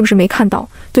知道是不是没看到，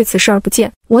对此视而不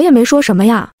见。“我也没说什么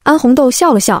呀。”安红豆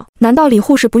笑了笑，“难道李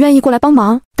护士不愿意过来帮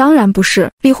忙？”“当然不是。”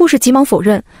李护士急忙否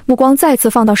认，目光再次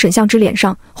放到沈相之脸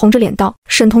上，红着脸道：“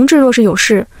沈同志若是有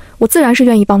事，我自然是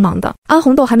愿意帮忙的。”安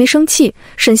红豆还没生气，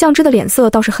沈相之的脸色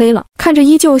倒是黑了。看着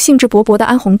依旧兴致勃勃的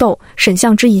安红豆，沈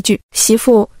相之一句：“媳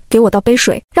妇，给我倒杯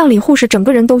水”，让李护士整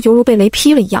个人都犹如被雷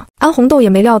劈了一样。安红豆也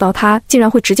没料到他竟然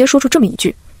会直接说出这么一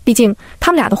句，毕竟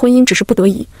他们俩的婚姻只是不得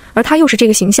已，而他又是这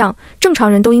个形象，正常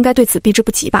人都应该对此避之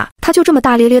不及吧。他就这么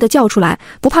大咧咧地叫出来，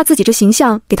不怕自己这形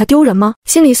象给他丢人吗？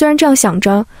心里虽然这样想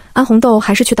着，安红豆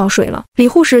还是去倒水了。李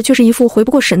护士却是一副回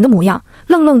不过神的模样，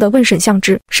愣愣地问沈相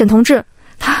之：“沈同志，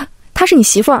她是你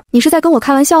媳妇儿？你是在跟我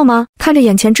开玩笑吗？”看着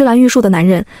眼前芝兰玉树的男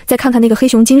人，再看看那个黑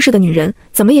熊精似的女人，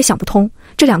怎么也想不通，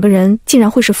这2个人竟然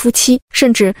会是夫妻，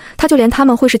甚至他就连他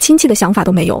们会是亲戚的想法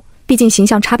都没有。毕竟形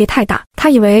象差别太大，他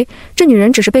以为这女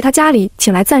人只是被他家里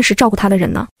请来暂时照顾他的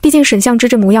人呢。毕竟沈相之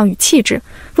这模样与气质，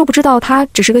若不知道他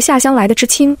只是个下乡来的知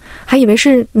青，还以为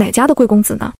是哪家的贵公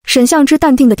子呢。沈相之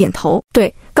淡定的点头：“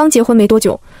对，刚结婚没多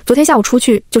久，昨天下午出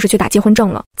去就是去打结婚证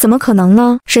了。”“怎么可能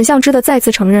呢？”沈相之的再次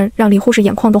承认让李护士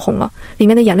眼眶都红了，里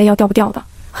面的眼泪要掉不掉的，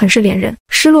很是怜人。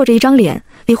失落着一张脸，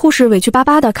李护士委屈巴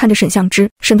巴地看着沈相之：“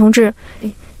沈同志，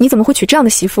你怎么会娶这样的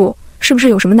媳妇？是不是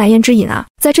有什么难言之隐啊？”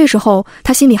在这时候，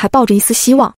他心里还抱着一丝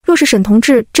希望，若是沈同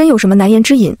志真有什么难言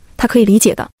之隐，他可以理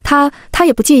解的。他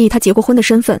也不介意他结过婚的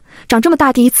身份，长这么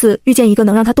大第一次遇见一个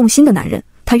能让他动心的男人，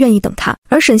他愿意等他。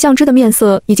而沈相之的面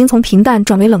色已经从平淡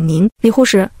转为冷凝。“李护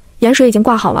士，盐水已经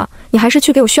挂好了，你还是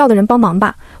去给我需要的人帮忙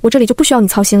吧，我这里就不需要你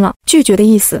操心了。”拒绝的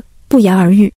意思不言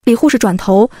而喻。李护士转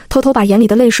头偷偷把眼里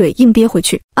的泪水硬憋回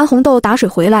去。安红豆打水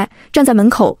回来，站在门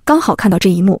口，刚好看到这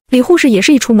一幕。李护士也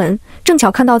是一出门，正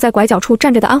巧看到在拐角处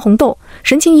站着的安红豆，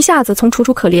神情一下子从楚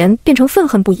楚可怜变成愤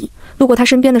恨不已。路过他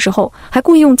身边的时候，还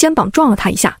故意用肩膀撞了他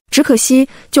一下。只可惜，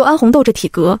就安红豆这体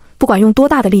格，不管用多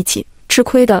大的力气，吃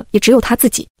亏的也只有他自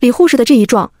己。李护士的这一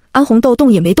撞，安红豆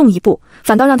动也没动一步，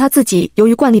反倒让他自己由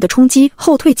于惯例的冲击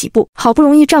后退几步。好不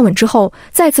容易站稳之后，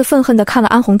再次愤恨地看了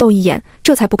安红豆一眼，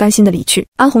这才不甘心地离去。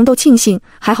安红豆庆幸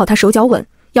还好他手脚稳，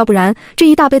要不然这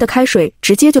一大杯的开水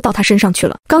直接就到他身上去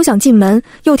了。刚想进门，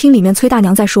又听里面崔大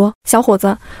娘在说：“小伙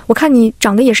子，我看你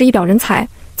长得也是一表人才，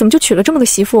怎么就娶了这么个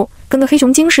媳妇，跟个黑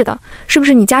熊精似的？是不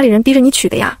是你家里人逼着你娶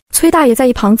的呀？”崔大爷在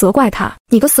一旁责怪他：“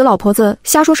你个死老婆子，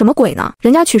瞎说什么鬼呢？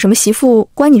人家娶什么媳妇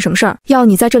关你什么事儿？要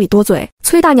你在这里多嘴。”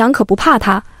崔大娘可不怕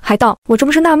他，还道：“我这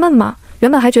不是纳闷吗？原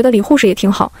本还觉得李护士也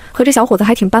挺好，和这小伙子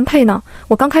还挺般配呢。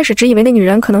我刚开始只以为那女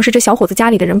人可能是这小伙子家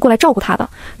里的人过来照顾他的，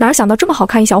哪想到这么好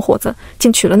看一小伙子，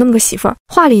竟娶了那么个媳妇儿。”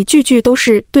话里句句都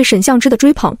是对沈相之的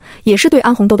追捧，也是对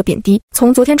安红豆的贬低。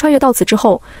从昨天穿越到此之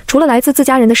后，除了来自自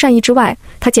家人的善意之外，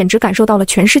他简直感受到了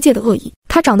全世界的恶意。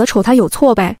他长得丑，他有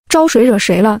错呗？招谁惹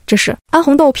谁了？这是安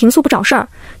红豆平素不找事儿，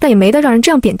但也没得让人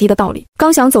这样贬低的道理。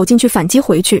刚想走进去反击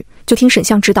回去，就听沈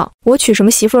相之道：“我娶什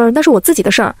么媳妇儿那是我自己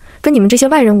的事儿，跟你们这些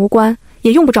外人无关。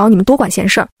也用不着你们多管闲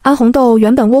事儿。”安红豆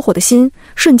原本窝火的心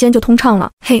瞬间就通畅了。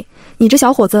“嘿，你这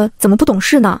小伙子怎么不懂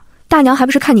事呢？大娘还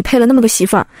不是看你配了那么个媳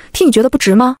妇儿，替你觉得不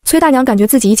值吗？”崔大娘感觉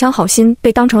自己一腔好心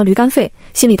被当成了驴肝肺，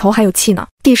心里头还有气呢。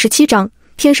第17章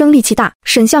天生力气大。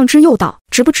沈相之又道：“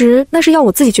值不值那是要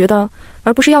我自己觉得，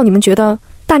而不是要你们觉得。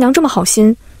大娘这么好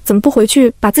心，怎么不回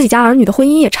去把自己家儿女的婚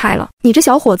姻也拆了？你这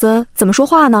小伙子怎么说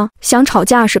话呢？想吵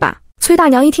架是吧？”崔大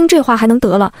娘一听这话还能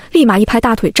得了，立马一拍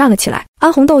大腿站了起来。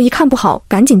安红豆一看不好，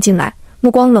赶紧进来，目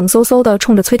光冷飕飕地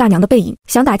冲着崔大娘的背影：“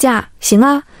想打架？行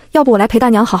啊，要不我来陪大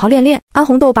娘好好练练。”安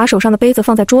红豆把手上的杯子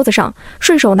放在桌子上，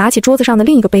顺手拿起桌子上的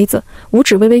另一个杯子，五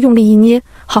指微微用力一捏，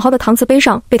好好的搪瓷杯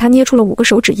上被他捏出了5个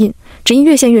手指印，指印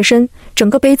越陷越深，整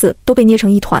个杯子都被捏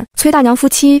成一团。崔大娘夫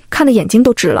妻看得眼睛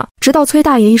都直了，直到崔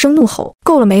大爷一声怒吼：“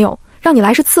够了没有？让你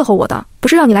来是伺候我的，不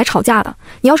是让你来吵架的。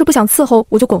你要是不想伺候，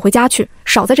我就滚回家去，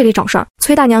少在这里找事儿。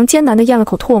崔大娘艰难地咽了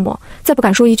口唾沫，再不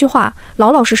敢说一句话，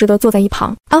老老实实地坐在一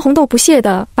旁。安红豆不屑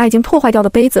地把已经破坏掉的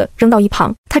杯子扔到一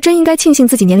旁，她真应该庆幸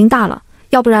自己年龄大了，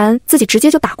要不然自己直接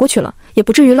就打过去了，也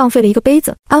不至于浪费了一个杯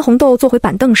子。安红豆坐回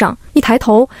板凳上，一抬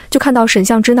头就看到沈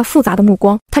相之那复杂的目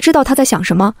光，她知道他在想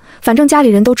什么，反正家里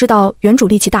人都知道原主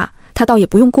力气大，他倒也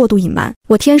不用过度隐瞒。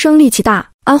我天生力气大。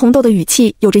安红豆的语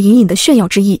气有着隐隐的炫耀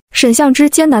之意。沈相之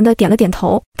艰难地点了点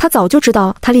头，他早就知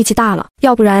道他力气大了，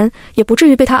要不然也不至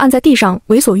于被他按在地上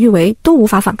为所欲为，都无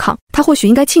法反抗。他或许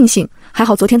应该庆幸，还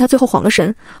好昨天他最后晃了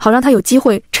神，好让他有机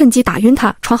会趁机打晕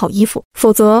他，穿好衣服，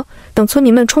否则等村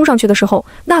民们冲上去的时候，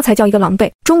那才叫一个狼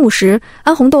狈。中午时，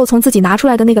安红豆从自己拿出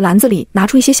来的那个篮子里拿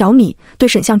出一些小米，对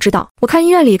沈相之道：我看医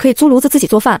院里可以租炉子自己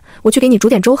做饭，我去给你煮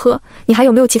点粥喝，你还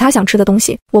有没有其他想吃的东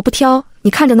西？我不挑，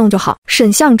你看着弄就好。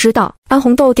沈相知道。安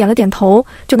红豆点了点头，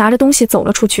就拿着东西走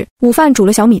了出去。午饭煮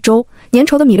了小米粥，粘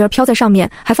稠的米粒飘在上面，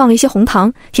还放了一些红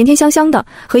糖，甜甜香香的，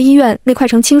和医院那快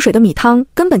成清水的米汤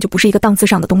根本就不是一个档次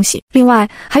上的东西。另外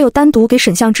还有单独给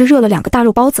沈相之热了2个大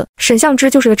肉包子。沈相之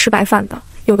就是个吃白饭的，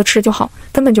有的吃就好，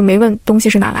根本就没问东西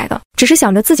是哪来的，只是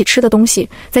想着自己吃的东西，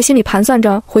在心里盘算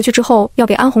着回去之后要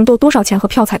给安红豆多少钱和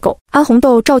票才够。安红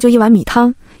豆照旧一碗米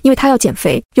汤，因为他要减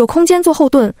肥，有空间做后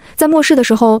盾，在末世的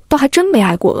时候倒还真没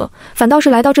挨过饿，反倒是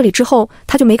来到这里之后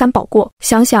他就没敢饱过，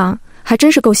想想还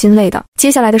真是够心累的。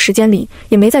接下来的时间里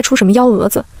也没再出什么幺蛾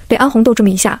子，被安红豆这么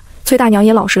一下，崔大娘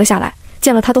也老实了下来，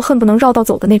见了他都恨不能绕道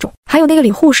走的那种。还有那个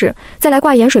李护士，在来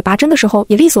挂盐水拔针的时候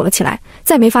也利索了起来，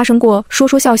再没发生过说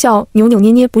说笑笑扭扭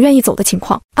捏捏不愿意走的情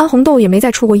况。安红豆也没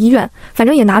再出过医院，反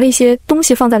正也拿了一些东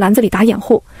西放在篮子里打掩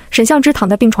护。沈相之躺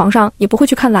在病床上也不会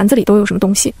去看篮子里都有什么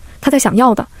东西，他在想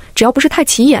要的只要不是太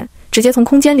起眼，直接从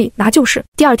空间里拿就是。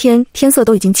第二天天色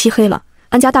都已经漆黑了，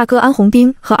安家大哥安红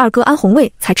斌和二哥安红卫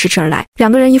才迟迟而来，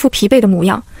两个人一副疲惫的模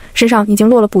样，身上已经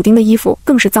落了补丁的衣服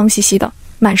更是脏兮兮的，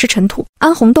满是尘土。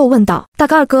安红豆问道：大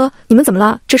哥二哥，你们怎么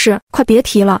了？这是？快别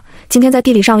提了，今天在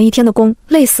地里上了一天的工，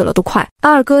累死了都快。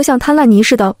安二哥像摊烂泥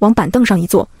似的往板凳上一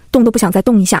坐，动都不想再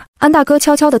动一下。安大哥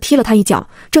悄悄地踢了他一脚，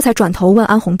这才转头问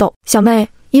安红豆：小妹，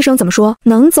医生怎么说？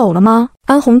能走了吗？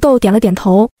安红豆点了点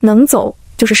头，能走，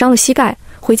就是伤了膝盖，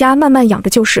回家慢慢养着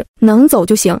就是，能走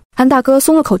就行。安大哥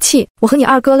松了口气，我和你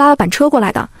二哥拉了板车过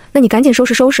来的，那你赶紧收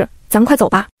拾收拾，咱们快走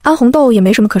吧。安红豆也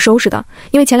没什么可收拾的，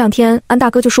因为前2天安大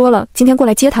哥就说了今天过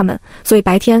来接他们，所以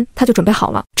白天他就准备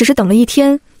好了，只是等了1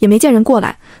天也没见人过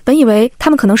来，本以为他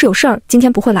们可能是有事儿，今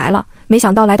天不会来了，没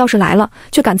想到来倒是来了，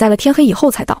却赶在了天黑以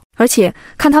后才到，而且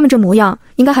看他们这模样，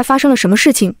应该还发生了什么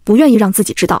事情，不愿意让自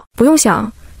己知道。不用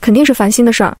想，肯定是烦心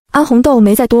的事儿。安红豆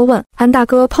没再多问，安大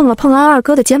哥碰了碰安二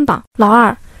哥的肩膀：老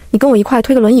二，你跟我一块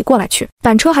推个轮椅过来去，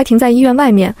板车还停在医院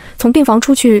外面，从病房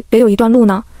出去得有一段路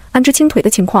呢。安知青腿的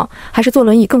情况，还是坐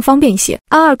轮椅更方便一些。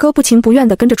安二哥不情不愿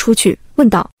地跟着出去，问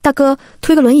道：大哥，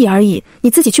推个轮椅而已，你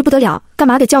自己去不得了，干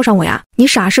嘛得叫上我呀？你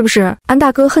傻是不是？安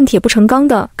大哥恨铁不成钢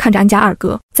地看着安家二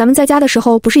哥：咱们在家的时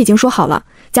候不是已经说好了，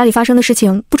家里发生的事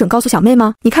情不准告诉小妹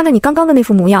吗？你看看你刚刚的那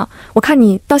副模样，我看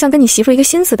你倒像跟你媳妇一个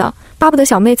心似的，巴不得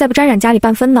小妹再不沾染家里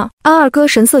半分呢。安二哥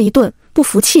神色一顿，不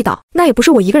服气道：那也不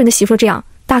是我一个人的媳妇这样，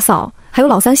大嫂还有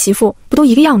老三媳妇不都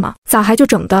一个样吗？咋还就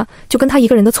整的就跟他一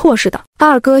个人的错似的？安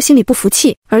二哥心里不服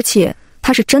气，而且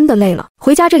他是真的累了，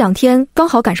回家这2天刚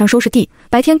好赶上收拾地，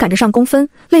白天赶着上工分，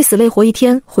累死累活1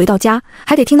天，回到家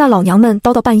还得听那老娘们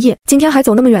叨叨半夜，今天还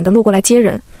走那么远的路过来接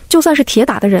人，就算是铁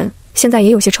打的人现在也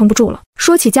有些撑不住了。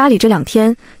说起家里这2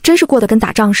天真是过得跟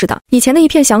打仗似的，以前的一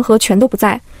片祥和全都不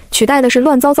在，取代的是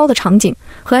乱糟糟的场景，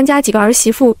和安家几个儿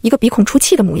媳妇一个鼻孔出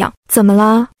气的模样。怎么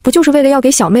啦？不就是为了要给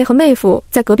小妹和妹夫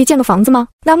在隔壁建个房子吗？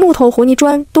那木头和泥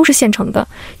砖都是现成的，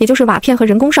也就是瓦片和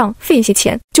人工上费一些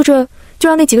钱，就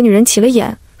让那几个女人起了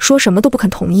眼，说什么都不肯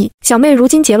同意。小妹如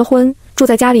今结了婚，住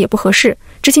在家里也不合适，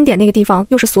知青点那个地方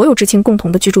又是所有知青共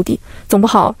同的居住地，总不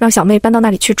好让小妹搬到那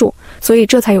里去住，所以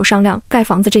这才有商量盖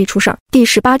房子这一出事儿。第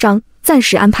18章暂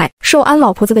时安排。受安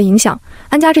老婆子的影响，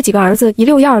安家这几个儿子一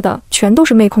溜样的全都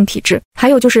是妹控体质，还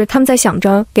有就是他们在想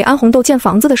着给安红豆建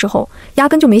房子的时候，压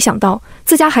根就没想到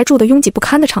自家还住得拥挤不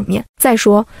堪的场面。再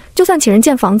说就算请人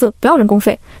建房子不要人工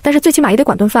费，但是最起码也得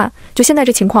管顿饭，就现在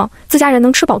这情况，自家人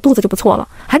能吃饱肚子就不错了，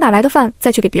还哪来的饭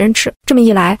再去给别人吃？这么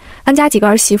一来，安家几个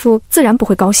儿媳妇自然不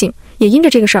会高兴，也因着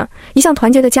这个事儿，一向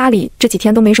团结的家里这几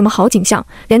天都没什么好景象，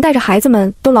连带着孩子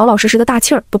们都老老实实的大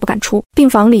气儿都不敢出。病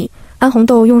房里，安红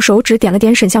豆用手指点了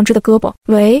点沈相之的胳膊：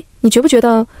喂，你觉不觉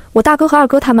得我大哥和二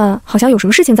哥他们好像有什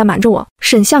么事情在瞒着我？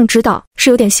沈相知道是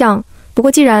有点像，不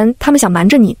过既然他们想瞒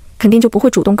着你，肯定就不会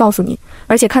主动告诉你，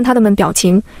而且看他们表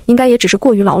情，应该也只是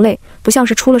过于劳累，不像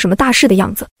是出了什么大事的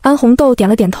样子。安红豆点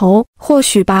了点头，或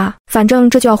许吧，反正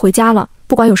这就要回家了，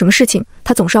不管有什么事情，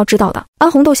他总是要知道的。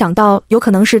安红豆想到有可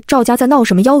能是赵家在闹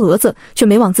什么幺蛾子，却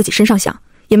没往自己身上想。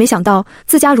也没想到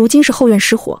自家如今是后院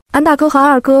失火，安大哥和安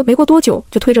二哥没过多久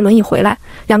就推着轮椅回来，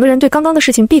两个人对刚刚的事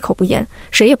情闭口不言，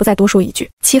谁也不再多说一句。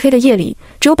漆黑的夜里，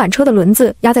只有板车的轮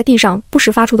子压在地上不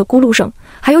时发出的咕噜声，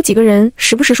还有几个人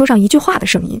时不时说上一句话的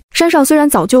声音。山上虽然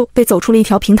早就被走出了一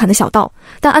条平坦的小道，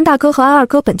但安大哥和安二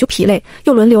哥本就疲累，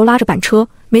又轮流拉着板车，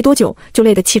没多久就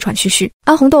累得气喘吁吁。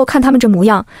安红豆看他们这模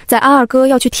样，在安二哥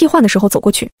要去替换的时候走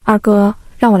过去，二哥，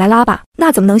让我来拉吧。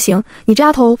那怎么能行？你这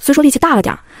丫头虽说力气大了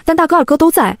点，但大哥二哥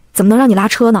都在，怎么能让你拉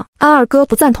车呢？安二哥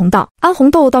不赞同道。安红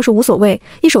豆倒是无所谓，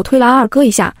一手推了安二哥一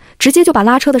下，直接就把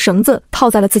拉车的绳子套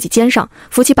在了自己肩上，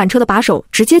扶起板车的把手，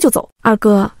直接就走。二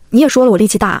哥，你也说了我力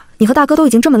气大，你和大哥都已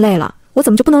经这么累了，我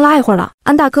怎么就不能拉一会儿了？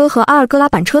安大哥和安二哥拉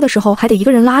板车的时候还得一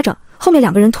个人拉着，后面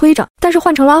两个人推着，但是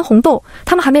换成了安红豆，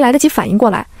他们还没来得及反应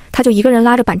过来，他就一个人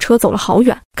拉着板车走了好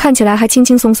远，看起来还轻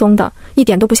轻松松的，一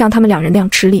点都不像他们两人那样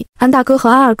吃力。安大哥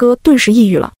和安二哥顿时抑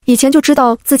郁了，以前就知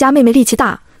道自家妹妹力气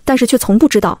大，但是却从不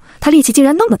知道她力气竟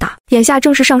然那么大。眼下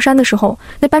正是上山的时候，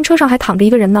那班车上还躺着一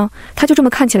个人呢，他就这么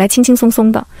看起来轻轻松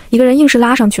松的，一个人硬是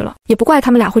拉上去了，也不怪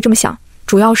他们俩会这么想。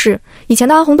主要是以前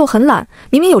的安红豆很懒，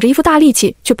明明有着一副大力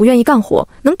气，却不愿意干活，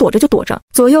能躲着就躲着，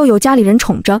左右有家里人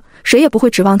宠着，谁也不会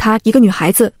指望她一个女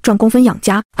孩子赚工分养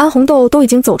家。安红豆都已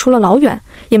经走出了老远，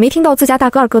也没听到自家大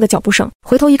哥二哥的脚步声，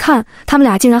回头一看，他们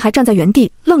俩竟然还站在原地，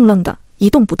愣愣的一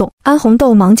动不动。安红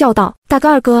豆忙叫道：大哥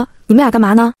二哥，你们俩干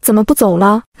嘛呢？怎么不走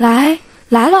了？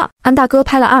来了！安大哥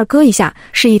拍了二哥一下，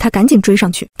示意他赶紧追上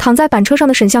去。躺在板车上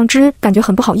的沈相之感觉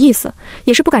很不好意思，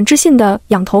也是不敢置信的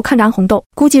仰头看着安红豆，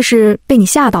估计是被你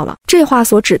吓到了。这话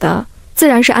所指的自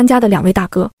然是安家的两位大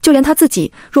哥，就连他自己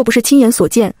若不是亲眼所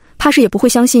见，怕是也不会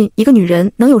相信一个女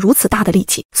人能有如此大的力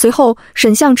气。随后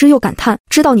沈相之又感叹，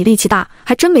知道你力气大，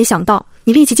还真没想到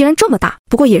你力气竟然这么大，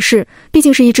不过也是，毕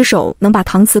竟是一只手能把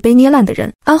搪瓷杯捏烂的人。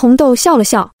安红豆笑了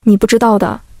笑，你不知道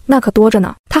的那可多着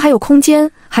呢，他还有空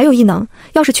间，还有异能，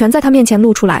要是全在他面前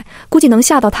露出来，估计能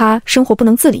吓到他生活不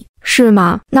能自理。是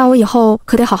吗？那我以后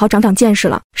可得好好长长见识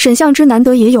了。沈相之难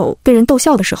得也有被人逗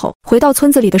笑的时候。回到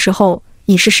村子里的时候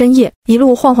已是深夜，一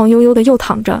路晃晃悠悠的又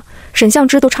躺着，沈相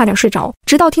之都差点睡着，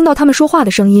直到听到他们说话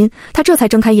的声音，他这才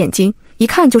睁开眼睛，一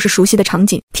看就是熟悉的场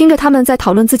景。听着他们在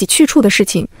讨论自己去处的事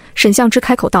情，沈相之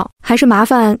开口道：还是麻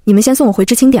烦你们先送我回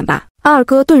知青点吧。安二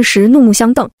哥顿时怒目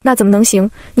相瞪，那怎么能行？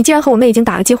你既然和我妹已经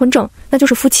打了结婚证，那就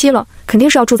是夫妻了，肯定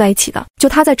是要住在一起的。就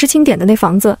他在知青点的那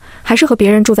房子，还是和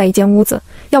别人住在一间屋子。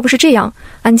要不是这样，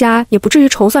安家也不至于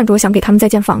筹算着想给他们再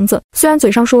建房子。虽然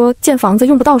嘴上说建房子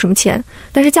用不到什么钱，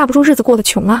但是架不住日子过得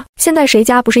穷啊。现在谁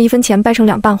家不是一分钱掰成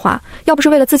两半花？要不是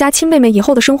为了自家亲妹妹以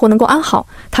后的生活能够安好，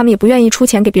他们也不愿意出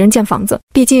钱给别人建房子，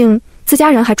毕竟自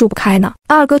家人还住不开呢。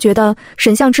安二哥觉得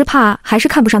沈相之怕还是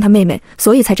看不上他妹妹，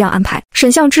所以才这样安排。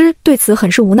沈相之对此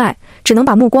很是无奈，只能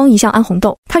把目光移向安红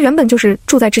豆。他原本就是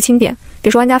住在知青点，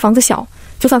别说安家房子小，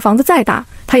就算房子再大，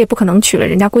他也不可能娶了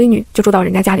人家闺女就住到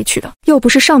人家家里去的，又不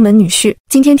是上门女婿。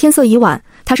今天天色已晚，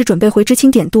他是准备回知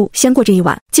青点度先过这一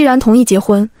晚。既然同意结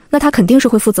婚，那他肯定是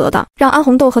会负责的。让安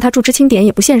红豆和他住知青点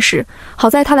也不现实，好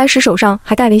在他来时手上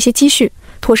还带了一些积蓄，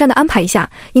妥善的安排一下，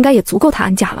应该也足够他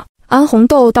安家了。安红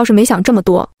豆倒是没想这么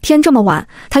多，天这么晚，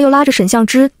他又拉着沈相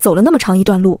之走了那么长一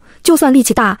段路，就算力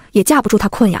气大也架不住他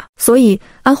困呀。所以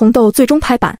安红豆最终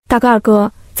拍板：大哥二哥，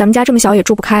咱们家这么小也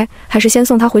住不开，还是先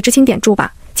送他回知青点住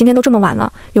吧。今天都这么晚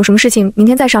了，有什么事情明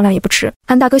天再商量也不迟。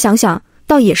安大哥想想，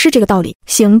倒也是这个道理。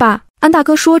行吧。安大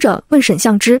哥说着问沈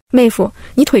相之：妹夫，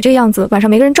你腿这样子，晚上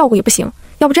没个人照顾也不行，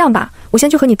要不这样吧，我先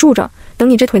去和你住着，等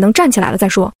你这腿能站起来了再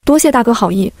说。多谢大哥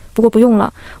好意，不过不用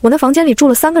了，我那房间里住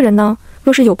了3个人呢，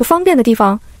若是有不方便的地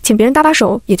方，请别人搭把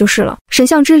手也就是了。沈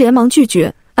相之连忙拒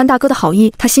绝，安大哥的好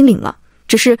意他心领了，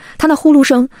只是他那呼噜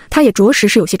声，他也着实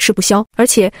是有些吃不消，而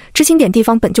且知青点地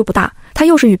方本就不大，他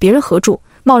又是与别人合住，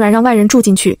贸然让外人住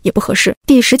进去也不合适。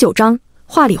第19章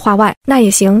话里话外。那也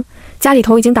行，家里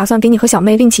头已经打算给你和小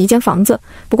妹另起一间房子，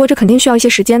不过这肯定需要一些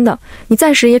时间的，你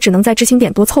暂时也只能在知青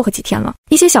点多凑合几天了。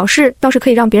一些小事倒是可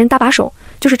以让别人搭把手，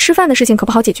就是吃饭的事情可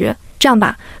不好解决。这样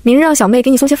吧，明日让小妹给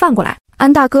你送些饭过来。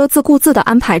安大哥自顾自地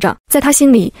安排着，在他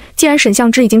心里，既然沈相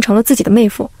之已经成了自己的妹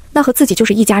夫，那和自己就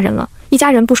是一家人了，一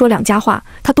家人不说两家话，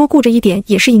他多顾着一点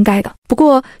也是应该的。不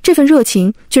过这份热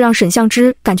情却让沈相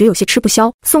之感觉有些吃不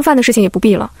消。送饭的事情也不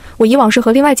必了，我以往是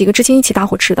和另外几个知青一起搭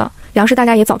伙吃的，粮食大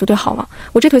家也早就堆好了。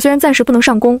我这腿虽然暂时不能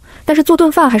上工，但是做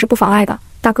顿饭还是不妨碍的，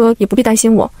大哥也不必担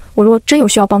心我，我若真有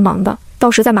需要帮忙的，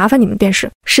到时再麻烦你们便是。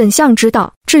沈相知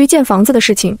道，至于建房子的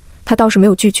事情，他倒是没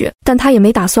有拒绝，但他也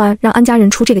没打算让安家人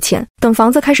出这个钱。等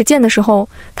房子开始建的时候，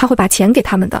他会把钱给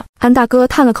他们的。安大哥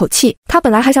叹了口气，他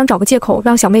本来还想找个借口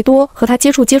让小妹多和他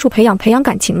接触接触，培养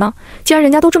感情呢。既然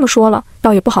人家都这么说了，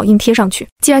倒也不好硬贴上去。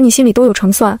既然你心里都有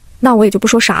成算，那我也就不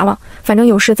说啥了，反正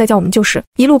有事再叫我们就是。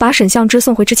一路把沈相之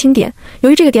送回知青点，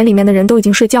由于这个点里面的人都已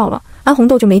经睡觉了，安红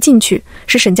豆就没进去，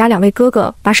是沈家2位哥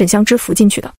哥把沈相之扶进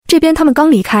去的。这边他们刚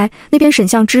离开，那边沈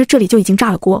相之这里就已经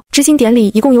炸了锅。知青点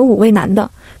里一共有5位男的，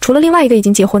除了另外一个已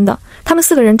经结婚的，他们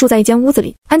4个人住在一间屋子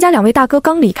里。安家2位大哥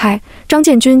刚离开，张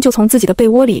建军就从自己的被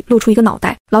窝里露出一个脑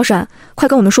袋。老沈，快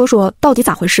跟我们说说到底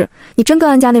咋回事？你真跟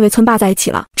安家那位村霸在一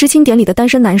起了？知青点里的单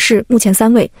身男士目前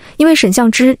3位，因为沈相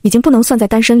之已经不能算在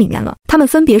单身里面了。他们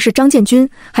分别是张建军、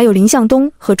还有林向东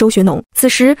和周学农。此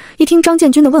时一听张建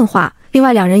军的问话，另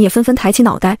外2人也纷纷抬起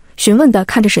脑袋，询问地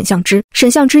看着沈相之。沈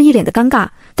相之一脸的尴尬，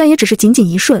但也只是仅仅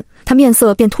一瞬，他面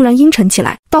色便突然阴沉起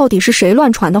来。到底是谁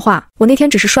乱传的话？我那天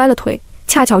只是摔了腿，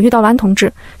恰巧遇到了安同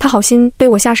志，他好心背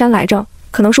我下山来着，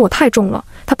可能是我太重了，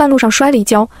他半路上摔了一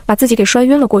跤，把自己给摔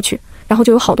晕了过去，然后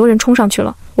就有好多人冲上去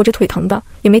了，我这腿疼的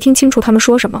也没听清楚他们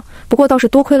说什么，不过倒是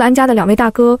多亏了安家的2位大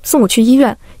哥送我去医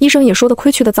院，医生也说得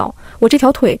亏去的早，我这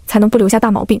条腿才能不留下大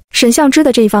毛病。沈相之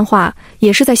的这一番话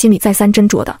也是在心里再三斟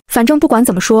酌的，反正不管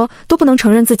怎么说都不能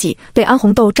承认自己被安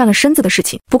红豆占了身子的事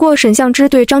情。不过沈相之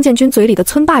对张建军嘴里的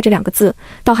村霸这2个字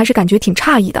倒还是感觉挺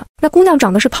诧异的，那姑娘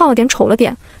长得是胖了点丑了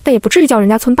点，但也不至于叫人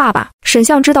家村霸吧。沈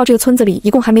相知道这个村子里一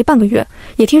共还没半个月，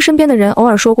也听身边的人偶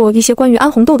尔说过一些关于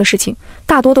安红豆的事情，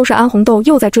大多都是安红豆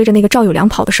又在追着那个赵有良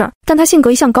跑的事儿，但他性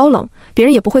格一向高冷，别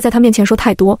人也不会在他面前说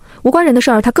太多，无关人的事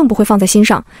儿他更不会放在心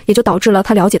上，也就导致了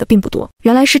他了解的并不多。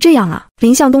原来是这样啊！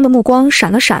林向东的目光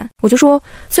闪了闪，我就说，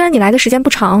虽然你来的时间不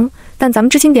长，但咱们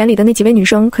知青点里的那几位女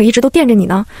生可一直都惦着你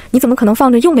呢，你怎么可能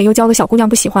放着又美又娇的小姑娘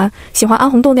不喜欢安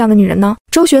红豆那样的女人呢？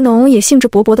周学农也兴致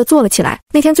勃勃地坐了起来。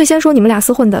那天最先说你们俩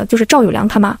厮混的就是赵有良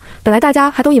他妈，本来大家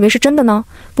还都以为是真的呢，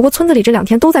不过村子里这2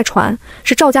天都在传，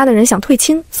是赵家的人想退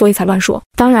亲，所以才乱说。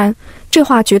当然这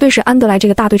话绝对是安德来这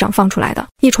个大队长放出来的，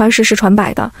一传十十传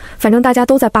百的，反正大家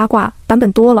都在八卦，版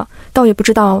本多了，倒也不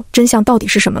知道真相到底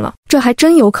是什么了。这还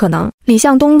真有可能。李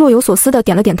向东若有所思地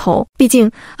点了点头，毕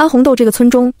竟安红豆这个村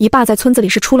中一霸在村子里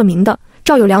是出了名的，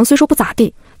赵有良虽说不咋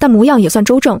地，但模样也算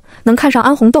周正，能看上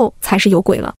安红豆才是有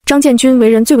鬼了。张建军为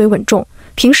人最为稳重，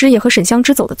平时也和沈相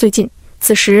之走得最近，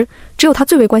此时只有他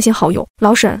最为关心好友。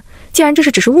老沈，既然这是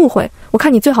只是误会，我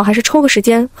看你最好还是抽个时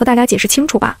间和大家解释清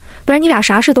楚吧，不然你俩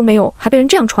啥事都没有，还被人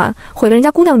这样传，毁了人家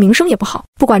姑娘的名声也不好。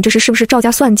不管这是不是赵家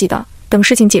算计的，等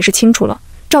事情解释清楚了，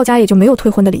赵家也就没有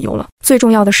退婚的理由了。最重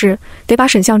要的是得把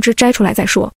沈相之摘出来再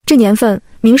说，这年份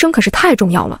名声可是太重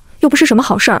要了，又不是什么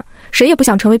好事儿，谁也不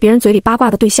想成为别人嘴里八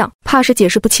卦的对象，怕是解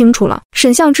释不清楚了。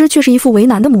沈相之却是一副为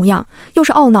难的模样，又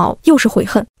是懊恼又是悔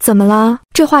恨。怎么啦？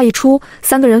这话一出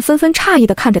，3个人纷纷诧异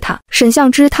地看着他。沈相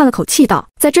之叹了口气道，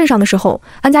在镇上的时候，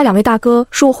安家2位大哥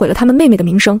说我毁了他们妹妹的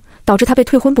名声，导致他被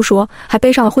退婚不说，还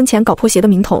背上了婚前搞破鞋的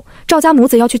名头，赵家母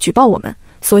子要去举报我们，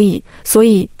所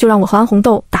以就让我和安红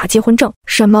豆打结婚证。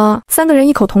什么？3个人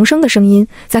异口同声的声音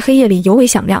在黑夜里尤为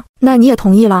响亮。那你也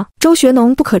同意了？周学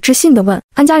农不可置信地问。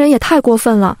安家人也太过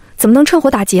分了，怎么能趁火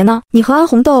打劫呢？你和安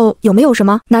红豆有没有什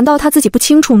么？难道他自己不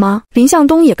清楚吗？林向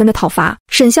东也跟着讨伐。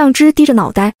沈相之低着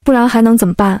脑袋，不然还能怎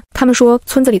么办？他们说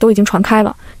村子里都已经传开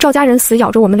了，赵家人死咬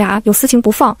着我们俩有私情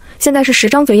不放，现在是10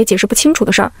张嘴也解释不清楚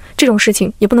的事儿，这种事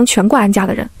情也不能全怪安家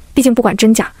的人，毕竟不管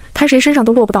真假，摊谁身上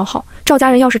都落不到好。赵家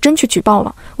人要是真去举报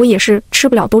了，我也是吃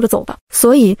不了兜着走的。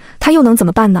所以他又能怎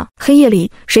么办呢？黑夜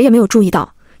里谁也没有注意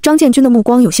到，张建军的目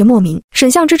光有些莫名。沈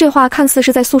相之这话看似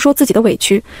是在诉说自己的委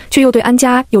屈，却又对安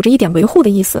家有着一点维护的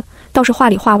意思，倒是话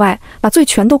里话外把罪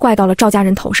全都怪到了赵家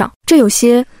人头上，这有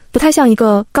些不太像一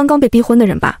个刚刚被逼婚的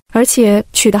人吧，而且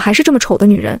娶的还是这么丑的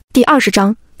女人。第20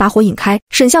章把火引开。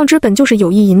沈相之本就是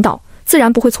有意引导，自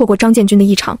然不会错过张建军的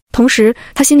异常，同时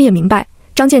他心里也明白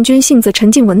张建军性子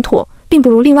沉静稳妥，并不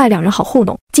如另外2人好糊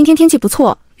弄。今天天气不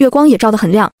错，月光也照得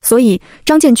很亮，所以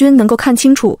张建军能够看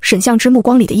清楚沈相之目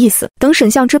光里的意思。等沈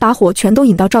相之把火全都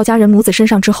引到赵家人母子身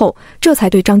上之后，这才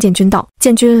对张建军道：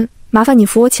建军，麻烦你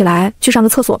扶我起来去上个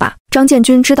厕所吧。张建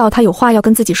军知道他有话要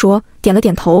跟自己说，点了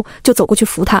点头，就走过去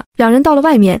扶他。2人到了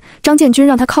外面，张建军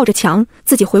让他靠着墙，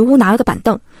自己回屋拿了个板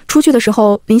凳。出去的时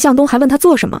候，林向东还问他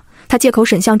做什么，他借口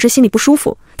沈相之心里不舒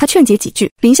服，他劝解几句。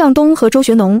林向东和周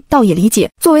学农倒也理解，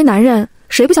作为男人，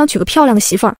谁不想娶个漂亮的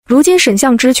媳妇儿？如今沈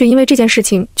相之却因为这件事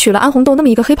情娶了安红豆那么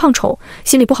一个黑胖丑，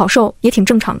心里不好受也挺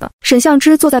正常的。沈相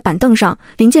之坐在板凳上，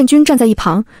林建军站在一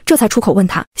旁，这才出口问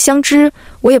他：相之，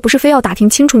我也不是非要打听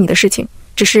清楚你的事情，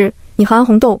只是你和安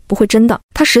红豆不会真的。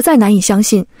他他实在难以相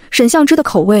信沈相之的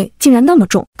口味竟然那么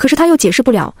重，可是他又解释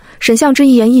不了沈相之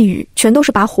一言一语全都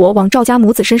是把火往赵家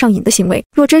母子身上引的行为。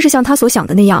若真是像他所想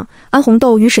的那样，安红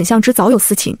豆与沈相之早有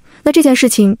私情，那这件事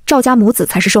情赵家母子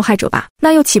才是受害者吧？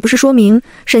那又岂不是说明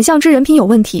沈相之人品有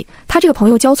问题，他这个朋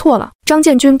友交错了？张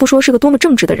建军不说是个多么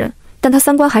正直的人，但他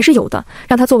三观还是有的，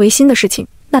让他做违心的事情，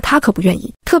那他可不愿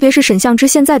意。特别是沈相之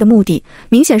现在的目的，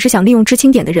明显是想利用知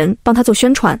青点的人帮他做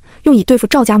宣传，用以对付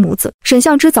赵家母子。沈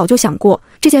相之早就想过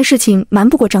这件事情瞒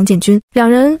不过张建军，两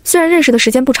人虽然认识的时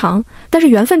间不长，但是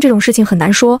缘分这种事情很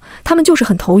难说，他们就是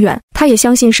很投缘。他也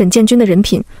相信沈建军的人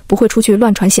品不会出去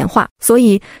乱传闲话，所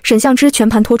以沈相之全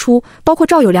盘托出，包括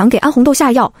赵有良给安红豆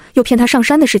下药又骗他上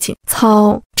山的事情。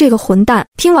操，这个混蛋！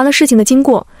听完了事情的经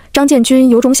过，张建军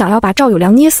有种想要把赵有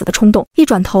良捏死的冲动，一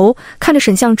转头看着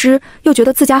沈相之，又觉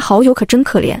得自家好友可真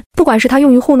可怜。不管是他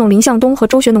用于糊弄林向东和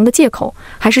周学农的借口，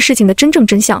还是事情的真正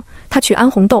真相，他娶安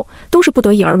红豆都是不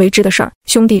得已而为之的事儿。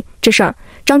兄弟，这事儿，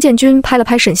张建军拍了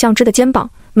拍沈相之的肩膀，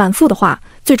满腹的话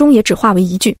最终也只化为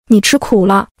一句：你吃苦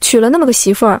了，娶了那么个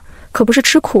媳妇儿，可不是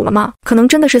吃苦了吗？可能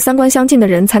真的是三观相近的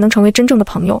人才能成为真正的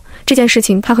朋友。这件事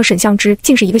情他和沈相之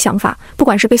竟是一个想法，不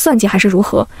管是被算计还是如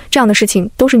何，这样的事情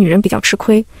都是女人比较吃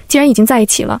亏。既然已经在一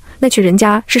起了，那娶人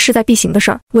家是势在必行的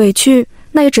事儿，委屈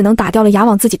那也只能打掉了牙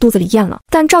往自己肚子里咽了。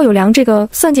但赵有良这个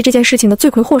算计这件事情的罪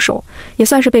魁祸首，也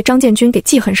算是被张建军给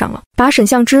记恨上了。把沈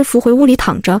相之扶回屋里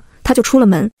躺着，他就出了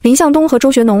门。林向东和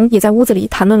周学农也在屋子里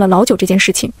谈论了老久这件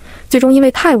事情，最终因为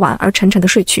太晚而沉沉的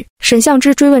睡去。沈相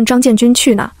之追问张建军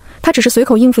去哪，他只是随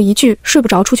口应付一句睡不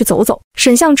着出去走走。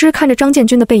沈相之看着张建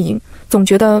军的背影，总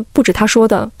觉得不止他说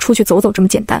的出去走走这么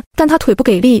简单，但他腿不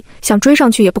给力，想追上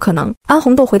去也不可能。安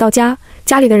红豆回到家，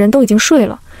家里的人都已经睡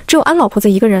了，只有安老婆子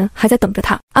一个人还在等着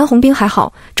他。安红兵还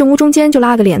好，正屋中间就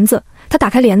拉个帘子，他打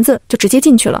开帘子就直接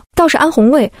进去了。倒是安红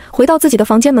卫回到自己的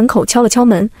房间门口敲了敲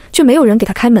门，却没有人给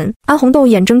他开门。安红豆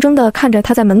眼睁睁地看着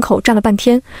他在门口站了半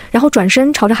天，然后转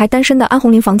身朝着还单身的安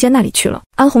红林房间那里去了。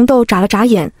安红豆眨了眨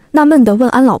眼，纳闷地问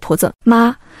安老婆子：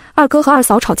妈，二哥和二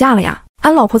嫂吵架了呀？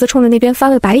安老婆子冲着那边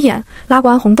翻了白眼，拉过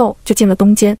安红豆就进了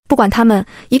东间。不管他们，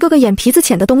一个个眼皮子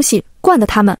浅的东西，惯得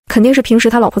他们，肯定是平时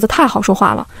他老婆子太好说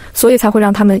话了，所以才会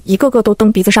让他们一个个都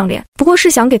蹬鼻子上脸。不过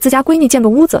是想给自家闺女建个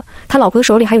屋子，他老婆子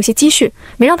手里还有些积蓄，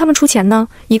没让他们出钱呢，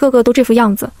一个个都这副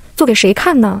样子，做给谁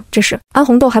看呢？这是安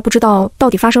红豆还不知道到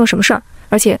底发生了什么事儿，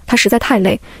而且他实在太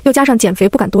累，又加上减肥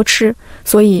不敢多吃，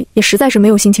所以也实在是没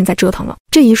有心情再折腾了。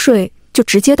这一睡就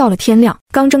直接到了天亮，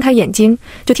刚睁开眼睛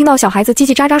就听到小孩子叽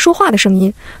叽喳喳说话的声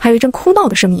音，还有一阵哭闹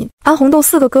的声音。安红豆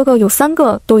4个哥哥有3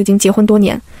个都已经结婚多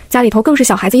年，家里头更是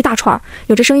小孩子一大串，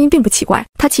有这声音并不奇怪。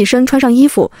他起身穿上衣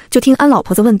服，就听安老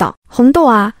婆子问道：红豆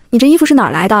啊，你这衣服是哪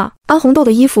儿来的？安红豆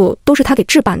的衣服都是他给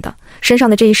置办的，身上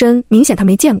的这一身明显他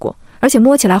没见过，而且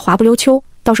摸起来滑不溜秋，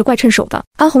倒是怪趁手的。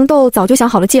安红豆早就想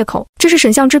好了借口，这是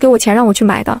沈相之给我钱让我去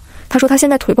买的，他说他现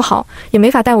在腿不好，也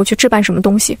没法带我去置办什么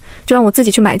东西，就让我自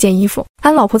己去买件衣服。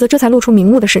安老婆子这才露出明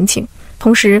目的神情，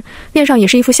同时面上也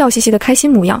是一副笑嘻嘻的开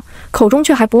心模样，口中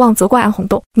却还不忘责怪安红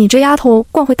豆：你这丫头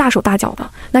惯会大手大脚的，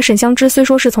那沈相之虽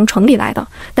说是从城里来的，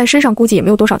但身上估计也没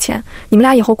有多少钱，你们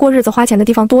俩以后过日子花钱的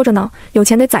地方多着呢，有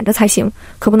钱得攒着才行，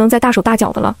可不能再大手大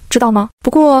脚的了，知道吗？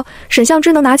不过沈相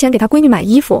之能拿钱给他闺女买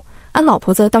衣服，安老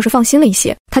婆子倒是放心了一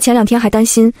些。她前2天还担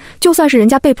心，就算是人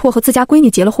家被迫和自家闺女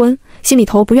结了婚，心里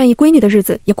头不愿意闺女的日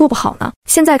子也过不好呢。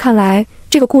现在看来，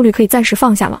这个顾虑可以暂时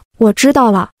放下了。我知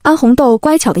道了，安红豆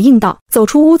乖巧地应道。走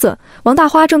出屋子，王大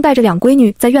花正带着2闺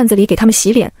女在院子里给他们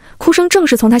洗脸，哭声正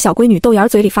是从她小闺女豆芽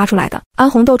嘴里发出来的。安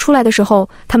红豆出来的时候，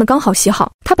他们刚好洗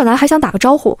好，她本来还想打个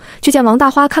招呼，却见王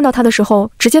大花看到她的时候，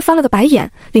直接翻了个白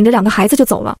眼，领着2个孩子就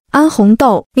走了。安红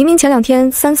豆明明前2天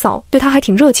三嫂对她还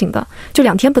挺热情的，就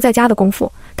2天不在家的功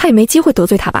夫，她也没机会得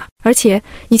罪她吧？而且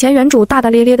以前原主大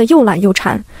大咧咧的又懒又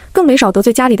馋，更没少得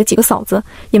罪家里的几个嫂子，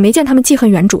也没见他们记恨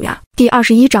原主呀。第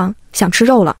21章，想吃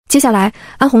肉了。接下来，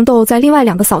安红豆在另外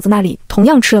2个嫂子那里同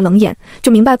样吃了冷眼，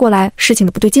就明白过来事情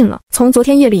的不对劲了。从昨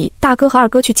天夜里大哥和二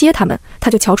哥去接他们，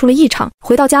他就瞧出了异常。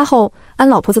回到家后，安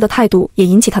老婆子的态度也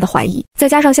引起他的怀疑，再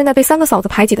加上现在被3个嫂子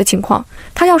排挤的情况，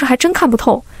他要是还真看不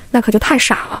透，那可就太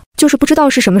傻了。就是不知道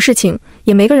是什么事情，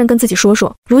也没个人跟自己说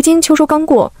说。如今秋收刚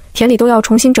过，田里都要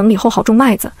重新整理后好种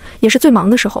麦子，也是最忙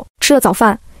的时候。吃了早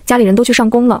饭，家里人都去上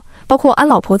工了，包括安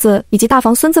老婆子以及大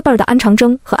房孙子辈的安长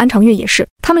征和安长月也是。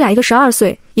他们俩一个12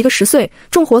岁，一个10岁，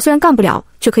重活虽然干不了，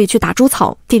却可以去打猪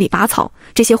草、地里拔草，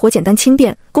这些活简单轻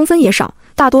便，工分也少，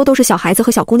大多都是小孩子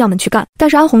和小姑娘们去干。但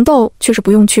是安红豆却是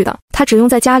不用去的，他只用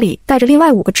在家里带着另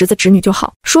外5个侄子侄女就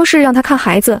好。说是让他看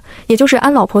孩子，也就是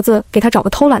安老婆子给他找个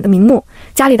偷懒的名目，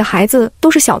家里的孩子都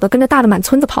是小的跟着大的满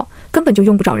村子跑，根本就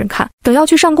用不着人看。等要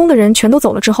去上工的人全都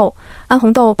走了之后，安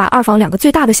红豆把二房2个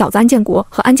最大的小子安建国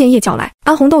和安建业叫来。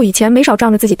安红豆以前没少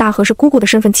仗着自己大和是姑姑的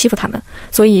身份欺负他们，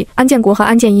所以安建国和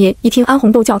安建业一听安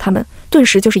红豆叫他们，顿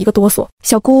时就是一个哆嗦。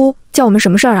小姑，叫我们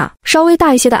什么事儿啊？稍微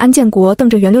大一些的安建国瞪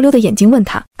着圆溜溜的眼睛问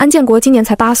他。安建国今年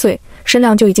才8岁，身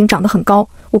量就已经长得很高，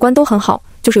五官都很好，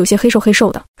就是有些黑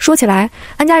瘦的。说起来，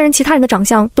安家人其他人的长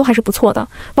相都还是不错的，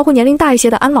包括年龄大一些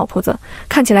的安老婆子，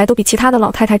看起来都比其他的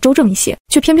老太太周正一些，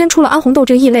却偏偏出了安红豆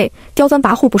这个异类，刁钻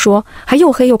跋扈不说，还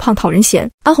又黑又胖讨人嫌。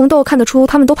安红豆看得出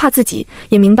他们都怕自己，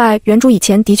也明白原主以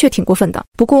前的确挺过分的，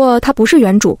不过他不是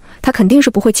原主，他肯定是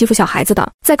不会欺负小孩子的。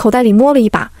在口袋里摸了一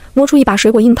把，摸出一把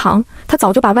水果硬糖，他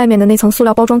早就把外面的那层塑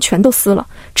料包装全都撕了，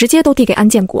直接都递给安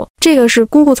建国。这个是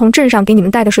姑姑从镇上给你们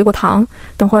带的水果糖，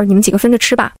等会儿你们几个分着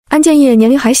吃吧。安建业年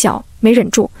龄还小，没忍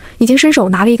住，已经伸手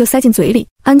拿了一个塞进嘴里。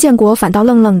安建国反倒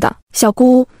愣愣的，小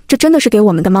姑，这真的是给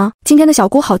我们的吗？今天的小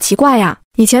姑好奇怪呀，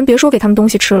以前别说给他们东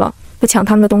西吃了，不抢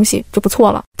他们的东西就不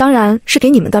错了，当然是给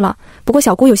你们的了，不过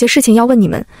小姑有些事情要问你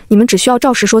们，你们只需要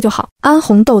照实说就好。安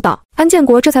红豆道。安建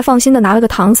国这才放心的拿了个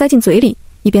糖塞进嘴里，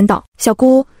一边道，小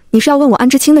姑，你是要问我安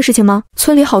知青的事情吗？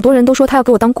村里好多人都说他要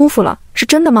给我当姑父了，是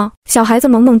真的吗？小孩子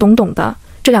懵懵懂懂的，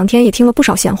这2天也听了不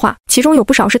少闲话，其中有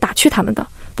不少是打趣他们的，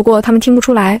不过他们听不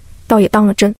出来，倒也当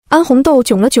了真。安红豆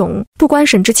囧了囧，不关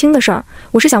沈知青的事儿，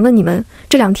我是想问你们，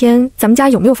这2天咱们家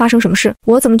有没有发生什么事？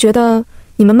我怎么觉得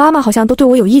你们妈妈好像都对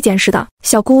我有意见似的。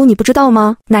小姑，你不知道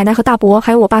吗？奶奶和大伯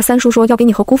还有我爸三叔说要给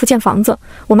你和姑父建房子，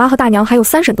我妈和大娘还有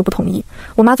3婶都不同意，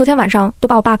我妈昨天晚上都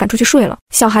把我爸赶出去睡了。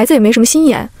小孩子也没什么心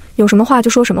眼，有什么话就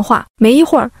说什么话。没一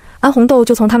会儿，安红豆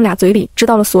就从他们俩嘴里知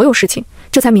道了所有事情，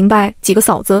这才明白几个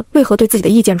嫂子为何对自己的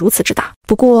意见如此之大。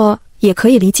不过也可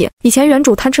以理解，以前原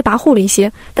主贪吃跋扈了一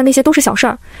些，但那些都是小事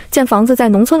儿，建房子在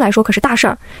农村来说可是大事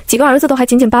儿，几个儿子都还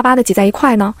紧紧巴巴地挤在一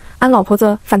块呢，安老婆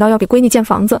子反倒要给闺女建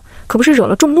房子，可不是惹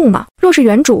了众怒吗？若是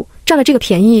原主占了这个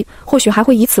便宜，或许还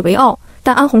会以此为傲，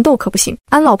但安红豆可不行。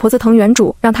安老婆子疼原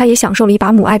主，让她也享受了一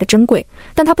把母爱的珍贵，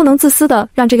但她不能自私的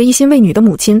让这个一心为女的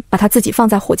母亲把她自己放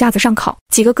在火架子上烤。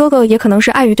几个哥哥也可能是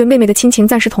碍于对妹妹的亲情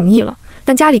暂时同意了，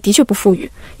但家里的确不富裕，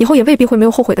以后也未必会没有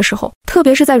后悔的时候，特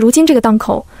别是在如今这个当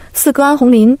口，4哥安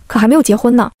红林可还没有结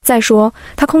婚呢。再说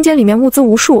他空间里面物资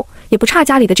无数，也不差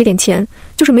家里的这点钱，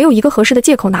就是没有一个合适的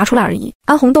借口拿出来而已。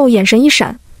安红豆眼神一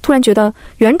闪，突然觉得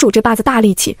原主这把子大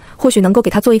力气或许能够给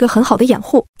他做一个很好的掩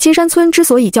护。青山村之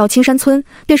所以叫青山村，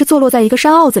便是坐落在一个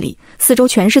山坳子里，四周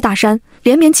全是大山，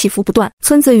连绵起伏不断，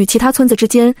村子与其他村子之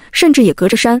间甚至也隔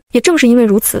着山。也正是因为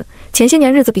如此，前些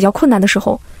年日子比较困难的时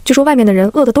候，据说外面的人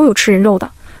饿的都有吃人肉的，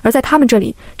而在他们这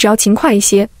里只要勤快一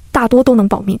些，大多都能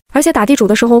保命。而且打地主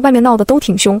的时候外面闹得都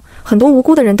挺凶，很多无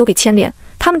辜的人都给牵连，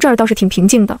他们这儿倒是挺平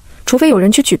静的，除非有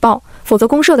人去举报，否则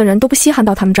公社的人都不稀罕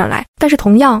到他们这儿来。但是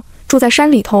同样住在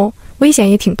山里头，危险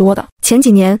也挺多的。前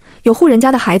几年有户人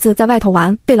家的孩子在外头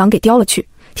玩，被狼给叼了去，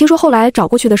听说后来找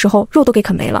过去的时候肉都给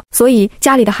啃没了，所以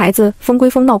家里的孩子疯归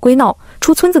疯，闹归闹，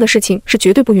出村子的事情是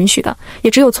绝对不允许的，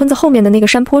也只有村子后面的那个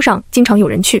山坡上经常有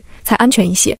人去才安全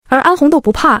一些。而安红豆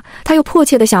不怕，他又迫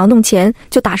切的想要弄钱，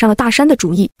就打上了大山的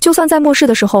主意。就算在末世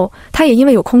的时候，他也因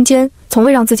为有空间，从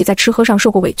未让自己在吃喝上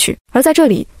受过委屈。而在这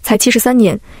里才73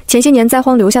年，前些年灾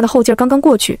荒留下的后劲儿刚刚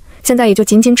过去，现在也就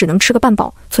仅仅只能吃个半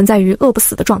饱，存在于饿不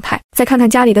死的状态。再看看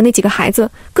家里的那几个孩子，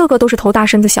个个都是头大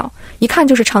身子小，一看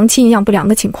就是长期营养不良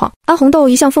的情况。安红豆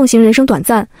一向奉行人生短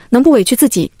暂，能不委屈自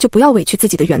己就不要委屈自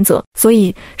己的原则，所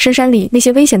以深山里那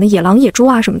些危险的野狼野猪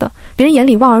啊什么的，别人眼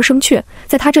里望而生却，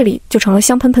在他这里就成了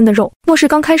香喷喷的肉。末世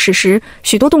刚开始时，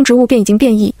许多动植物便已经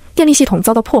变异，电力系统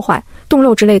遭到破坏，冻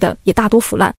肉之类的也大多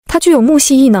腐烂。他具有木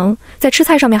系异能，在吃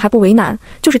菜上面还不为难，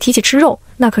就是提起吃肉，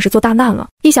那可是做大难了。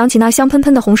一想起那香喷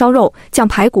喷的红烧肉、酱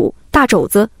排骨、大肘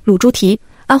子、卤猪蹄，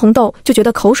安红豆就觉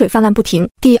得口水泛滥不停。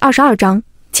第22章，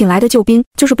请来的救兵，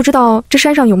就是不知道这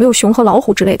山上有没有熊和老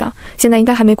虎之类的，现在应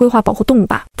该还没规划保护动物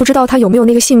吧，不知道他有没有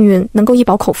那个幸运能够一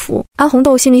饱口福。安红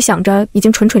豆心里想着，已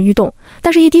经蠢蠢欲动，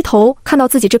但是一低头看到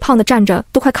自己这胖的站着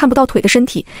都快看不到腿的身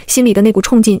体，心里的那股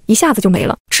冲劲一下子就没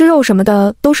了。吃肉什么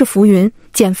的都是浮云，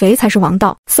减肥才是王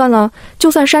道。算了，就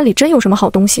算山里真有什么好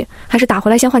东西，还是打回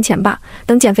来先换钱吧，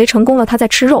等减肥成功了他再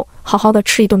吃肉，好好的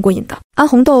吃一顿过瘾的。安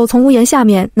红豆从屋檐下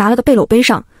面拿了个背篓背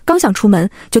上，刚想出门，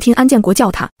就听安建国叫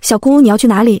他，小姑，你要去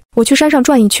哪里？我去山上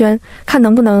转一圈，看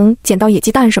能不能捡到野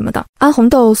鸡蛋什么的。安红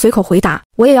豆随口回答，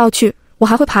我也要去，我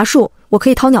还会爬树，我可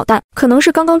以掏鸟蛋。可能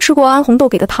是刚刚吃过安红豆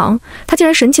给的糖，他竟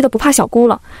然神奇的不怕小姑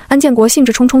了。安建国兴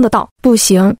致冲冲的道，不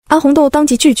行。安红豆当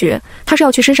即拒绝，他是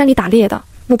要去深山里打猎的，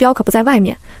目标可不在外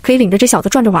面，可以领着这小子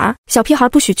转着玩。小屁孩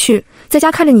不许去，在家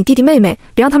看着你弟弟妹妹，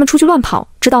别让他们出去乱跑，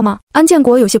知道吗？安建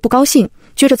国有些不高兴，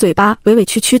撅着嘴巴委委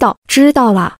屈屈道：知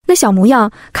道了。那小模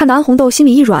样看得安红豆心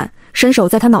里一软，伸手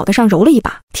在他脑袋上揉了一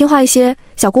把。听话一些，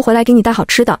小姑回来给你带好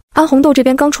吃的。安红豆这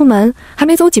边刚出门，还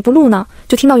没走几步路呢，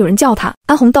就听到有人叫他：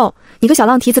安红豆，你个小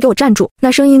浪蹄子给我站住！那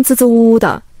声音滋滋呜呜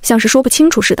的，像是说不清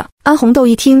楚似的。安红豆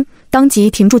一听，当即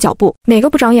停住脚步。哪个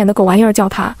不长眼的狗玩意儿叫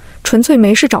他？纯粹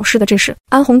没事找事的这是。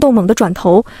安红豆猛地转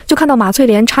头，就看到马翠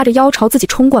莲叉着腰朝自己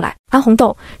冲过来。安红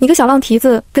豆，你个小浪蹄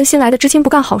子，跟新来的知青不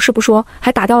干好事不说，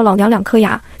还打掉了老娘2颗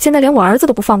牙，现在连我儿子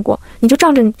都不放过，你就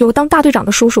仗着有个当大队长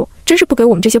的叔叔，真是不给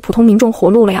我们这些普通民众活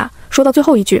路了呀。说到最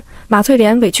后一句，马翠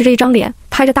莲委屈着一张脸，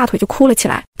拍着大腿就哭了起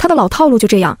来。她的老套路就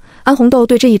这样，安红豆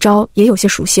对这一招也有些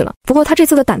熟悉了。不过她这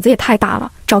次的胆子也太大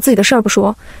了，找自己的事儿不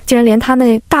说，竟然连他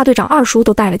那大队长二叔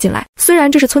都带了进来。虽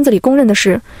然这是村子里公认的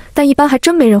事，但一般还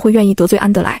真没人会愿意得罪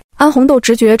安德莱。安红豆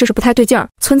直觉这是不太对劲儿，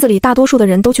村子里大多数的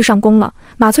人都去上工了，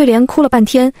马翠莲哭了半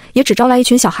天，也只招来一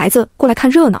群小孩子过来看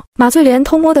热闹。马翠莲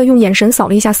偷摸地用眼神扫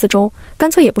了一下四周，干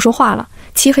脆也不说话了，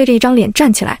漆黑着一张脸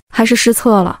站起来。还是失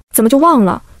策了，怎么就忘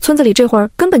了？村子里这会儿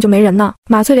根本就没人呢。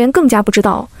马翠莲更加不知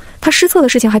道，她失策的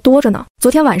事情还多着呢。昨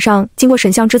天晚上，经过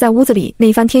沈相之在屋子里那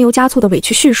一番添油加醋的委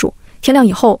屈叙述，天亮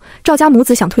以后，赵家母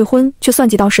子想退婚，却算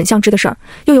计到沈相之的事儿，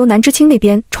又由男知青那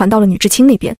边传到了女知青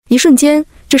那边，一瞬间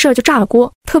这事儿就炸了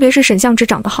锅。特别是沈相之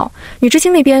长得好，女知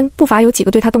青那边不乏有几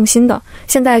个对他动心的，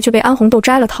现在却被安红豆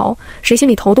摘了桃，谁心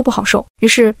里头都不好受。于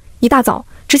是一大早，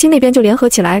知青那边就联合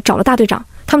起来找了大队长。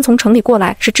他们从城里过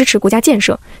来是支持国家建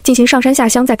设，进行上山下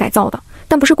乡再改造的，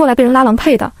但不是过来被人拉郎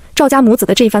配的。赵家母子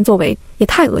的这一番作为也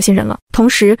太恶心人了，同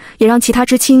时也让其他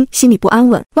知青心里不安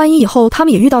稳。万一以后他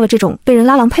们也遇到了这种被人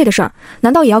拉郎配的事儿，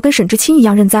难道也要跟沈知青一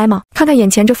样认栽吗？看看眼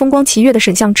前这风光奇悦的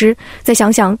沈相之，再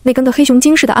想想那跟个黑熊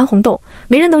精似的安红豆，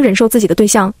没人能忍受自己的对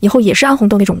象以后也是安红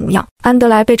豆那种模样。安德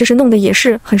莱被这事弄得也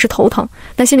是很是头疼，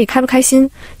但心里开不开心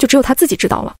就只有他自己知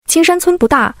道了。青山村不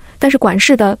大，但是管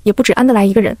事的也不止安德莱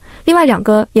一个人，另外2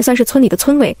个也算是村里的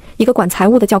村委，一个管财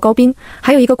务的叫高斌，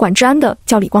还有一个管治安的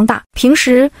叫李光大。平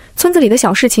时村子里的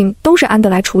小事情都是安德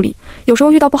莱处理，有时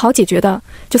候遇到不好解决的，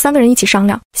就3个人一起商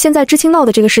量。现在知青闹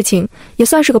的这个事情也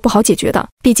算是个不好解决的，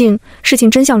毕竟事情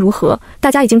真相如何，大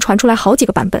家已经传出来好几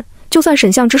个版本，就算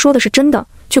沈相之说的是真的，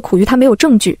却苦于他没有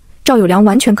证据，赵有良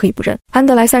完全可以不认。安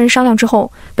德莱3人商量之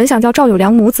后，本想叫赵有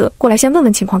良母子过来先问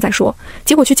问情况再说，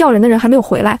结果去叫人的人还没有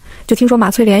回来，就听说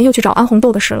马翠莲又去找安红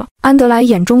豆的事了。安德莱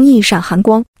眼中一闪寒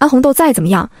光，安红豆再怎么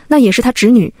样，那也是他侄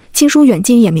女，亲疏远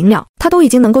近也明了，他都已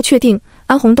经能够确定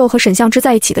安红豆和沈相之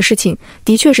在一起的事情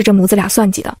的确是这母子俩算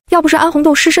计的。要不是安红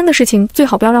豆失身的事情最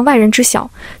好不要让外人知晓，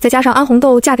再加上安红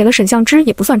豆嫁给了沈相之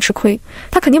也不算吃亏，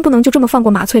他肯定不能就这么放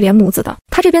过马翠莲母子的。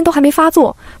他这边都还没发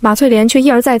作，马翠莲却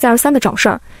一而再再而三的找事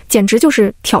儿，简直就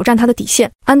是挑战他的底线。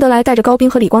安德莱带着高斌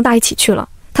和李光大一起去了，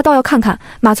他倒要看看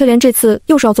马翠莲这次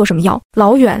又是要做什么妖。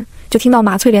老远就听到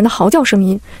马翠莲的嚎叫声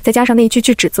音，再加上那一句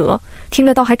句指责，听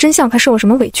着倒还真像她受了什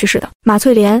么委屈似的。马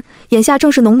翠莲，眼下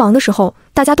正是农忙的时候，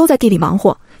大家都在地里忙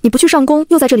活，你不去上工，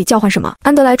又在这里叫唤什么？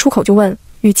安德莱出口就问，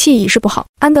语气已是不好。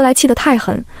安德莱气得太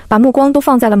狠，把目光都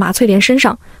放在了马翠莲身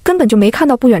上，根本就没看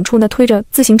到不远处那推着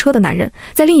自行车的男人，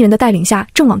在另一人的带领下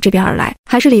正往这边而来。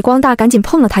还是李光大赶紧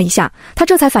碰了他一下，他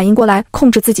这才反应过来控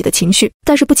制自己的情绪。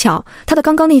但是不巧，他的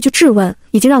刚刚那一句质问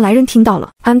已经让来人听到了。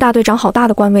安大队长好大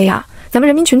的官威啊，咱们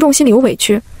人民群众心里有委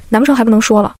屈，难不成还不能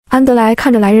说了？安德莱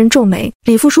看着来人皱眉，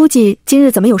李副书记今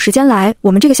日怎么有时间来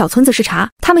我们这个小村子视察？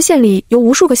他们县里由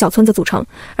无数个小村子组成，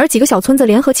而几个小村子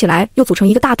联合起来又组成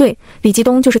一个大队，李继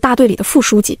东就是大队里的副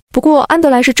书记。不过安德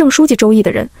莱是正书记周易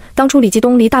的人，当初李继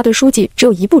东离大队书记只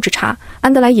有1步之差，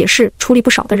安德莱也是出力不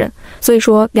少的人，所以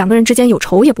说2个人之间有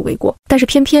仇也不为过。但是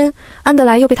偏偏安德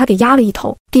莱又被他给压了一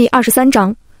头。第23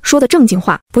章说的正经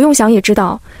话，不用想也知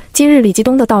道，今日李继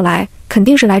东的到来肯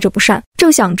定是来者不善。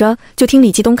正想着，就听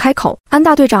李继东开口：“安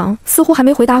大队长似乎还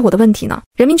没回答我的问题呢。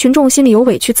人民群众心里有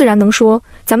委屈，自然能说。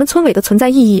咱们村委的存在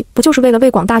意义，不就是为了为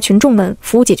广大群众们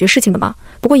服务解决事情的吗？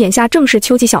不过眼下正是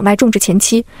秋季小麦种植前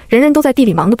期，人人都在地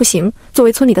里忙得不行。作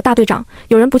为村里的大队长，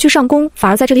有人不去上工，反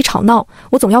而在这里吵闹，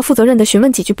我总要负责任地询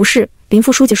问几句，不是？林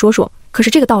副书记说说。可是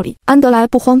这个道理，安德莱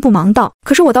不慌不忙道：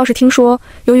可是我倒是听说，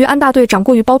由于安大队长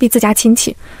过于包庇自家亲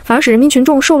戚，反而使人民群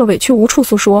众受了委屈无处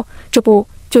诉说，这不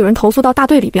就有人投诉到大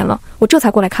队里边了，我这才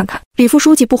过来看看。李副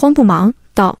书记不慌不忙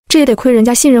道：这也得亏人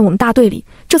家信任我们大队里，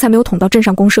这才没有捅到镇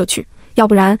上公社去，要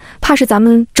不然怕是咱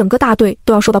们整个大队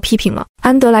都要受到批评了。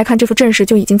安德来看这副阵势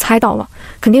就已经猜到了，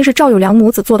肯定是赵有良母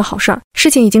子做的好事儿，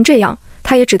事情已经这样，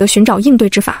他也只得寻找应对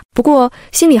之法。不过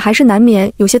心里还是难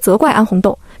免有些责怪安红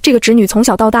豆，这个侄女从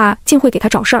小到大竟会给他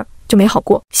找事儿，就没好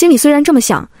过。心里虽然这么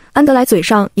想，安德莱嘴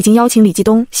上已经邀请李继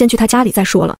东先去他家里再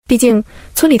说了，毕竟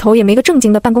村里头也没个正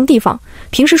经的办公地方，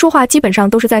平时说话基本上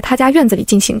都是在他家院子里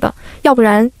进行的，要不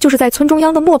然就是在村中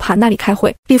央的磨盘那里开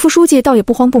会。李副书记倒也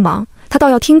不慌不忙，他倒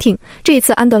要听听这一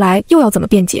次安德莱又要怎么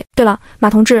辩解。对了，马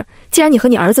同志，既然你和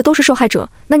你儿子都是受害者，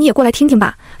那你也过来听听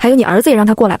吧，还有你儿子也让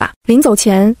他过来吧。临走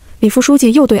前，李副书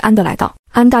记又对安德莱道：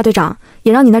安大队长，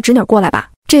也让你那侄女过来吧。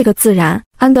这个自然，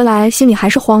安德莱心里还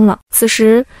是慌了。此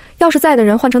时要是在的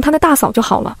人换成他的大嫂就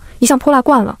好了，一向泼辣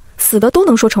惯了，死的都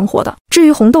能说成活的。至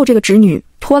于红豆这个侄女，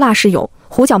泼辣是有，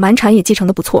胡搅蛮缠也继承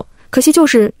的不错，可惜就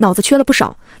是脑子缺了不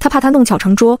少，他怕他弄巧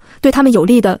成拙，对他们有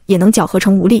利的也能搅和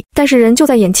成无利。但是人就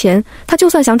在眼前，他就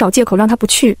算想找借口让他不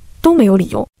去，都没有理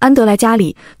由。安德莱家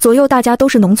里左右大家都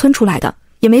是农村出来的，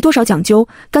也没多少讲究，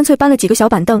干脆搬了几个小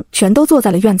板凳，全都坐在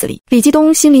了院子里。李继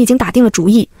东心里已经打定了主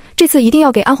意，这次一定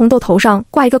要给安红豆头上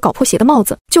挂一个搞破鞋的帽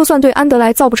子，就算对安德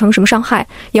莱造不成什么伤害，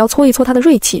也要搓一搓他的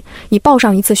锐气，以报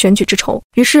上一次选举之仇。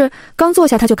于是刚坐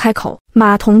下他就开口：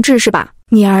马同志是吧？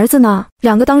你儿子呢？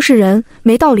两个当事人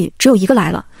没道理，只有一个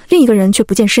来了，另一个人却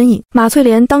不见身影。马翠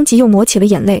莲当即又抹起了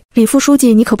眼泪：李副书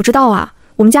记，你可不知道啊，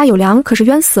我们家有良可是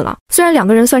冤死了。虽然两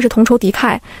个人算是同仇敌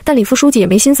忾，但李副书记也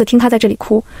没心思听他在这里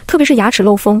哭，特别是牙齿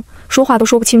漏风，说话都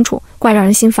说不清楚，怪让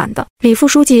人心烦的。李副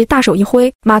书记大手一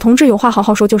挥：马同志有话好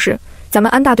好说就是，咱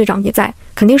们安大队长也在，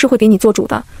肯定是会给你做主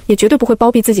的，也绝对不会包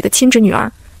庇自己的亲侄女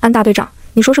儿。安大队长，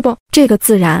你说是不？这个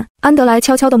自然。安德莱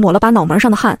悄悄地抹了把脑门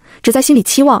上的汗，只在心里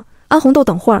期望安红豆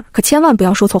等会儿可千万不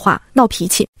要说错话闹脾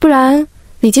气，不然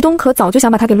李继东可早就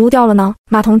想把他给撸掉了呢。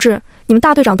马同志，你们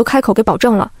大队长都开口给保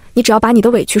证了，你只要把你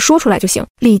的委屈说出来就行。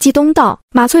李继东道：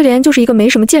马翠莲就是一个没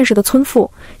什么见识的村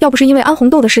妇，要不是因为安红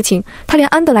豆的事情，他连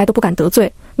安德莱都不敢得罪，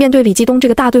面对李继东这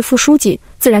个大队副书记，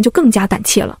自然就更加胆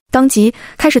怯了。当即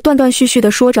开始断断续续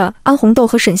地说着安红豆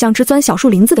和沈相之钻小树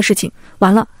林子的事情，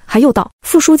完了还又道：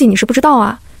副书记你是不知道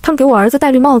啊，他们给我儿子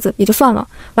戴绿帽子也就算了，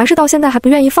完事到现在还不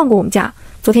愿意放过我们家。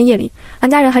昨天夜里，安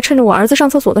家人还趁着我儿子上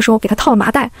厕所的时候给他套了麻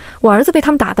袋，我儿子被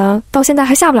他们打的到现在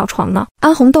还下不了床呢。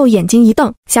安红豆眼睛一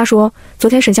瞪，瞎说，昨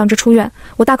天沈相之出院，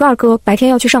我大哥二哥白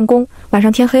天要去上工，晚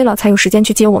上天黑了才有时间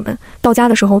去接我们，到家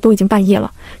的时候都已经半夜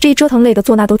了，这一折腾累的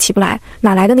坐那都起不来，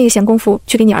哪来的那个闲工夫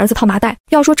去给你儿子套麻袋？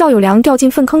要说赵有良掉进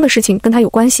粪坑的事情跟他有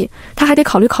关系，他还得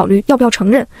考虑考虑要不要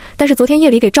承认，但是昨天夜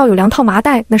里给赵有良套麻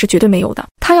袋那是绝对没有的。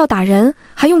他要打人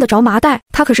还用得着麻袋？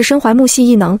他可是身怀木系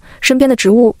异能，身边的职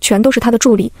务全都是他的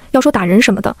助理，要说打人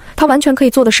什么的，他完全可以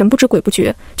做得神不知鬼不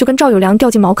觉，就跟赵有良掉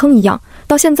进茅坑一样，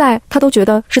到现在他都觉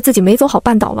得是自己没走好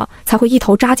绊倒了，才会一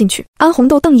头扎进去。安红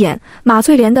豆瞪眼，马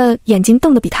翠莲的眼睛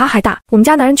瞪得比他还大。我们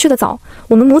家男人去得早，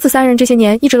我们母子三人这些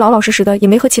年一直老老实实的，也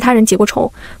没和其他人结过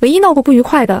仇，唯一闹过不愉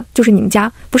快的就是你们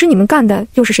家，不是你们干的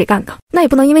又是谁干的？那也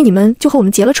不能因为你们就和我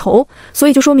们结了仇，所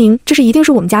以就说明这是一定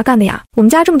是我们家干的呀。我们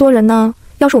家这么多人呢，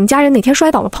要是我们家人哪天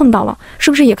摔倒了碰到了，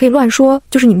是不是也可以乱说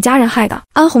就是你们家人害的？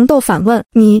安红豆反问：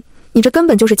你这根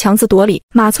本就是强词夺理。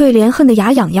马翠莲恨得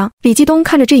牙痒痒。李继东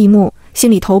看着这一幕，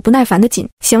心里头不耐烦的紧。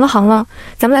行了，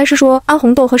咱们来是说安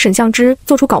红豆和沈相之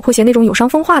做出搞破鞋那种有伤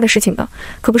风化的事情的，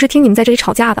可不是听你们在这里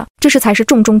吵架的，这事才是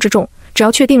重中之重，只要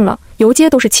确定了，游街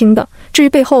都是轻的，至于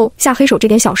背后下黑手这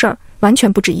点小事儿，完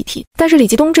全不值一提。但是李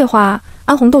继东这话，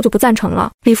安红豆就不赞成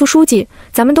了。李副书记，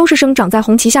咱们都是生长在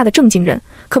红旗下的正经人，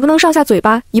可不能上下嘴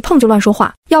巴一碰就乱说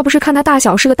话。要不是看他大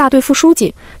小是个大队副书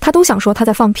记，他都想说他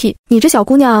在放屁。你这小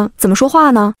姑娘怎么说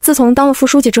话呢？自从当了副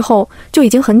书记之后，就已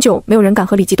经很久没有人敢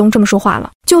和李继东这么说话了。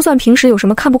就算平时有什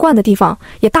么看不惯的地方，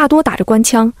也大多打着官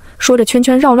腔，说着圈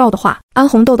圈绕绕的话。安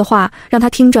红豆的话让他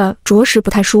听着着实不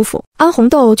太舒服。安红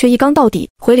豆却一刚到底，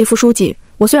回李副书记：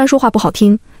我虽然说话不好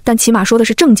听，但起码说的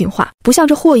是正经话，不像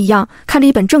这货一样看着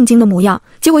一本正经的模样，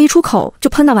结果一出口就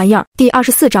喷那玩意儿。第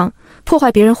24章，破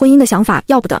坏别人婚姻的想法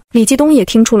要不得。李继东也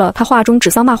听出了他话中指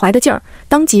桑骂槐的劲儿，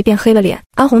当即便黑了脸：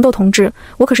安红豆同志，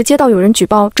我可是接到有人举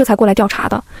报，这才过来调查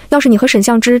的。要是你和沈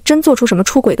相之真做出什么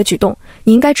出轨的举动，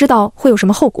你应该知道会有什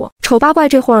么后果。丑八怪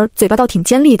这会儿嘴巴倒挺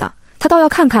尖利的，他倒要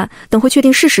看看，等会确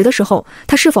定事实的时候，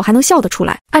他是否还能笑得出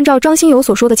来。按照张新友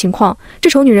所说的情况，这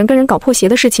丑女人跟人搞破鞋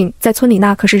的事情，在村里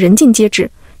那可是人尽皆知，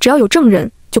只要有证人，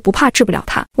就不怕治不了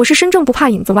他。我是身正不怕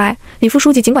影子歪，李副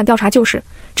书记尽管调查就是，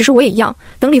只是我也一样，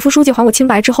等李副书记还我清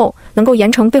白之后，能够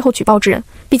严惩背后举报之人。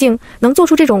毕竟能做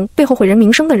出这种背后毁人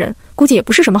名声的人，估计也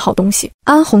不是什么好东西。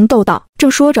安红豆道。正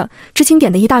说着，知青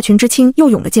点的一大群知青又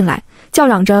涌了进来，叫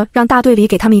嚷着让大队里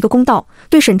给他们一个公道，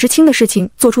对沈知青的事情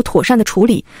做出妥善的处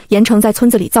理，严惩在村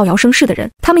子里造谣生事的人。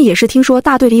他们也是听说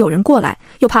大队里有人过来，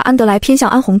又怕安德莱偏向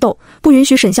安红豆，不允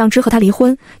许沈相之和他离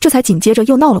婚，这才紧接着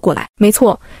又闹了过来。没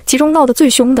错，其中闹得最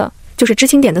凶的就是知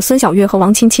青点的孙小月和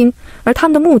王青青，而他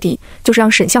们的目的就是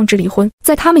让沈相之离婚。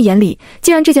在他们眼里，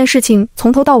既然这件事情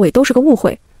从头到尾都是个误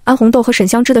会，安红豆和沈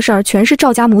香芝的事儿全是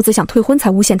赵家母子想退婚才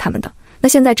诬陷他们的。那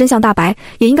现在真相大白，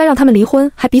也应该让他们离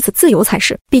婚，还彼此自由才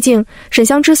是。毕竟沈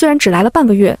香芝虽然只来了半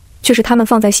个月，却是他们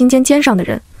放在心尖上的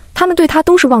人，他们对她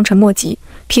都是望尘莫及，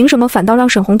凭什么反倒让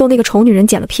沈红豆那个丑女人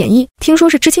捡了便宜？听说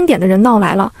是知青点的人闹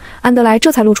来了，安德莱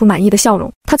这才露出满意的笑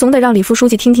容。他总得让李副书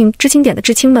记听听知青点的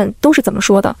知青们都是怎么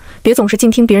说的，别总是静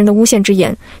听别人的诬陷之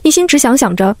言，一心只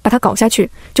想着把他搞下去，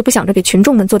就不想着给群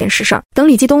众们做点实事儿。等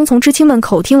李继东从知青们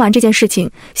口听完这件事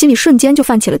情，心里瞬间就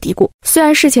泛起了嘀咕。虽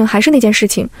然事情还是那件事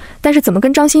情，但是怎么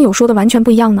跟张新友说的完全不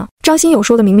一样呢？张新友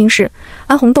说的明明是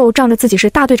安红豆仗着自己是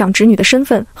大队长侄女的身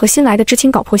份和新来的知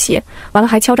青搞破鞋，完了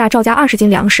还敲诈赵家20斤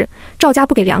粮食，赵家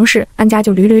不给粮食，安家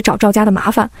就屡屡找赵家的麻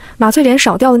烦。马翠莲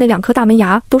少掉的那2颗大门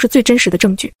牙都是最真实的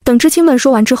证据。等知青们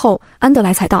说完之后，安德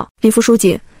莱才道：“李副书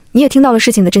记，你也听到了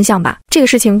事情的真相吧？这个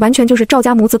事情完全就是赵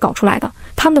家母子搞出来的，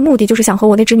他们的目的就是想和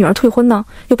我那侄女儿退婚呢，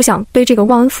又不想背这个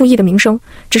忘恩负义的名声。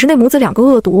只是那母子2个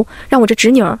恶毒，让我这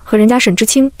侄女儿和人家沈知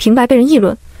青平白被人议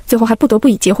论，最后还不得不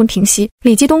以结婚平息。”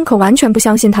李继东可完全不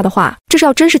相信他的话，这是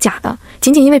要真是假的，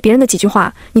仅仅因为别人的几句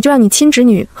话，你就让你亲侄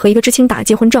女和一个知青打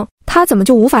结婚证，他怎么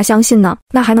就无法相信呢？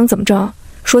那还能怎么着？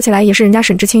说起来也是人家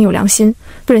沈知青有良心，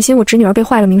不忍心我侄女儿被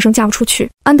坏了名声嫁不出去。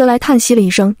安德莱叹息了一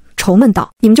声，愁闷道：“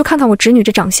你们就看看我侄女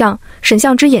这长相，沈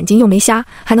相之眼睛又没瞎，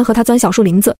还能和她钻小树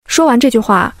林子。”说完这句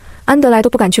话，安德莱都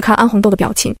不敢去看安红豆的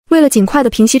表情。为了尽快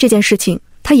的平息这件事情，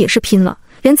他也是拼了，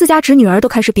连自家侄女儿都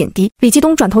开始贬低。李继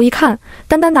东转头一看，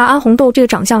单拿安红豆这个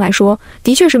长相来说，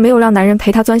的确是没有让男人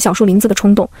陪她钻小树林子的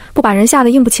冲动，不把人吓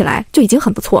得硬不起来就已经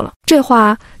很不错了。这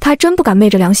话他还真不敢昧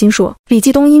着良心说。李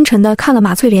继东阴沉地看了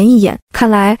马翠莲一眼，看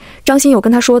来张新友跟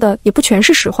他说的也不全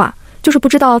是实话，就是不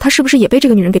知道他是不是也被这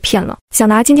个女人给骗了。想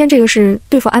拿今天这个事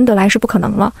对付安德莱是不可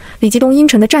能了。李继东阴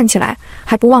沉地站起来，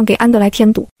还不忘给安德莱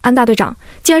添堵：“安大队长，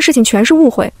既然事情全是误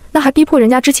会，那还逼迫人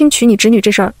家知青娶你侄女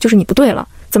这事儿就是你不对了，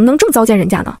怎么能这么糟践人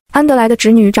家呢？安德莱的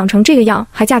侄女长成这个样，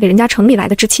还嫁给人家城里来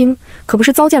的知青，可不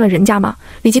是糟践了人家吗？”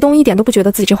李继东一点都不觉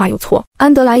得自己这话有错，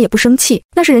安德莱也不生气，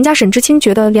那是人家沈知青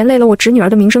觉得连累了我侄女儿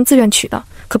的名声自愿娶的，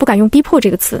可不敢用逼迫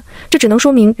这个词，这只能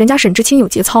说明人家沈知青有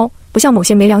节操，不像某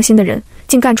些没良心的人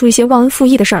竟干出一些忘恩负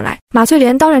义的事儿来。马翠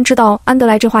莲当然知道安德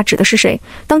莱这话指的是谁，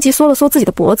当即缩了缩自己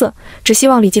的脖子，只希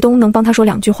望李继东能帮他说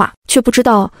2句话，却不知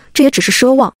道这也只是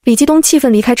奢望。李继东气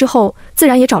愤离开之后，自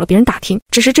然也找了别人打听，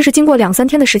只是这是经过2-3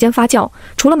天的时间发酵，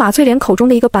除了马翠莲口中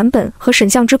的一个版本和沈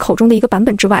相之口中的一个版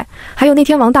本之外，还有那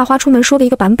天王大花出门说的一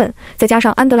个版本，再加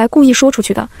上安德莱故意说出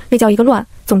去的，那叫一个乱。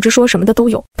总之说什么的都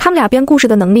有。他们俩编故事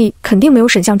的能力肯定没有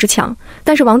沈相之强，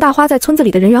但是王大花在村子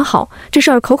里的人缘好，这事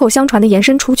儿口口相传的延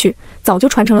伸出去，早就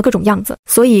传成了各种样子。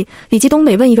所以李继东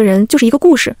每问一个人就是一个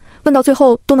故事，问到最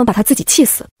后都能把他自己气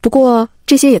死。不过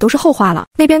这些也都是后话了。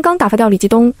那边刚打发掉李继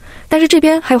东，但是这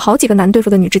边还有好几个难对付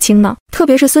的女知青呢，特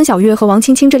别是孙小月和王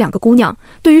青青这2个姑娘，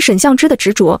对于沈相之的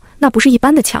执着那不是一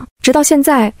般的强。直到现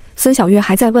在，孙小月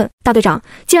还在问：“大队长，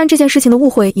既然这件事情的误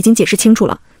会已经解释清楚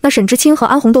了，那沈知青和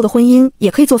安红豆的婚姻也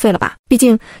可以作废了吧？毕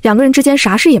竟2个人之间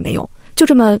啥事也没有，就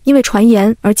这么因为传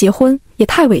言而结婚，也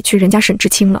太委屈人家沈知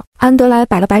青了。”安德莱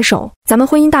摆了摆手：“咱们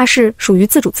婚姻大事属于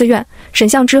自主自愿，沈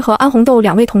相之和安红豆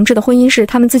2位同志的婚姻是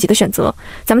他们自己的选择，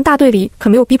咱们大队里可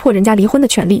没有逼迫人家离婚的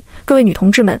权利。各位女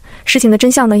同志们，事情的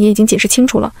真相呢也已经解释清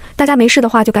楚了，大家没事的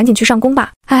话就赶紧去上工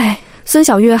吧。”哎，孙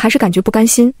小月还是感觉不甘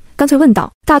心，干脆问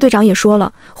道：“大队长也说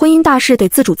了，婚姻大事得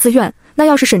自主自愿，那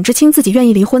要是沈知青自己愿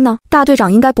意离婚呢？大队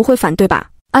长应该不会反对吧？”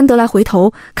安德莱回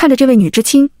头看着这位女知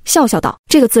青，笑笑道：“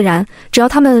这个自然，只要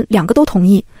他们2个都同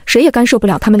意，谁也干涉不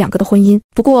了他们2个的婚姻。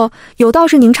不过有道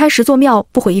是宁拆10座庙，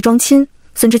不毁一桩亲。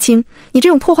孙知青，你这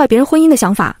种破坏别人婚姻的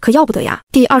想法可要不得呀。”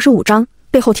第25章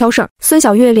背后挑事儿。孙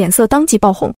小月脸色当即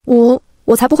爆红：“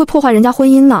我才不会破坏人家婚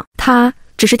姻呢，他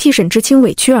只是替沈知青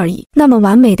委屈而已。那么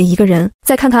完美的一个人，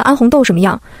再看看安红豆什么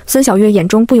样。”孙小月眼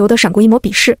中不由得闪过一抹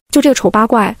鄙视，就这个丑八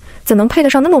怪怎能配得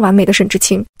上那么完美的沈知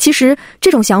青？其实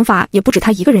这种想法也不止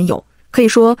他一个人有，可以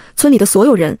说村里的所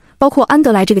有人，包括安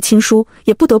德莱这个亲叔，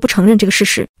也不得不承认这个事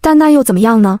实。但那又怎么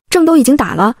样呢？证都已经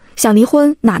打了，想离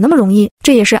婚哪那么容易？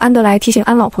这也是安德莱提醒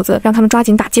安老婆子让他们抓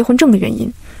紧打结婚证的原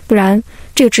因，不然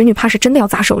这个侄女怕是真的要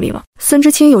砸手里了。孙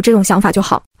知青有这种想法就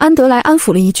好。安德莱安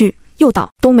抚了一句，又道：“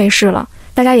都没事了，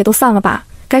大家也都散了吧，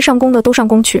该上工的都上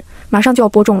工去，马上就要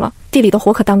播种了，地里的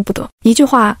活可耽误不得。”一句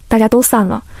话，大家都散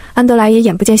了。安德莱也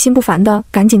眼不见心不烦的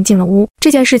赶紧进了屋。这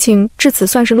件事情至此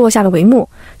算是落下了帷幕，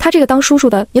他这个当叔叔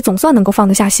的也总算能够放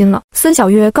得下心了。孙小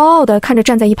月高傲地看着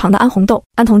站在一旁的安红豆：“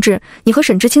安同志，你和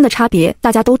沈知青的差别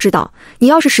大家都知道，你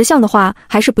要是识相的话，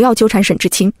还是不要纠缠沈知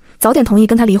青，早点同意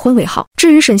跟他离婚为好。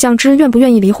至于沈相之愿不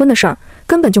愿意离婚的事儿，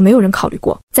根本就没有人考虑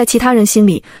过。在其他人心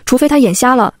里，除非他眼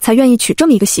瞎了才愿意娶这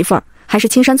么一个媳妇儿，还是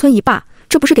青山村一霸，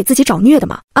这不是给自己找虐的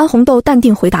吗？安红豆淡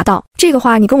定回答道，这个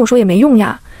话你跟我说也没用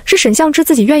呀，是沈相之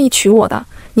自己愿意娶我的，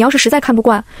你要是实在看不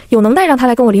惯，有能耐让他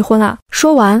来跟我离婚啊。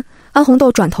说完，安红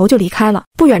豆转头就离开了。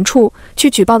不远处，去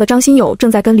举报的张新友正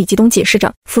在跟李继东解释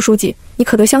着，副书记，你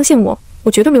可得相信我，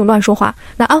我绝对没有乱说话。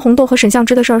那安红豆和沈相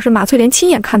之的事儿是马翠莲亲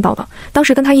眼看到的，当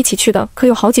时跟他一起去的可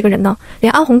有好几个人呢，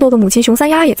连安红豆的母亲熊三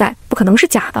丫也在，不可能是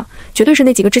假的，绝对是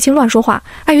那几个知青乱说话，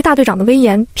碍于大队长的威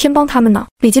严偏帮他们呢。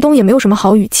李继东也没有什么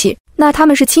好语气，那他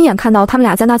们是亲眼看到他们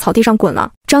俩在那草地上滚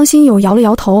了。张新友摇了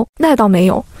摇头，那倒没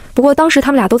有，不过当时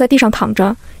他们俩都在地上躺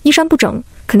着，衣衫不整，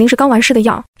肯定是刚完事的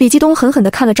样。李继东狠狠地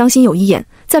看了张新友一眼，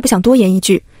再不想多言一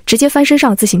句，直接翻身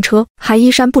上了自行车，还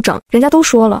衣衫不整，人家都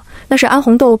说了，那是安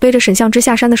红豆背着沈相之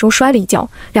下山的时候摔了一跤，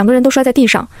两个人都摔在地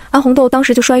上，安红豆当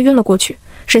时就摔晕了过去，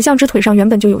沈相之腿上原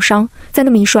本就有伤，再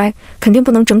那么一摔，肯定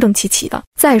不能整整齐齐的。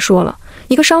再说了，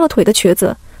一个伤了腿的瘸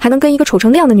子还能跟一个丑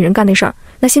成那样的女人干那事儿，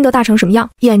那心得大成什么样，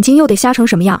眼睛又得瞎成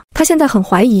什么样。他现在很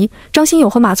怀疑张新友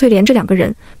和马翠莲这两个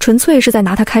人纯粹是在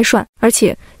拿他开涮，而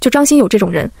且就张新友这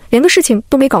种人，连个事情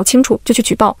都没搞清楚就去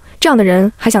举报，这样的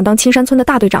人还想当青山村的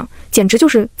大队长，简直就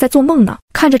是在做梦呢。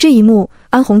看着这一幕，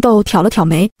安红豆挑了挑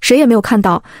眉，谁也没有看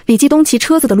到李继东骑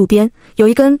车子的路边有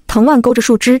一根藤蔓勾着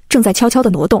树枝正在悄悄地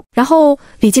挪动，然后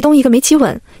李继东一个没骑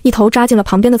稳，一头扎进了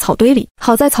旁边的草堆里。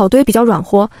好在草堆比较软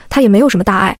和，他也没有什么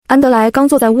大碍。安德莱刚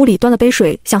坐在屋里端了杯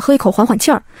水，想喝一口缓缓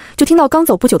气儿，就听到刚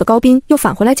走不久的高斌又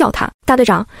返回来叫他，大队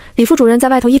长，李副主任在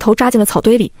外头一头扎进了草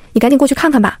堆里，你赶紧过去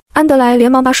看看吧。安德莱连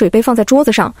忙把水杯放在桌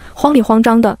子上，慌里慌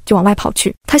张的就往外跑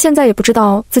去。他现在也不知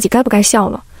道自己该不该笑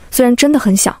了，虽然真的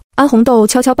很想。安红豆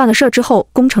悄悄办了事儿之后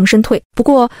功成身退，不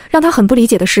过让他很不理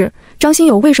解的是，张新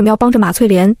友为什么要帮着马翠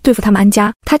莲对付他们安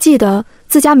家？他记得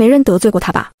自家没人得罪过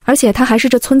他吧？而且他还是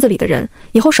这村子里的人，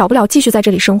以后少不了继续在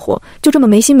这里生活，就这么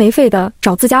没心没肺的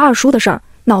找自家二叔的事儿，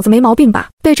脑子没毛病吧？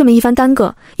被这么一番耽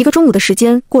搁，一个中午的时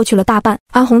间过去了大半。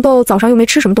安红豆早上又没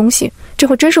吃什么东西，这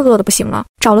会真是饿得不行了，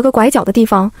找了个拐角的地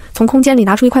方，从空间里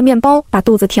拿出一块面包，把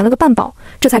肚子填了个半饱，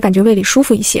这才感觉胃里舒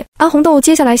服一些。安红豆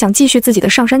接下来想继续自己的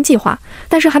上山计划，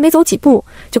但是还没走几步，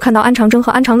就看到安长征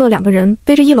和安长乐两个人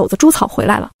背着一篓子猪草回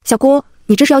来了。小姑，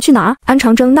你这是要去哪儿？安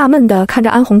长征纳闷地看着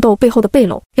安红豆背后的背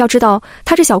篓，要知道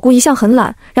他这小姑一向很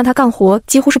懒，让他干活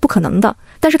几乎是不可能的，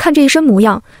但是看这一身模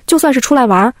样，就算是出来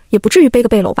玩也不至于背个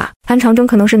背篓吧。安长征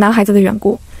可能是男孩子的缘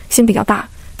故，心比较大，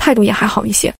态度也还好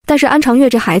一些，但是安长月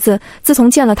这孩子自从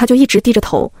见了他就一直低着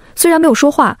头，虽然没有说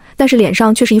话，但是脸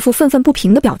上却是一副愤愤不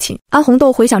平的表情。安红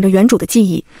豆回想着原主的记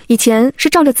忆，以前是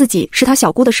仗着自己是他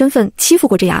小姑的身份欺负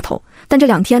过这丫头，但这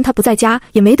2天他不在家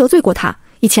也没得罪过他，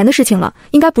以前的事情了，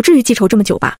应该不至于记仇这么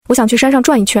久吧。我想去山上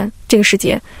转一圈，这个时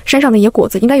节山上的野果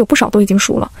子应该有不少都已经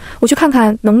熟了，我去看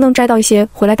看能不能摘到一些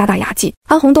回来打打牙祭。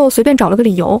安红豆随便找了个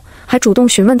理由，还主动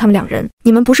询问他们两人，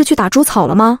你们不是去打猪草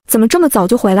了吗？怎么这么早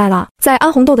就回来了？在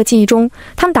安红豆的记忆中，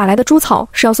他们打来的猪草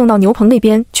是要送到牛棚那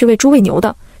边去喂猪喂牛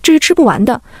的，至于吃不完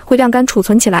的会晾干储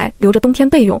存起来，留着冬天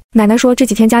备用。奶奶说这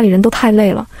几天家里人都太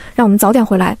累了，让我们早点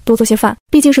回来多做些饭，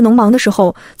毕竟是农忙的时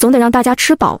候，总得让大家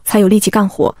吃饱才有力气干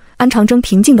活。安长征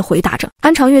平静地回答着。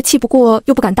安长月气不过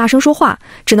又不敢大声说话，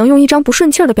只能用一张不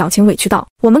顺气儿的表情委屈道，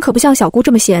我们可不像小姑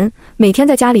这么闲，每天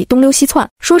在家里东溜西窜，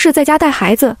说是在家带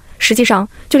孩子，实际上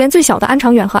就连最小的安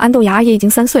长远和安豆芽也已经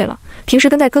3岁了，平时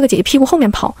跟在哥哥姐姐屁股后面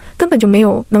跑，根本就没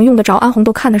有能用得着安红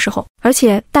豆看的时候。而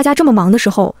且大家这么忙的时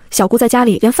候，小姑在家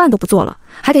里连饭都不做了，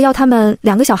还得要他们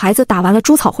2个小孩子打完了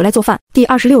猪草回来做饭。第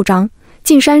26章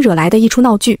进山惹来的一出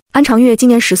闹剧。安长月今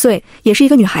年10岁，也是一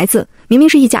个女孩子，明明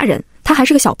是一家人，她还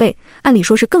是个小辈，按理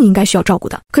说是更应该需要照顾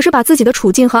的，可是把自己的处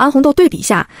境和安红豆对比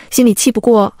下，心里气不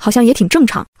过好像也挺正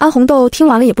常。安红豆听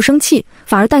完了也不生气，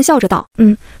反而淡笑着道，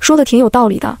说的挺有道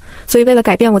理的，所以为了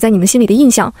改变我在你们心里的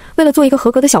印象，为了做一个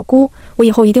合格的小姑，我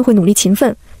以后一定会努力勤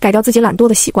奋，改掉自己懒惰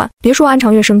的习惯。别说安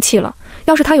长月生气了，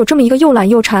要是他有这么一个又懒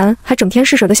又馋还整天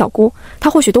试舍的小姑，他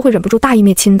或许都会忍不住大义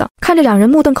灭亲的。看着两人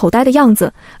目瞪口呆的样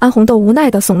子，安红豆无奈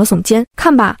地耸了耸肩，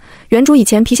看吧，原主以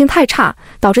前脾性太差，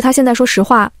导致他现在说实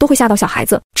话都会吓到小孩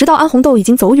子。直到安红豆已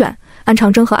经走远，安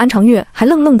长征和安长月还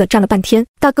愣愣地站了半天。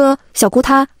大哥，小姑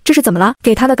她这是怎么了？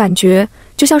给她的感觉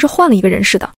就像是换了一个人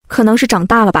似的，可能是长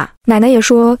大了吧。奶奶也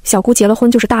说小姑结了婚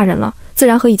就是大人了，自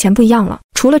然和以前不一样了。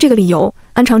除了这个理由，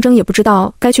安长征也不知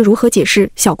道该去如何解释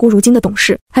小姑如今的懂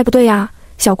事。哎，不对呀，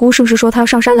小姑是不是说她要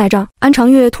上山来着？安长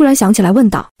月突然想起来问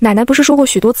道，奶奶不是说过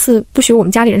许多次不许我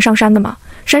们家里人上山的吗？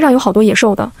山上有好多野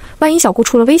兽的，万一小姑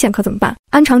出了危险可怎么办？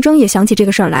安长征也想起这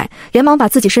个事儿来，连忙把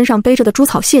自己身上背着的猪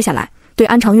草卸下来，对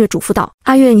安长月嘱咐道：“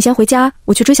阿月，你先回家，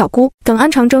我去追小姑。”等安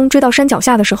长征追到山脚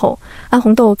下的时候，安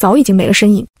红豆早已经没了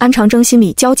身影。安长征心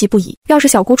里焦急不已，要是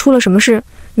小姑出了什么事，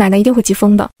奶奶一定会急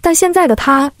疯的。但现在的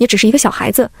他也只是一个小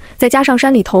孩子，再加上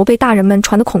山里头被大人们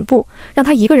传的恐怖，让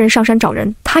他一个人上山找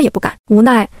人，他也不敢。无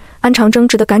奈，安长征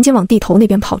只得赶紧往地头那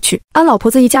边跑去。安老婆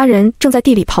子一家人正在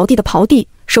地里刨地的刨地，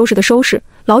收拾的收拾，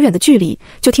老远的距离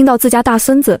就听到自家大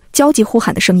孙子焦急呼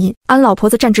喊的声音。安老婆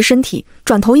子站直身体，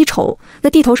转头一瞅，那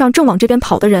地头上正往这边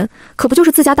跑的人，可不就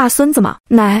是自家大孙子吗？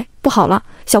奶，不好了，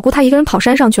小姑她一个人跑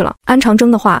山上去了。安长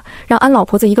征的话让安老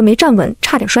婆子一个没站稳，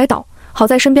差点摔倒，好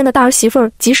在身边的大儿媳妇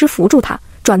儿及时扶住她，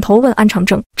转头问安长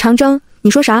征：“长征，你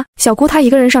说啥？”“小姑她一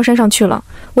个人上山上去了，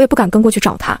我也不敢跟过去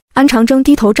找她。”安长征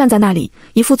低头站在那里，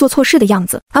一副做错事的样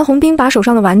子。安红兵把手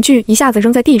上的玩具一下子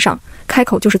扔在地上，开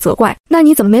口就是责怪：“那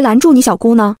你怎么没拦住你小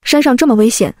姑呢？山上这么危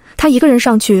险，她一个人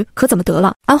上去可怎么得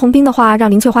了？”安红兵的话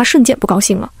让林翠花瞬间不高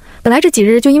兴了。本来这几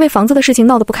日就因为房子的事情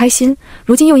闹得不开心，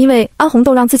如今又因为安红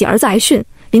豆让自己儿子挨训，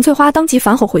林翠花当即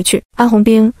反吼回去：“安红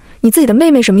兵，你自己的妹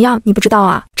妹什么样你不知道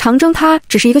啊？长征她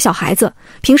只是一个小孩子，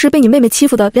平时被你妹妹欺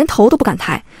负的连头都不敢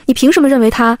抬，你凭什么认为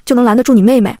她就能拦得住你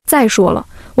妹妹？再说了，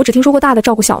我只听说过大的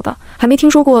照顾小的，还没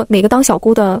听说过哪个当小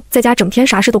姑的在家整天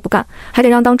啥事都不干，还得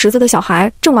让当侄子的小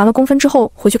孩挣完了工分之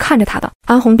后回去看着他的。”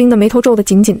安红兵的眉头皱得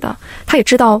紧紧的，他也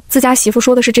知道自家媳妇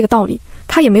说的是这个道理，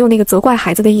他也没有那个责怪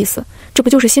孩子的意思，这不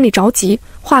就是心里着急，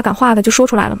话赶话的就说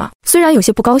出来了吗？虽然有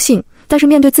些不高兴，但是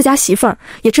面对自家媳妇儿，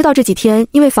也知道这几天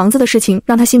因为房子的事情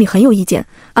让他心里很有意见，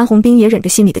安红兵也忍着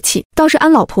心里的气。倒是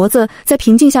安老婆子在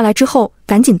平静下来之后，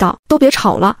赶紧道：“都别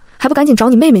吵了，还不赶紧找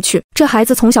你妹妹去？这孩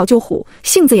子从小就虎，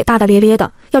性子也大大咧咧的，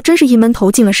要真是一闷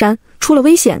头进了山，出了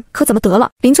危险，可怎么得了？”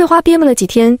林翠花憋闷了几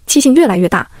天，气性越来越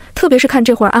大，特别是看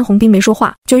这会儿安红兵没说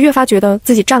话，就越发觉得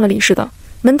自己占了理似的，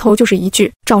闷头就是一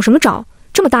句：“找什么找？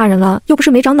这么大人了，又不是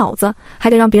没长脑子，还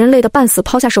得让别人累得半死，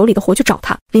抛下手里的活去找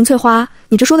他。”“林翠花，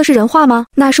你这说的是人话吗？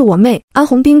那是我妹。”安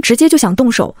红兵直接就想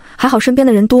动手，还好身边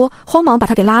的人多，慌忙把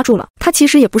他给拉住了。他其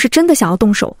实也不是真的想要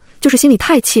动手，就是心里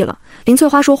太气了。林翠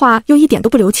花说话又一点都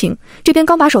不留情，这边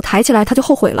刚把手抬起来他就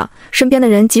后悔了，身边的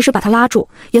人及时把他拉住，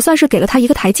也算是给了他一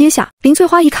个台阶下。林翠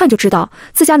花一看就知道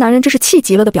自家男人这是气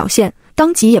急了的表现，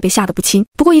当即也被吓得不轻。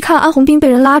不过一看安红兵被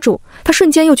人拉住，他瞬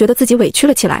间又觉得自己委屈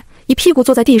了起来，一屁股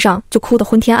坐在地上就哭得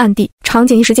昏天暗地，场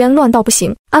景一时间乱到不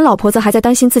行。安老婆子还在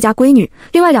担心自家闺女，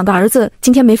另外2个儿子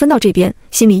今天没分到这边，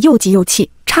心里又急又气，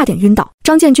差点晕倒。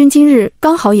张建军今日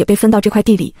刚好也被分到这块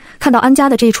地里，看到安家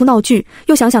的这一出闹剧，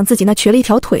又想想自己那瘸了一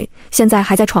条腿，现在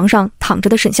还在床上躺着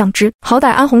的沈相之，好歹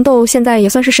安红豆现在也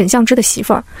算是沈相之的媳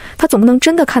妇儿，他总不能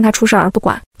真的看他出事而不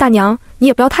管。大娘，你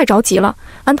也不要太着急了，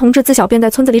安同志自小便在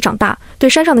村子里长大，对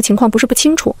山上的情况不是不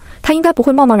清楚，他应该不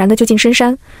会贸贸然的就进深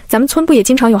山，咱们村不也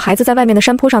经常有孩子在外面的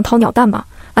山坡上掏鸟蛋吗？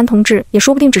安同志也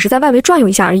说不定只是在外围转悠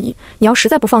一下而已，你要实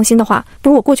在不放心的话，不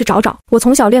如我过去找找，我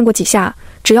从小练过几下，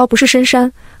只要不是深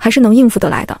山，还是能应付得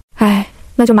来的。哎，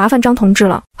那就麻烦张同志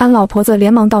了。安老婆子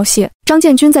连忙道谢。张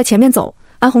建军在前面走，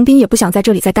安红兵也不想在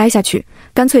这里再待下去，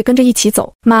干脆跟着一起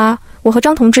走。妈，我和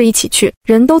张同志一起去。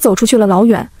人都走出去了老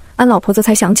远，安老婆子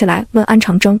才想起来问安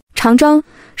长征：“长征，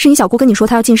是你小姑跟你说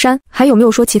她要进山，还有没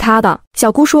有说其他的？”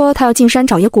小姑说她要进山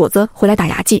找野果子回来打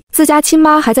牙祭，自家亲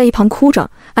妈还在一旁哭着，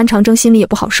安长征心里也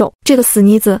不好受，这个死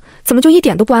妮子怎么就一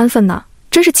点都不安分呢？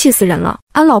真是气死人了。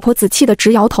安老婆子气得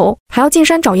直摇头，还要进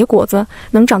山找野果子，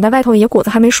能长在外头的野果子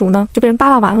还没熟呢，就被人扒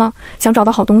拉完了，想找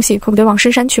到好东西可不得往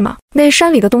深山去吗？那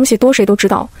山里的东西多谁都知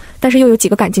道，但是又有几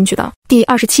个敢进去的。第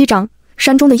27章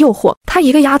山中的诱惑。她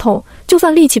一个丫头，就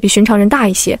算力气比寻常人大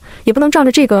一些，也不能仗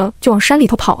着这个就往山里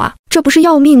头跑啊，这不是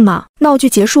要命吗？闹剧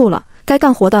结束了，该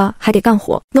干活的还得干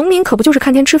活，农民可不就是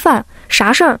看天吃饭，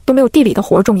啥事儿都没有地里的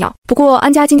活重要。不过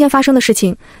安家今天发生的事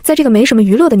情，在这个没什么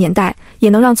娱乐的年代，也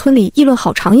能让村里议论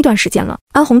好长一段时间了。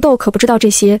安红豆可不知道这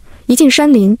些，一进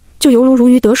山林就犹如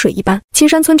鱼得水一般。青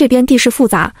山村这边地势复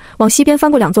杂，往西边翻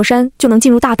过2座山就能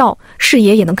进入大道，视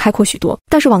野也能开阔许多，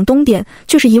但是往东边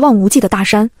却是一望无际的大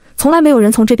山，从来没有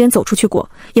人从这边走出去过，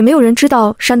也没有人知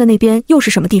道山的那边又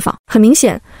是什么地方。很明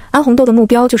显，安红豆的目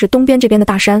标就是东边这边的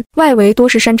大山，外围多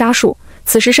是山楂树，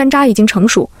此时山楂已经成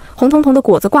熟，红彤彤的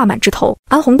果子挂满枝头。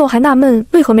安红豆还纳闷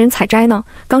为何没人采摘呢，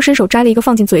刚伸手摘了一个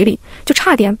放进嘴里，就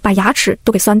差点把牙齿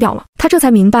都给酸掉了。他这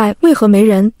才明白为何没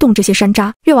人动这些山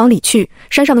楂。越往里去，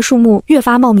山上的树木越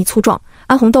发茂密粗壮，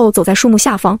安红豆走在树木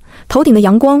下方，头顶的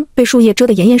阳光被树叶遮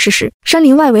得严严实实。山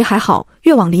林外围还好，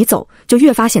越往里走就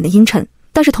越发显得阴沉，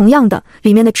但是同样的，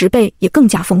里面的植被也更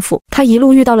加丰富。他一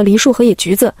路遇到了梨树和野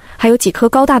橘子，还有几棵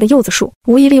高大的柚子树，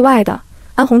无一例外的，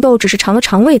安红豆只是尝了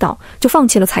尝味道，就放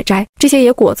弃了采摘。这些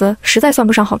野果子实在算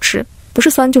不上好吃，不是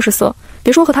酸就是涩，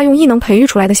别说和他用异能培育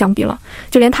出来的相比了，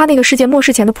就连他那个世界末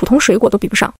世前的普通水果都比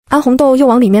不上。安红豆又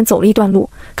往里面走了一段路，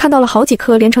看到了好几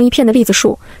棵连成一片的栗子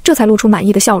树，这才露出满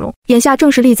意的笑容。眼下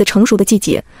正是栗子成熟的季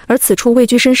节，而此处位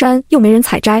居深山，又没人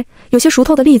采摘，有些熟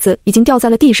透的栗子已经掉在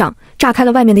了地上，炸开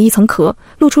了外面的一层壳，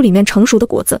露出里面成熟的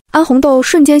果子。安红豆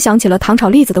瞬间想起了糖炒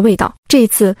栗子的味道，这一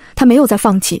次他没有再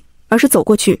放弃，而是走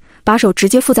过去，把手直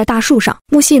接附在大树上，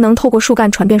木细能透过树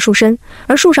干传遍树身，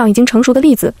而树上已经成熟的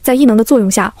栗子在异能的作用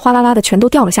下哗啦啦的全都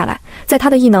掉了下来，在他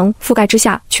的异能覆盖之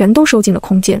下全都收进了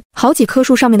空间。好几棵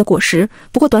树上面的果实，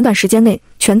不过短短时间内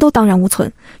全都荡然无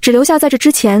存，只留下在这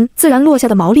之前自然落下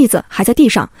的毛栗子还在地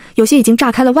上，有些已经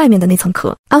炸开了外面的那层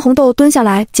壳。安红豆蹲下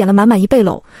来捡了满满一背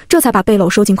篓，这才把背篓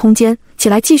收进空间，起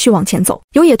来继续往前走。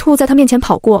有野兔在他面前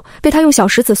跑过，被他用小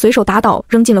石子随手打倒，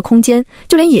扔进了空间，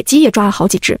就连野鸡也抓了好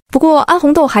几只。不过安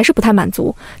红豆还是不太满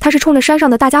足，他是冲着山上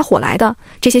的大家伙来的，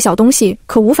这些小东西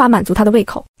可无法满足他的胃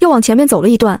口。又往前面走了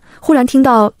一段，忽然听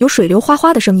到有水流哗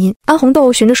哗的声音，安红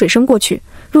豆循着水声过去，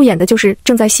入眼的就是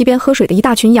正在溪边喝水的一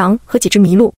大群羊和几只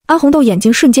麋鹿。安红豆眼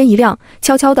睛瞬间一亮，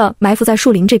悄悄地埋伏在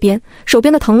树林这边，手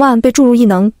边的藤蔓被注入异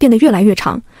能变得越来越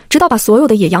长，直到把所有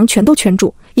的野羊全都圈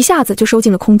住，一下子就收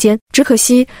进了空间。只可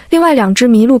惜另外2只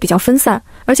麋鹿比较分散，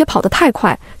而且跑得太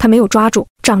快，他没有抓住。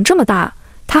长这么大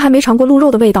他还没尝过鹿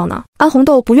肉的味道呢。安红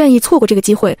豆不愿意错过这个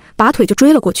机会，拔腿就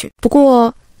追了过去。不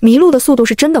过麋鹿的速度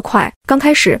是真的快，刚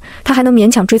开始他还能勉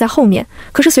强追在后面，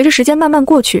可是随着时间慢慢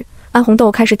过去，安红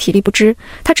豆开始体力不支，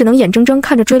他只能眼睁睁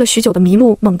看着追了许久的麋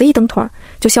鹿猛地一蹬腿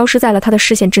就消失在了他的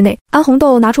视线之内。安红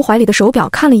豆拿出怀里的手表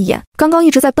看了一眼，刚刚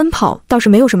一直在奔跑倒是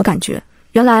没有什么感觉，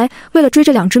原来为了追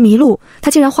这2只麋鹿，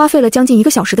他竟然花费了将近1个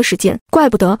小时的时间，怪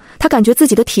不得他感觉自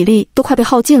己的体力都快被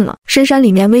耗尽了。深山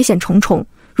里面危险重重，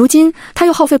如今他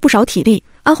又耗费不少体力，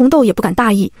安红豆也不敢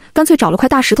大意，干脆找了块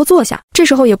大石头坐下。这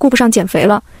时候也顾不上减肥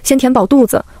了，先填饱肚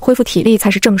子，恢复体力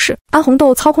才是正事。安红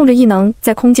豆操控着异能，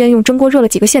在空间用蒸锅热了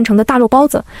几个现成的大肉包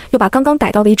子，又把刚刚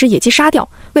逮到的一只野鸡杀掉。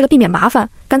为了避免麻烦，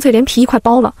干脆连皮一块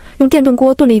剥了，用电炖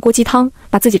锅炖了一锅鸡汤，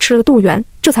把自己吃了肚圆，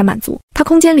这才满足。他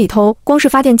空间里头光是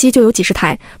发电机就有几十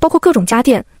台，包括各种家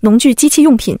电、农具、机器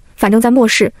用品，反正在末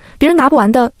世别人拿不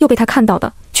完的又被他看到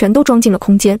的全都装进了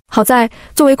空间。好在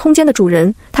作为空间的主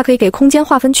人，他可以给空间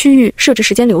划分区域，设置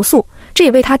时间流速，这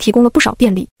也为他提供了不少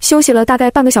便利。休息了大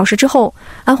概半个小时之后，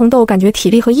安红豆感觉体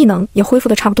力和异能也恢复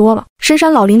得差不多了。深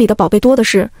山老林里的宝贝多的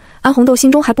是，安红豆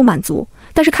心中还不满足，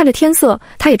但是看着天色，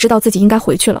他也知道自己应该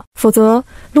回去了，否则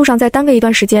路上再耽搁一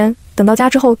段时间，等到家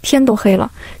之后天都黑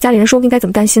了，家里人说不定该怎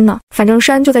么担心呢？反正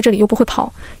山就在这里又不会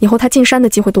跑，以后他进山的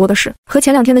机会多的是。和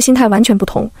前2天的心态完全不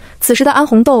同，此时的安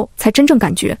红豆才真正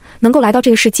感觉能够来到这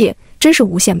个世界真是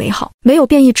无限美好，没有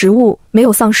变异植物，没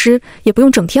有丧尸，也不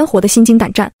用整天活得心惊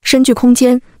胆战，身居空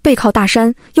间，背靠大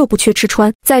山，又不缺吃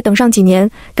穿。再等上几年，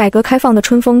改革开放的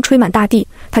春风吹满大地，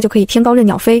他就可以天高任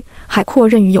鸟飞，海阔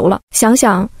任鱼游了。想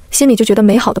想心里就觉得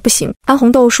美好的不行。安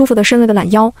红豆舒服地伸了个懒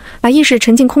腰，把意识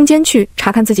沉进空间去，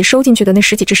查看自己收进去的那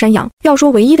10几只山羊。要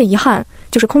说唯一的遗憾，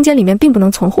就是空间里面并不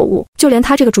能存活物，就连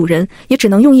他这个主人也只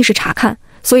能用意识查看，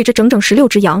所以这整整16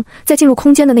只羊在进入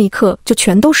空间的那一刻就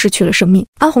全都失去了生命。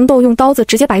安红豆用刀子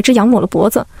直接把一只羊抹了脖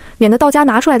子，免得到家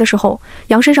拿出来的时候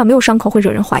羊身上没有伤口会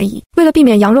惹人怀疑。为了避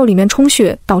免羊肉里面充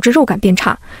血导致肉感变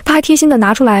差，他还贴心地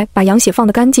拿出来把羊血放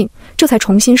得干净，这才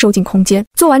重新收进空间。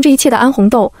做完这一切的安红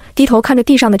豆低头看着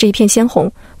地上的这一片鲜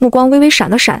红，目光微微闪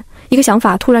了闪，一个想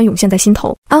法突然涌现在心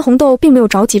头。安红豆并没有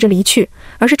着急着离去，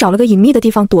而是找了个隐秘的地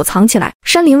方躲藏起来。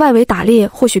山林外围打猎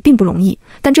或许并不容易，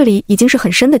但这里已经是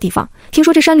很深的地方，听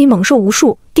说这山里猛兽无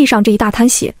数，地上这一大滩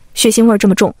血腥味这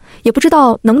么重，也不知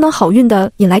道能不能好运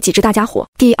的引来几只大家伙。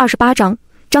第28章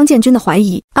张建军的怀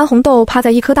疑。安红豆趴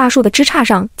在一棵大树的枝杈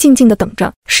上静静地等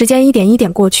着，时间一点一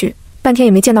点过去，半天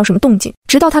也没见到什么动静，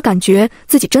直到他感觉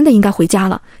自己真的应该回家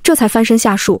了，这才翻身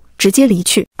下树直接离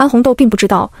去。安红豆并不知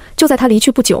道，就在他离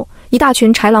去不久，一大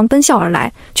群豺狼奔啸而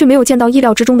来，却没有见到意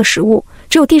料之中的食物，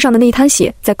只有地上的那一滩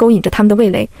血在勾引着他们的味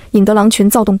蕾，引得狼群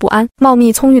躁动不安。茂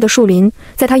密葱郁的树林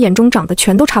在他眼中长得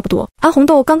全都差不多。安红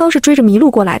豆刚刚是追着麋鹿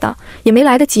过来的，也没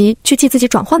来得及去记自己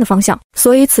转换的方向，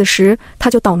所以此时他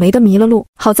就倒霉的迷了路。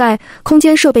好在空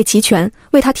间设备齐全，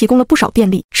为他提供了不少便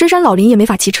利。深山老林也没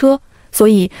法骑车，所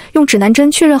以用指南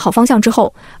针确认好方向之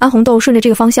后，安红豆顺着这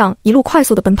个方向一路快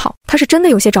速的奔跑。他是真的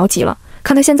有些着急了，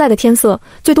看他现在的天色，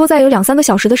最多再有2-3个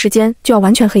小时的时间就要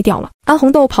完全黑掉了。安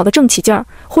红豆跑得正起劲儿，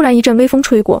忽然一阵微风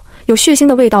吹过，有血腥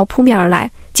的味道扑面而来，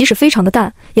即使非常的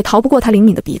淡，也逃不过他灵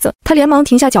敏的鼻子。他连忙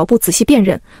停下脚步仔细辨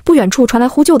认，不远处传来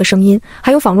呼救的声音，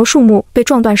还有仿若树木被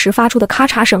撞断时发出的咔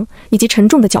嚓声，以及沉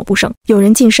重的脚步声。有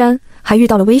人进山。还遇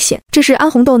到了危险。这是安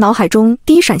红豆脑海中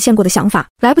第一闪现过的想法，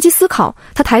来不及思考，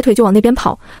他抬腿就往那边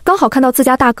跑，刚好看到自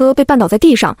家大哥被绊倒在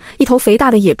地上，一头肥大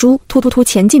的野猪突突突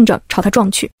前进着朝他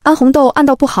撞去。安红豆暗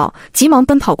道不好，急忙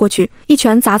奔跑过去，一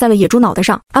拳砸在了野猪脑袋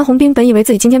上。安红兵本以为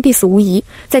自己今天必死无疑，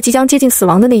在即将接近死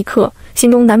亡的那一刻，心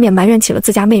中难免埋怨起了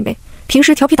自家妹妹，平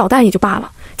时调皮捣蛋也就罢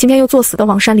了，今天又作死的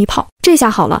往山里跑。这下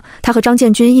好了，他和张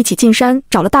建军一起进山，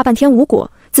找了大半天无果，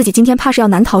自己今天怕是要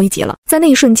难逃一劫了。在那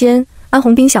一瞬间，安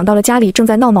红兵想到了家里正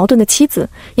在闹矛盾的妻子，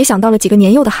也想到了几个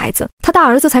年幼的孩子。他大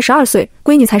儿子才12岁，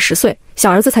闺女才10岁，小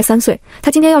儿子才3岁。他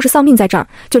今天要是丧命在这儿，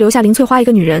就留下林翠花一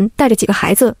个女人，带着几个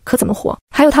孩子，可怎么活？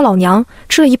还有他老娘，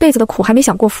吃了一辈子的苦还没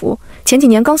享过福，前几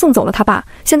年刚送走了他爸，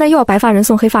现在又要白发人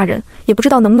送黑发人，也不知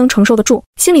道能不能承受得住。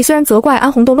心里虽然责怪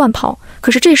安红豆乱跑，可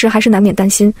是这时还是难免担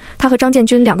心，他和张建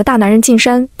军两个大男人进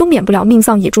山，都免不了命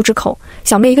丧野猪之口。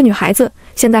小妹一个女孩子，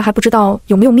现在还不知道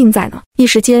有没有命在呢。一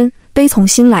时间悲从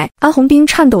心来，安红兵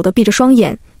颤抖地闭着双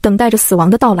眼，等待着死亡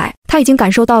的到来。他已经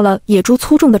感受到了野猪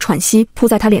粗重的喘息扑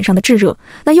在他脸上的炙热，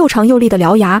那又长又利的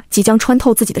獠牙即将穿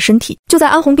透自己的身体。就在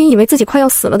安红兵以为自己快要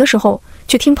死了的时候，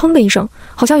却听砰的一声，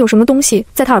好像有什么东西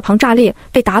在他耳旁炸裂，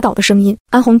被打倒的声音。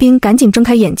安红兵赶紧睁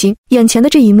开眼睛，眼前的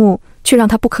这一幕却让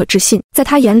他不可置信。在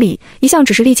他眼里，一向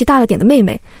只是力气大了点的妹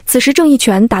妹，此时正一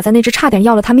拳打在那只差点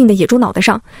要了他命的野猪脑袋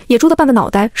上，野猪的半个脑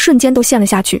袋瞬间都陷了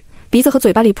下去，鼻子和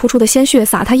嘴巴里扑出的鲜血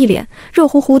洒他一脸，热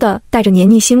乎乎的带着黏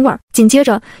腻腥味儿。紧接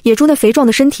着，野猪那肥壮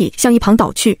的身体向一旁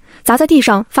倒去，砸在地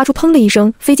上，发出砰的一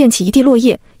声，飞溅起一地落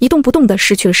叶，一动不动地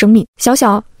失去了生命。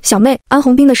小妹，安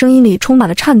红兵的声音里充满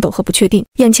了颤抖和不确定。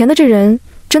眼前的这人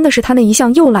真的是他那一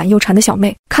向又懒又馋的小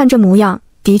妹？看这模样，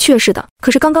的确是的。可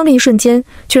是刚刚那一瞬间，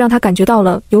却让他感觉到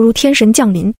了犹如天神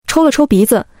降临。抽了抽鼻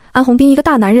子，安红兵一个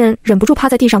大男人忍不住趴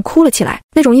在地上哭了起来，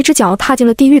那种一只脚踏进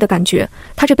了地狱的感觉，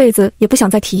他这辈子也不想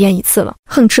再体验一次了。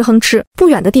哼哧哼哧，不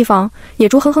远的地方，野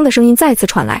猪哼哼的声音再次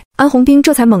传来。安红兵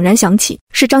这才猛然想起，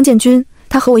是张建军，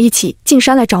他和我一起进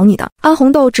山来找你的。安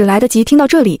红豆只来得及听到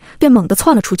这里，便猛地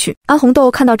窜了出去。安红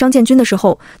豆看到张建军的时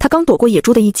候，他刚躲过野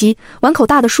猪的一击，碗口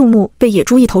大的树木被野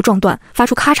猪一头撞断，发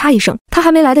出咔嚓一声，他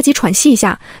还没来得及喘息一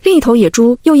下，另一头野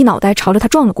猪又一脑袋朝着他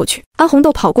撞了过去。安红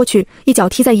豆跑过去，一脚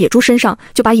踢在野猪身上，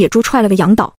就把野猪踹了个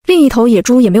仰倒，另一头野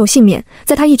猪也没有幸免，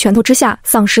在他一拳头之下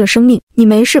丧失了生命。你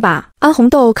没事吧？安红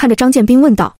豆看着张建兵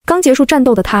问道。刚结束战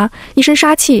斗的他，一身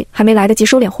杀气还没来得及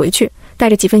收敛回去，带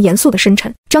着几分严肃的深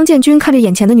沉。张建军看着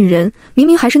眼前的女人，明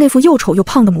明还是那副又丑又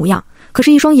胖的模样，可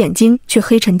是一双眼睛却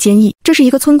黑沉坚毅，这是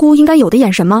一个村姑应该有的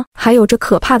眼神吗？还有这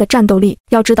可怕的战斗力。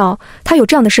要知道，他有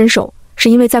这样的身手，是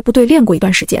因为在部队练过一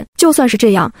段时间，就算是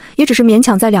这样，也只是勉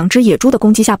强在两只野猪的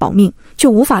攻击下保命，却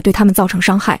无法对他们造成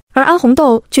伤害。而安红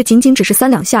豆却仅仅只是3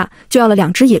两下就要了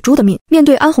两只野猪的命。面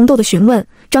对安红豆的询问，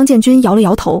张建军摇了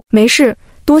摇头，没事，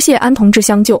多谢安同志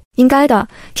相救，应该的。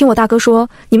听我大哥说，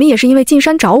你们也是因为进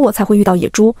山找我才会遇到野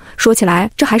猪，说起来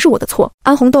这还是我的错。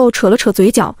安红豆扯了扯嘴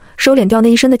角，收敛掉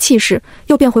那一身的气势，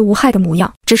又变回无害的模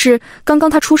样。只是刚刚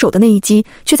他出手的那一击，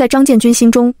却在张建军心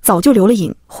中早就留了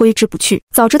影，挥之不去。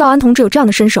早知道安同志有这样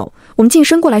的身手，我们近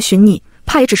身过来寻你，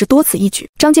怕也只是多此一举。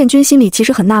张建军心里其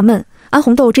实很纳闷，安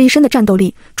红豆这一身的战斗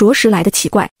力着实来得奇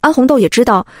怪。安红豆也知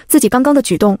道自己刚刚的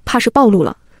举动怕是暴露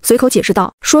了，随口解释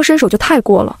道，说身手就太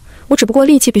过了，我只不过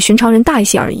力气比寻常人大一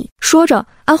些而已。说着，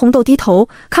安红豆低头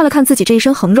看了看自己这一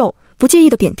身横肉，不介意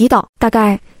地贬低道，大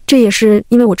概这也是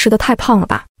因为我吃得太胖了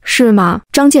吧？是吗？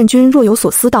张建军若有所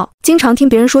思道，经常听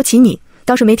别人说起你，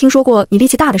倒是没听说过你力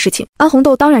气大的事情。安红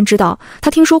豆当然知道，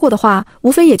他听说过的话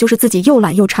无非也就是自己又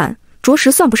懒又馋，着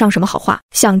实算不上什么好话。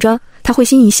想着，他会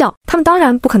心一笑，他们当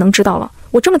然不可能知道了，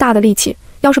我这么大的力气，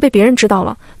要是被别人知道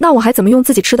了，那我还怎么用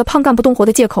自己吃得胖干不动活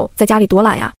的借口在家里躲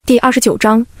懒呀？第29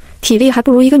章，体力还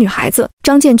不如一个女孩子。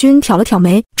张建军挑了挑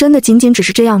眉，真的仅仅只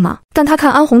是这样吗？但他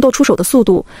看安红豆出手的速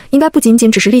度，应该不仅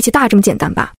仅只是力气大这么简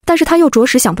单吧？但是他又着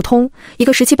实想不通，一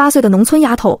个17、18岁的农村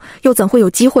丫头，又怎会有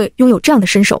机会拥有这样的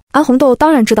身手？安红豆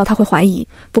当然知道他会怀疑，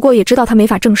不过也知道他没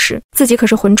法证实，自己可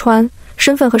是魂穿，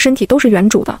身份和身体都是原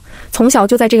主的，从小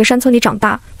就在这个山村里长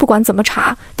大，不管怎么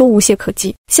查都无懈可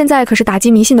击。现在可是打击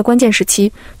迷信的关键时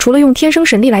期，除了用天生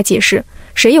神力来解释，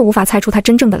谁也无法猜出他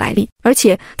真正的来历。而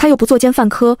且他又不作奸犯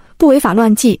科，不违法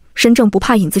乱纪，身正不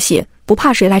怕影子斜，不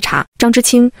怕谁来查。张知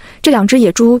青，这两只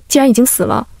野猪既然已经死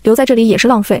了，留在这里也是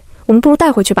浪费，我们不如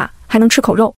带回去吧，还能吃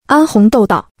口肉。安红豆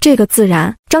道，这个自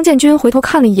然。张建军回头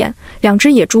看了一眼，两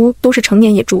只野猪都是成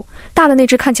年野猪，大的那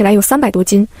只看起来有300多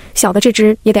斤，小的这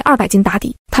只也得200斤打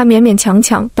底，他勉勉强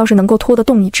强倒是能够拖得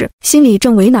动一只，心里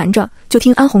正为难着，就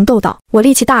听安红豆道，我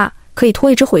力气大，可以拖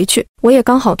一只回去，我也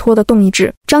刚好拖得动一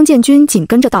只。张建军紧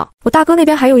跟着道，我大哥那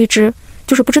边还有一只，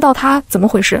就是不知道他怎么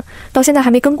回事，到现在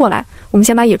还没跟过来，我们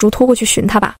先把野猪拖过去寻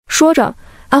他吧。说着，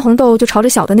安红豆就朝着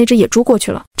小的那只野猪过去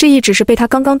了。这一只是被他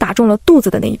刚刚打中了肚子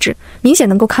的那一只，明显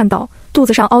能够看到肚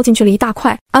子上凹进去了一大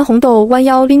块。安红豆弯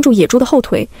腰拎住野猪的后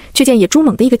腿，却见野猪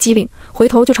猛地一个机灵，回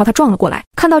头就朝他撞了过来。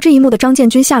看到这一幕的张建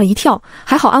军吓了一跳，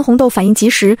还好安红豆反应及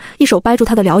时，一手掰住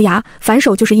他的獠牙，反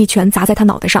手就是一拳砸在他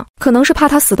脑袋上。可能是怕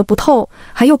他死得不透，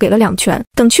还又给了2拳。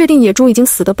等确定野猪已经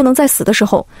死得不能再死的时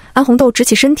候，安红豆直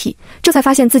起身体，这才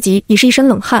发现自己已是一身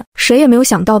冷汗。谁也没有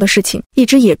想到的事情，一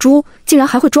只野猪竟然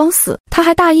还会装死，他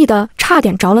还大意的差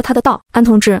点着了他的道。安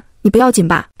同志，你不要紧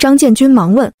吧？张建军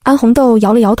忙问。安红豆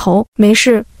摇了摇头，没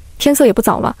事，天色也不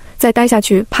早了，再待下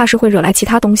去怕是会惹来其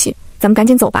他东西，咱们赶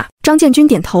紧走吧。张建军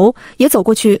点头，也走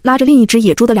过去拉着另一只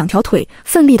野猪的2条腿，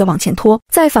奋力地往前拖。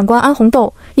再反观安红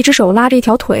豆，一只手拉着1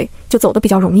条腿就走得比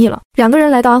较容易了。2个人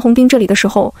来到安红兵这里的时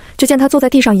候，就见他坐在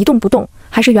地上一动不动，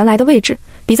还是原来的位置，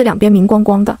鼻子两边明光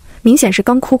光的，明显是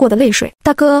刚哭过的泪水。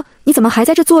大哥，你怎么还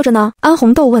在这坐着呢？安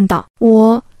红豆问道。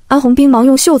安红兵忙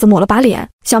用袖子抹了把脸，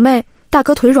小妹，大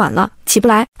哥腿软了，起不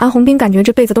来。安红兵感觉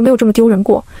这辈子都没有这么丢人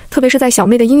过，特别是在小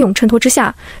妹的英勇衬托之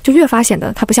下，就越发显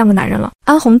得他不像个男人了。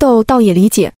安红豆倒也理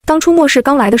解，当初末世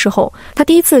刚来的时候，他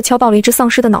第一次敲爆了一只丧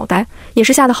尸的脑袋，也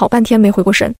是吓得好半天没回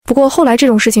过神。不过后来这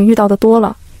种事情遇到的多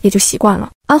了，也就习惯了。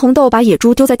安红豆把野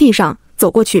猪丢在地上，走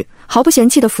过去，毫不嫌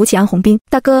弃地扶起安红兵。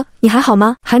大哥，你还好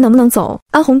吗？还能不能走？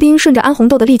安红兵顺着安红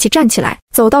豆的力气站起来，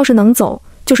走倒是能走，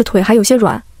就是腿还有些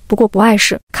软，不过不碍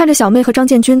事。看着小妹和张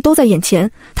建军都在眼前，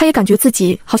他也感觉自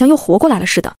己好像又活过来了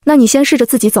似的。那你先试着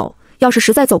自己走，要是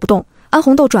实在走不动。安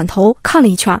红豆转头看了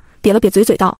一圈，瘪了瘪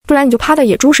嘴道，不然你就趴在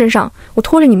野猪身上，我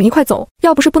拖着你们一块走。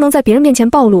要不是不能在别人面前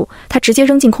暴露，他直接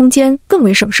扔进空间更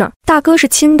为省事儿。大哥是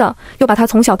亲的，又把他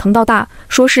从小疼到大，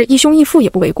说是义兄义父也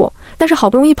不为过，但是好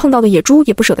不容易碰到的野猪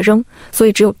也不舍得扔，所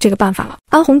以只有这个办法了。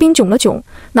安红兵窘了窘，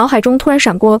脑海中突然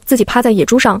闪过自己趴在野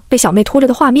猪上被小妹拖着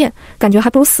的画面，感觉还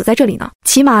不如死在这里呢，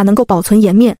起码能够保存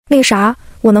颜面。那个啥，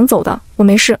我能走的，我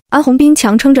没事。安红兵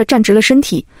强撑着站直了身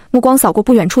体，目光扫过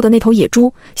不远处的那头野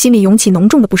猪，心里涌起浓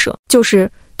重的不舍，就是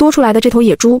多出来的这头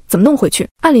野猪怎么弄回去？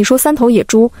按理说3头野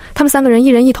猪，他们3个人一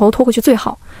人一头拖回去最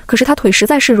好，可是他腿实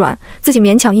在是软，自己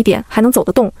勉强一点还能走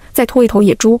得动，再拖一头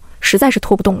野猪实在是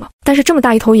拖不动了。但是这么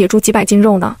大一头野猪几百斤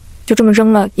肉呢，就这么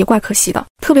扔了也怪可惜的。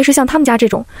特别是像他们家这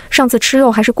种，上次吃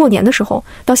肉还是过年的时候，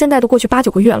到现在都过去8、9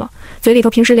个月了，嘴里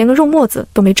头平时连个肉沫子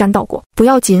都没沾到过。不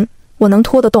要紧，我能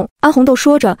拖得动。安红豆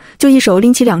说着，就一手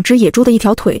拎起2只野猪的1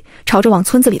条腿，朝着往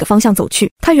村子里的方向走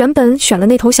去。他原本选了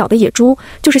那头小的野猪，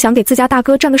就是想给自家大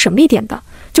哥占个省力点的，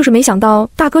就是没想到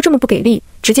大哥这么不给力，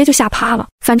直接就吓趴了。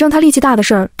反正他力气大的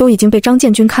事儿都已经被张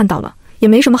建军看到了，也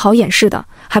没什么好掩饰的，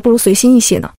还不如随心一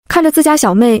些呢。看着自家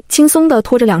小妹轻松地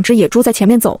拖着2只野猪在前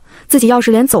面走，自己要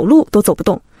是连走路都走不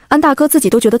动，安大哥自己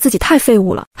都觉得自己太废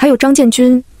物了。还有张建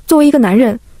军，作为一个男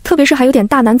人，特别是还有点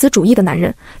大男子主义的男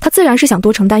人，他自然是想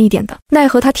多承担一点的，奈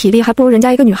何他体力还不如人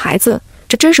家一个女孩子，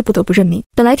这真是不得不认命。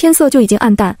本来天色就已经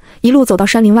暗淡，一路走到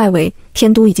山林外围，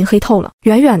天都已经黑透了。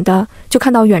远远的就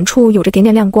看到远处有着点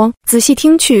点亮光，仔细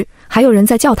听去，还有人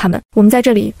在叫他们，我们在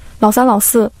这里，老3老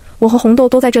4，我和红豆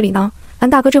都在这里呢。安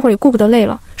大哥这会儿也顾不得累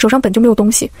了，手上本就没有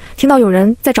东西，听到有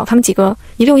人在找他们几个，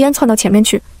一溜烟窜到前面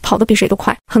去，跑得比谁都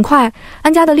快。很快，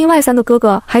安家的另外3个哥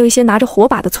哥，还有一些拿着火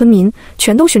把的村民，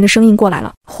全都循着声音过来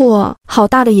了。嚯，好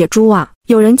大的野猪啊！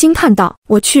有人惊叹道。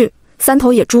我去，3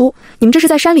头野猪，你们这是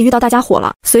在山里遇到大家伙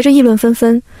了。随着议论纷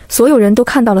纷，所有人都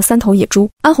看到了3头野猪。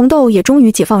安红豆也终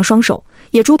于解放了双手，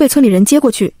野猪被村里人接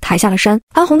过去，抬下了山。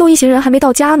安红豆一行人还没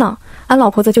到家呢，安老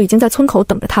婆子就已经在村口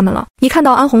等着他们了。一看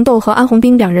到安红豆和安红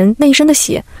兵2人那一身的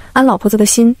血，安老婆子的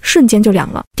心瞬间就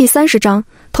凉了。第30章，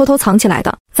偷偷藏起来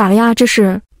的。咋了呀？这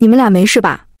是你们俩没事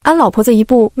吧？安老婆子一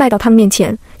步迈到他们面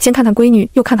前，先看看闺女，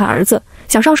又看看儿子，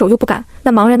想上手又不敢，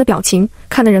那茫然的表情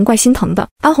看得人怪心疼的。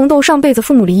安红豆上辈子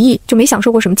父母离异，就没享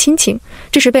受过什么亲情，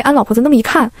这时被安老婆子那么一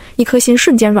看，一颗心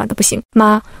瞬间软得不行。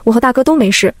妈，我和大哥都没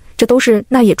事，这都是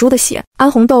那野猪的血。安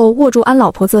红豆握住安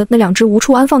老婆子那2只无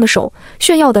处安放的手，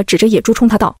炫耀地指着野猪冲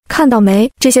他道，看到没，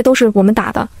这些都是我们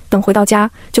打的，等回到家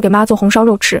就给妈做红烧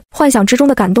肉吃。幻想之中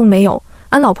的感动没有，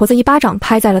安老婆子一巴掌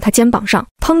拍在了他肩膀上，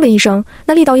砰的一声，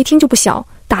那力道一听就不小，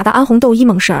打得安红豆一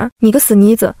猛神儿。你个死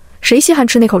妮子，谁稀罕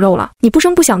吃那口肉了？你不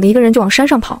声不响的一个人就往山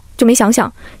上跑，就没想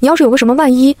想你要是有个什么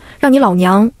万一，让你老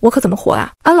娘我可怎么活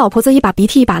啊？安老婆子一把鼻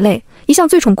涕一把泪，一向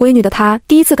最宠闺女的她，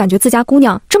第一次感觉自家姑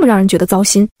娘这么让人觉得糟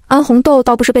心。安红豆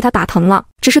倒不是被她打疼了，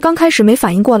只是刚开始没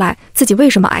反应过来自己为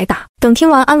什么挨打。等听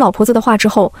完安老婆子的话之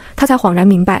后，她才恍然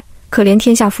明白，可怜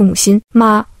天下父母心。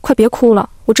妈，快别哭了，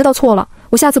我知道错了，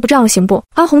我下次不这样了行不？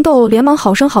安红豆连忙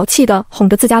好声好气地哄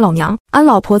着自家老娘。安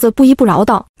老婆子不依不饶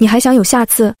道，你还想有下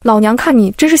次？老娘看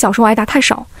你真是小时候挨打太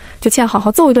少，就欠好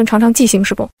好揍一顿尝尝记性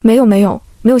是不？没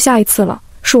有下一次了，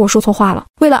是我说错话了。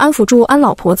为了安抚住安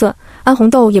老婆子，安红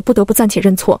豆也不得不暂且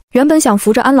认错。原本想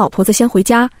扶着安老婆子先回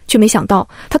家，却没想到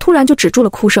她突然就止住了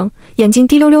哭声，眼睛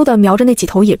滴溜溜地瞄着那几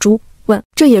头野猪，问：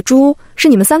这野猪是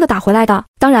你们3个打回来的？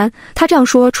当然，他这样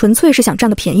说纯粹是想占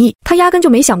个便宜，他压根就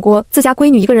没想过自家闺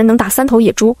女一个人能打3头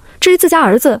野猪，至于自家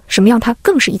儿子什么样，他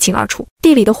更是一清二楚。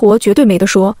地里的活绝对没得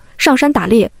说，上山打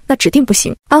猎那指定不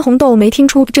行。安红豆没听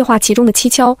出这话其中的蹊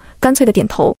跷，干脆的点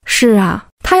头：是啊，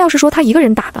他要是说他一个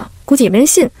人打的，估计也没人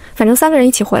信，反正3个人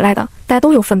一起回来的，大家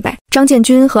都有份呗。张建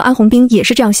军和安红兵也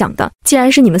是这样想的，既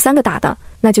然是你们3个打的，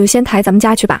那就先抬咱们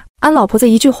家去吧。安老婆子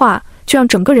一句话却让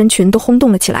整个人群都轰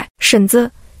动了起来。婶子，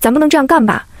咱不能这样干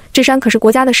吧？这山可是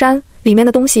国家的山，里面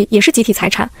的东西也是集体财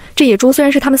产。这野猪虽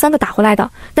然是他们3个打回来的，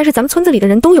但是咱们村子里的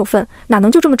人都有份，哪能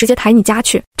就这么直接抬你家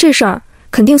去？这事儿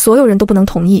肯定所有人都不能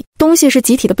同意。东西是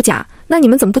集体的不假，那你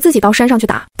们怎么不自己到山上去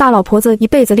打？大老婆子一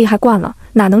辈子厉害惯了，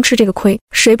哪能吃这个亏？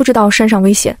谁不知道山上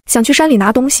危险，想去山里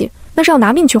拿东西，那是要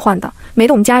拿命去换的，没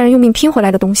得我们家人用命拼回来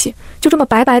的东西，就这么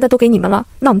白白的都给你们了，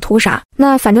那我们图啥？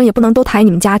那反正也不能都抬你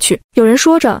们家去。有人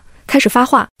说着开始发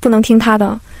话，不能听他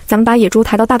的，咱们把野猪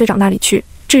抬到大队长那里去，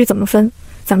至于怎么分，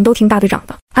咱们都听大队长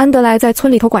的。安德莱在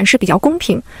村里头管事比较公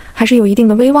平，还是有一定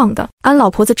的威望的。安老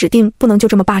婆子指定不能就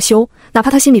这么罢休，哪怕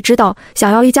他心里知道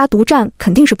想要一家独占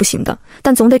肯定是不行的，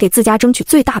但总得给自家争取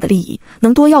最大的利益，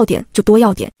能多要点就多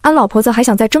要点。安老婆子还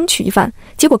想再争取一番，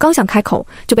结果刚想开口，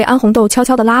就被安红豆悄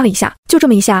悄地拉了一下。就这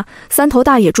么一下，3头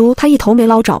大野猪他一头没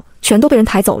捞着，全都被人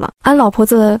抬走了。安老婆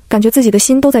子感觉自己的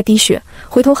心都在滴血，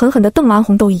回头狠狠地瞪了安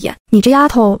红豆一眼：你这丫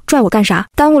头拽我干啥？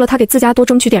耽误了他给自家多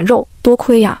争取点肉，多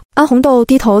亏呀！安红豆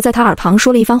低头在他耳旁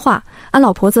说了一番话，安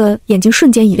老婆子眼睛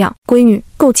瞬间一亮：闺女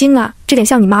够精啊，这点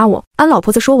像你妈我。安老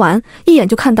婆子说完，一眼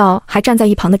就看到还站在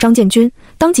一旁的张建军，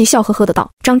当即笑呵呵的道：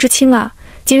张知青啊，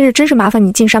今日真是麻烦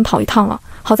你进山跑一趟了，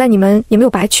好在你们也没有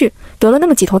白去，得了那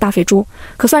么几头大肥猪，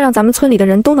可算让咱们村里的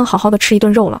人都能好好的吃一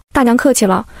顿肉了。大娘客气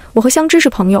了，我和香芝是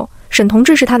朋友，沈同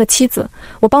志是他的妻子，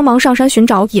我帮忙上山寻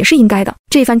找也是应该的。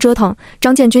这番折腾，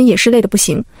张建军也是累得不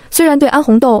行，虽然对安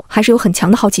红豆还是有很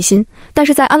强的好奇心，但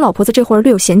是在安老婆子这会儿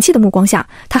略有嫌弃的目光下，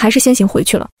他还是先行回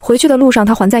去了。回去的路上，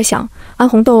他还在想，安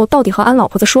红豆到底和安老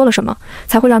婆子说了什么，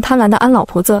才会让贪婪的安老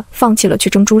婆子放弃了去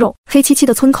蒸猪肉。黑漆漆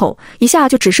的村口，一下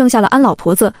就只剩下了安老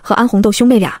婆子和安红豆兄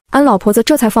妹俩。安老婆子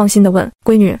这才放心地问：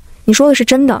闺女，你说的是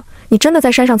真的？你真的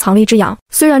在山上藏了一只羊？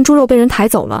虽然猪肉被人抬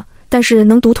走了，但是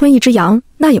能独吞一只羊，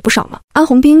那也不少了。安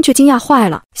红兵却惊讶坏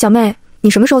了：小妹，你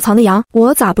什么时候藏的羊？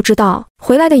我咋不知道？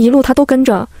回来的一路他都跟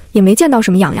着，也没见到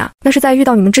什么羊呀。那是在遇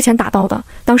到你们之前打到的，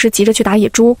当时急着去打野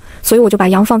猪，所以我就把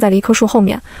羊放在了一棵树后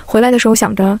面。回来的时候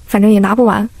想着反正也拿不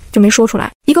完，就没说出来。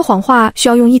一个谎话需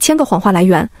要用1000个谎话来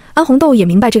圆，安红豆也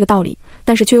明白这个道理，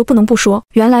但是却又不能不说。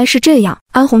原来是这样，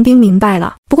安红兵明白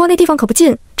了。不过那地方可不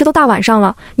近，这都大晚上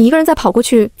了，你一个人再跑过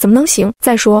去怎么能行？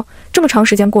再说这么长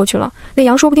时间过去了，那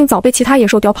羊说不定早被其他野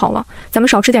兽叼跑了，咱们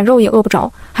少吃点肉也饿不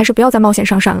着，还是不要再冒险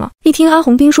上山了。一听安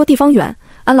红兵说地方远，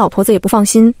安老婆子也不放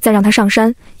心再让他上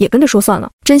山，也跟着说算了，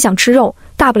真想吃肉，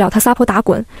大不了他撒泼打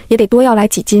滚，也得多要来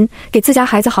几斤，给自家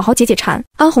孩子好好解解馋。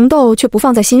安红豆却不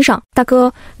放在心上：大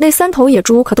哥，那3头野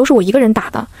猪可都是我一个人打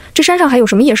的，这山上还有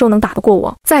什么野兽能打得过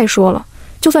我？再说了，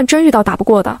就算真遇到打不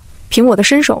过的，凭我的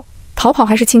身手，逃跑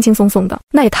还是轻轻松松的，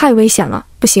那也太危险了，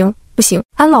不行不行。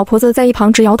安老婆子在一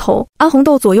旁直摇头。安红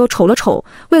豆左右瞅了瞅，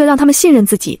为了让他们信任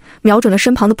自己，瞄准了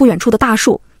身旁的不远处的大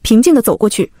树，平静地走过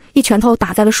去，一拳头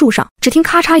打在了树上。只听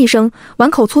咔嚓一声，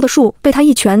碗口粗的树被他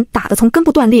一拳打得从根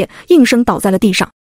部断裂，应声倒在了地上。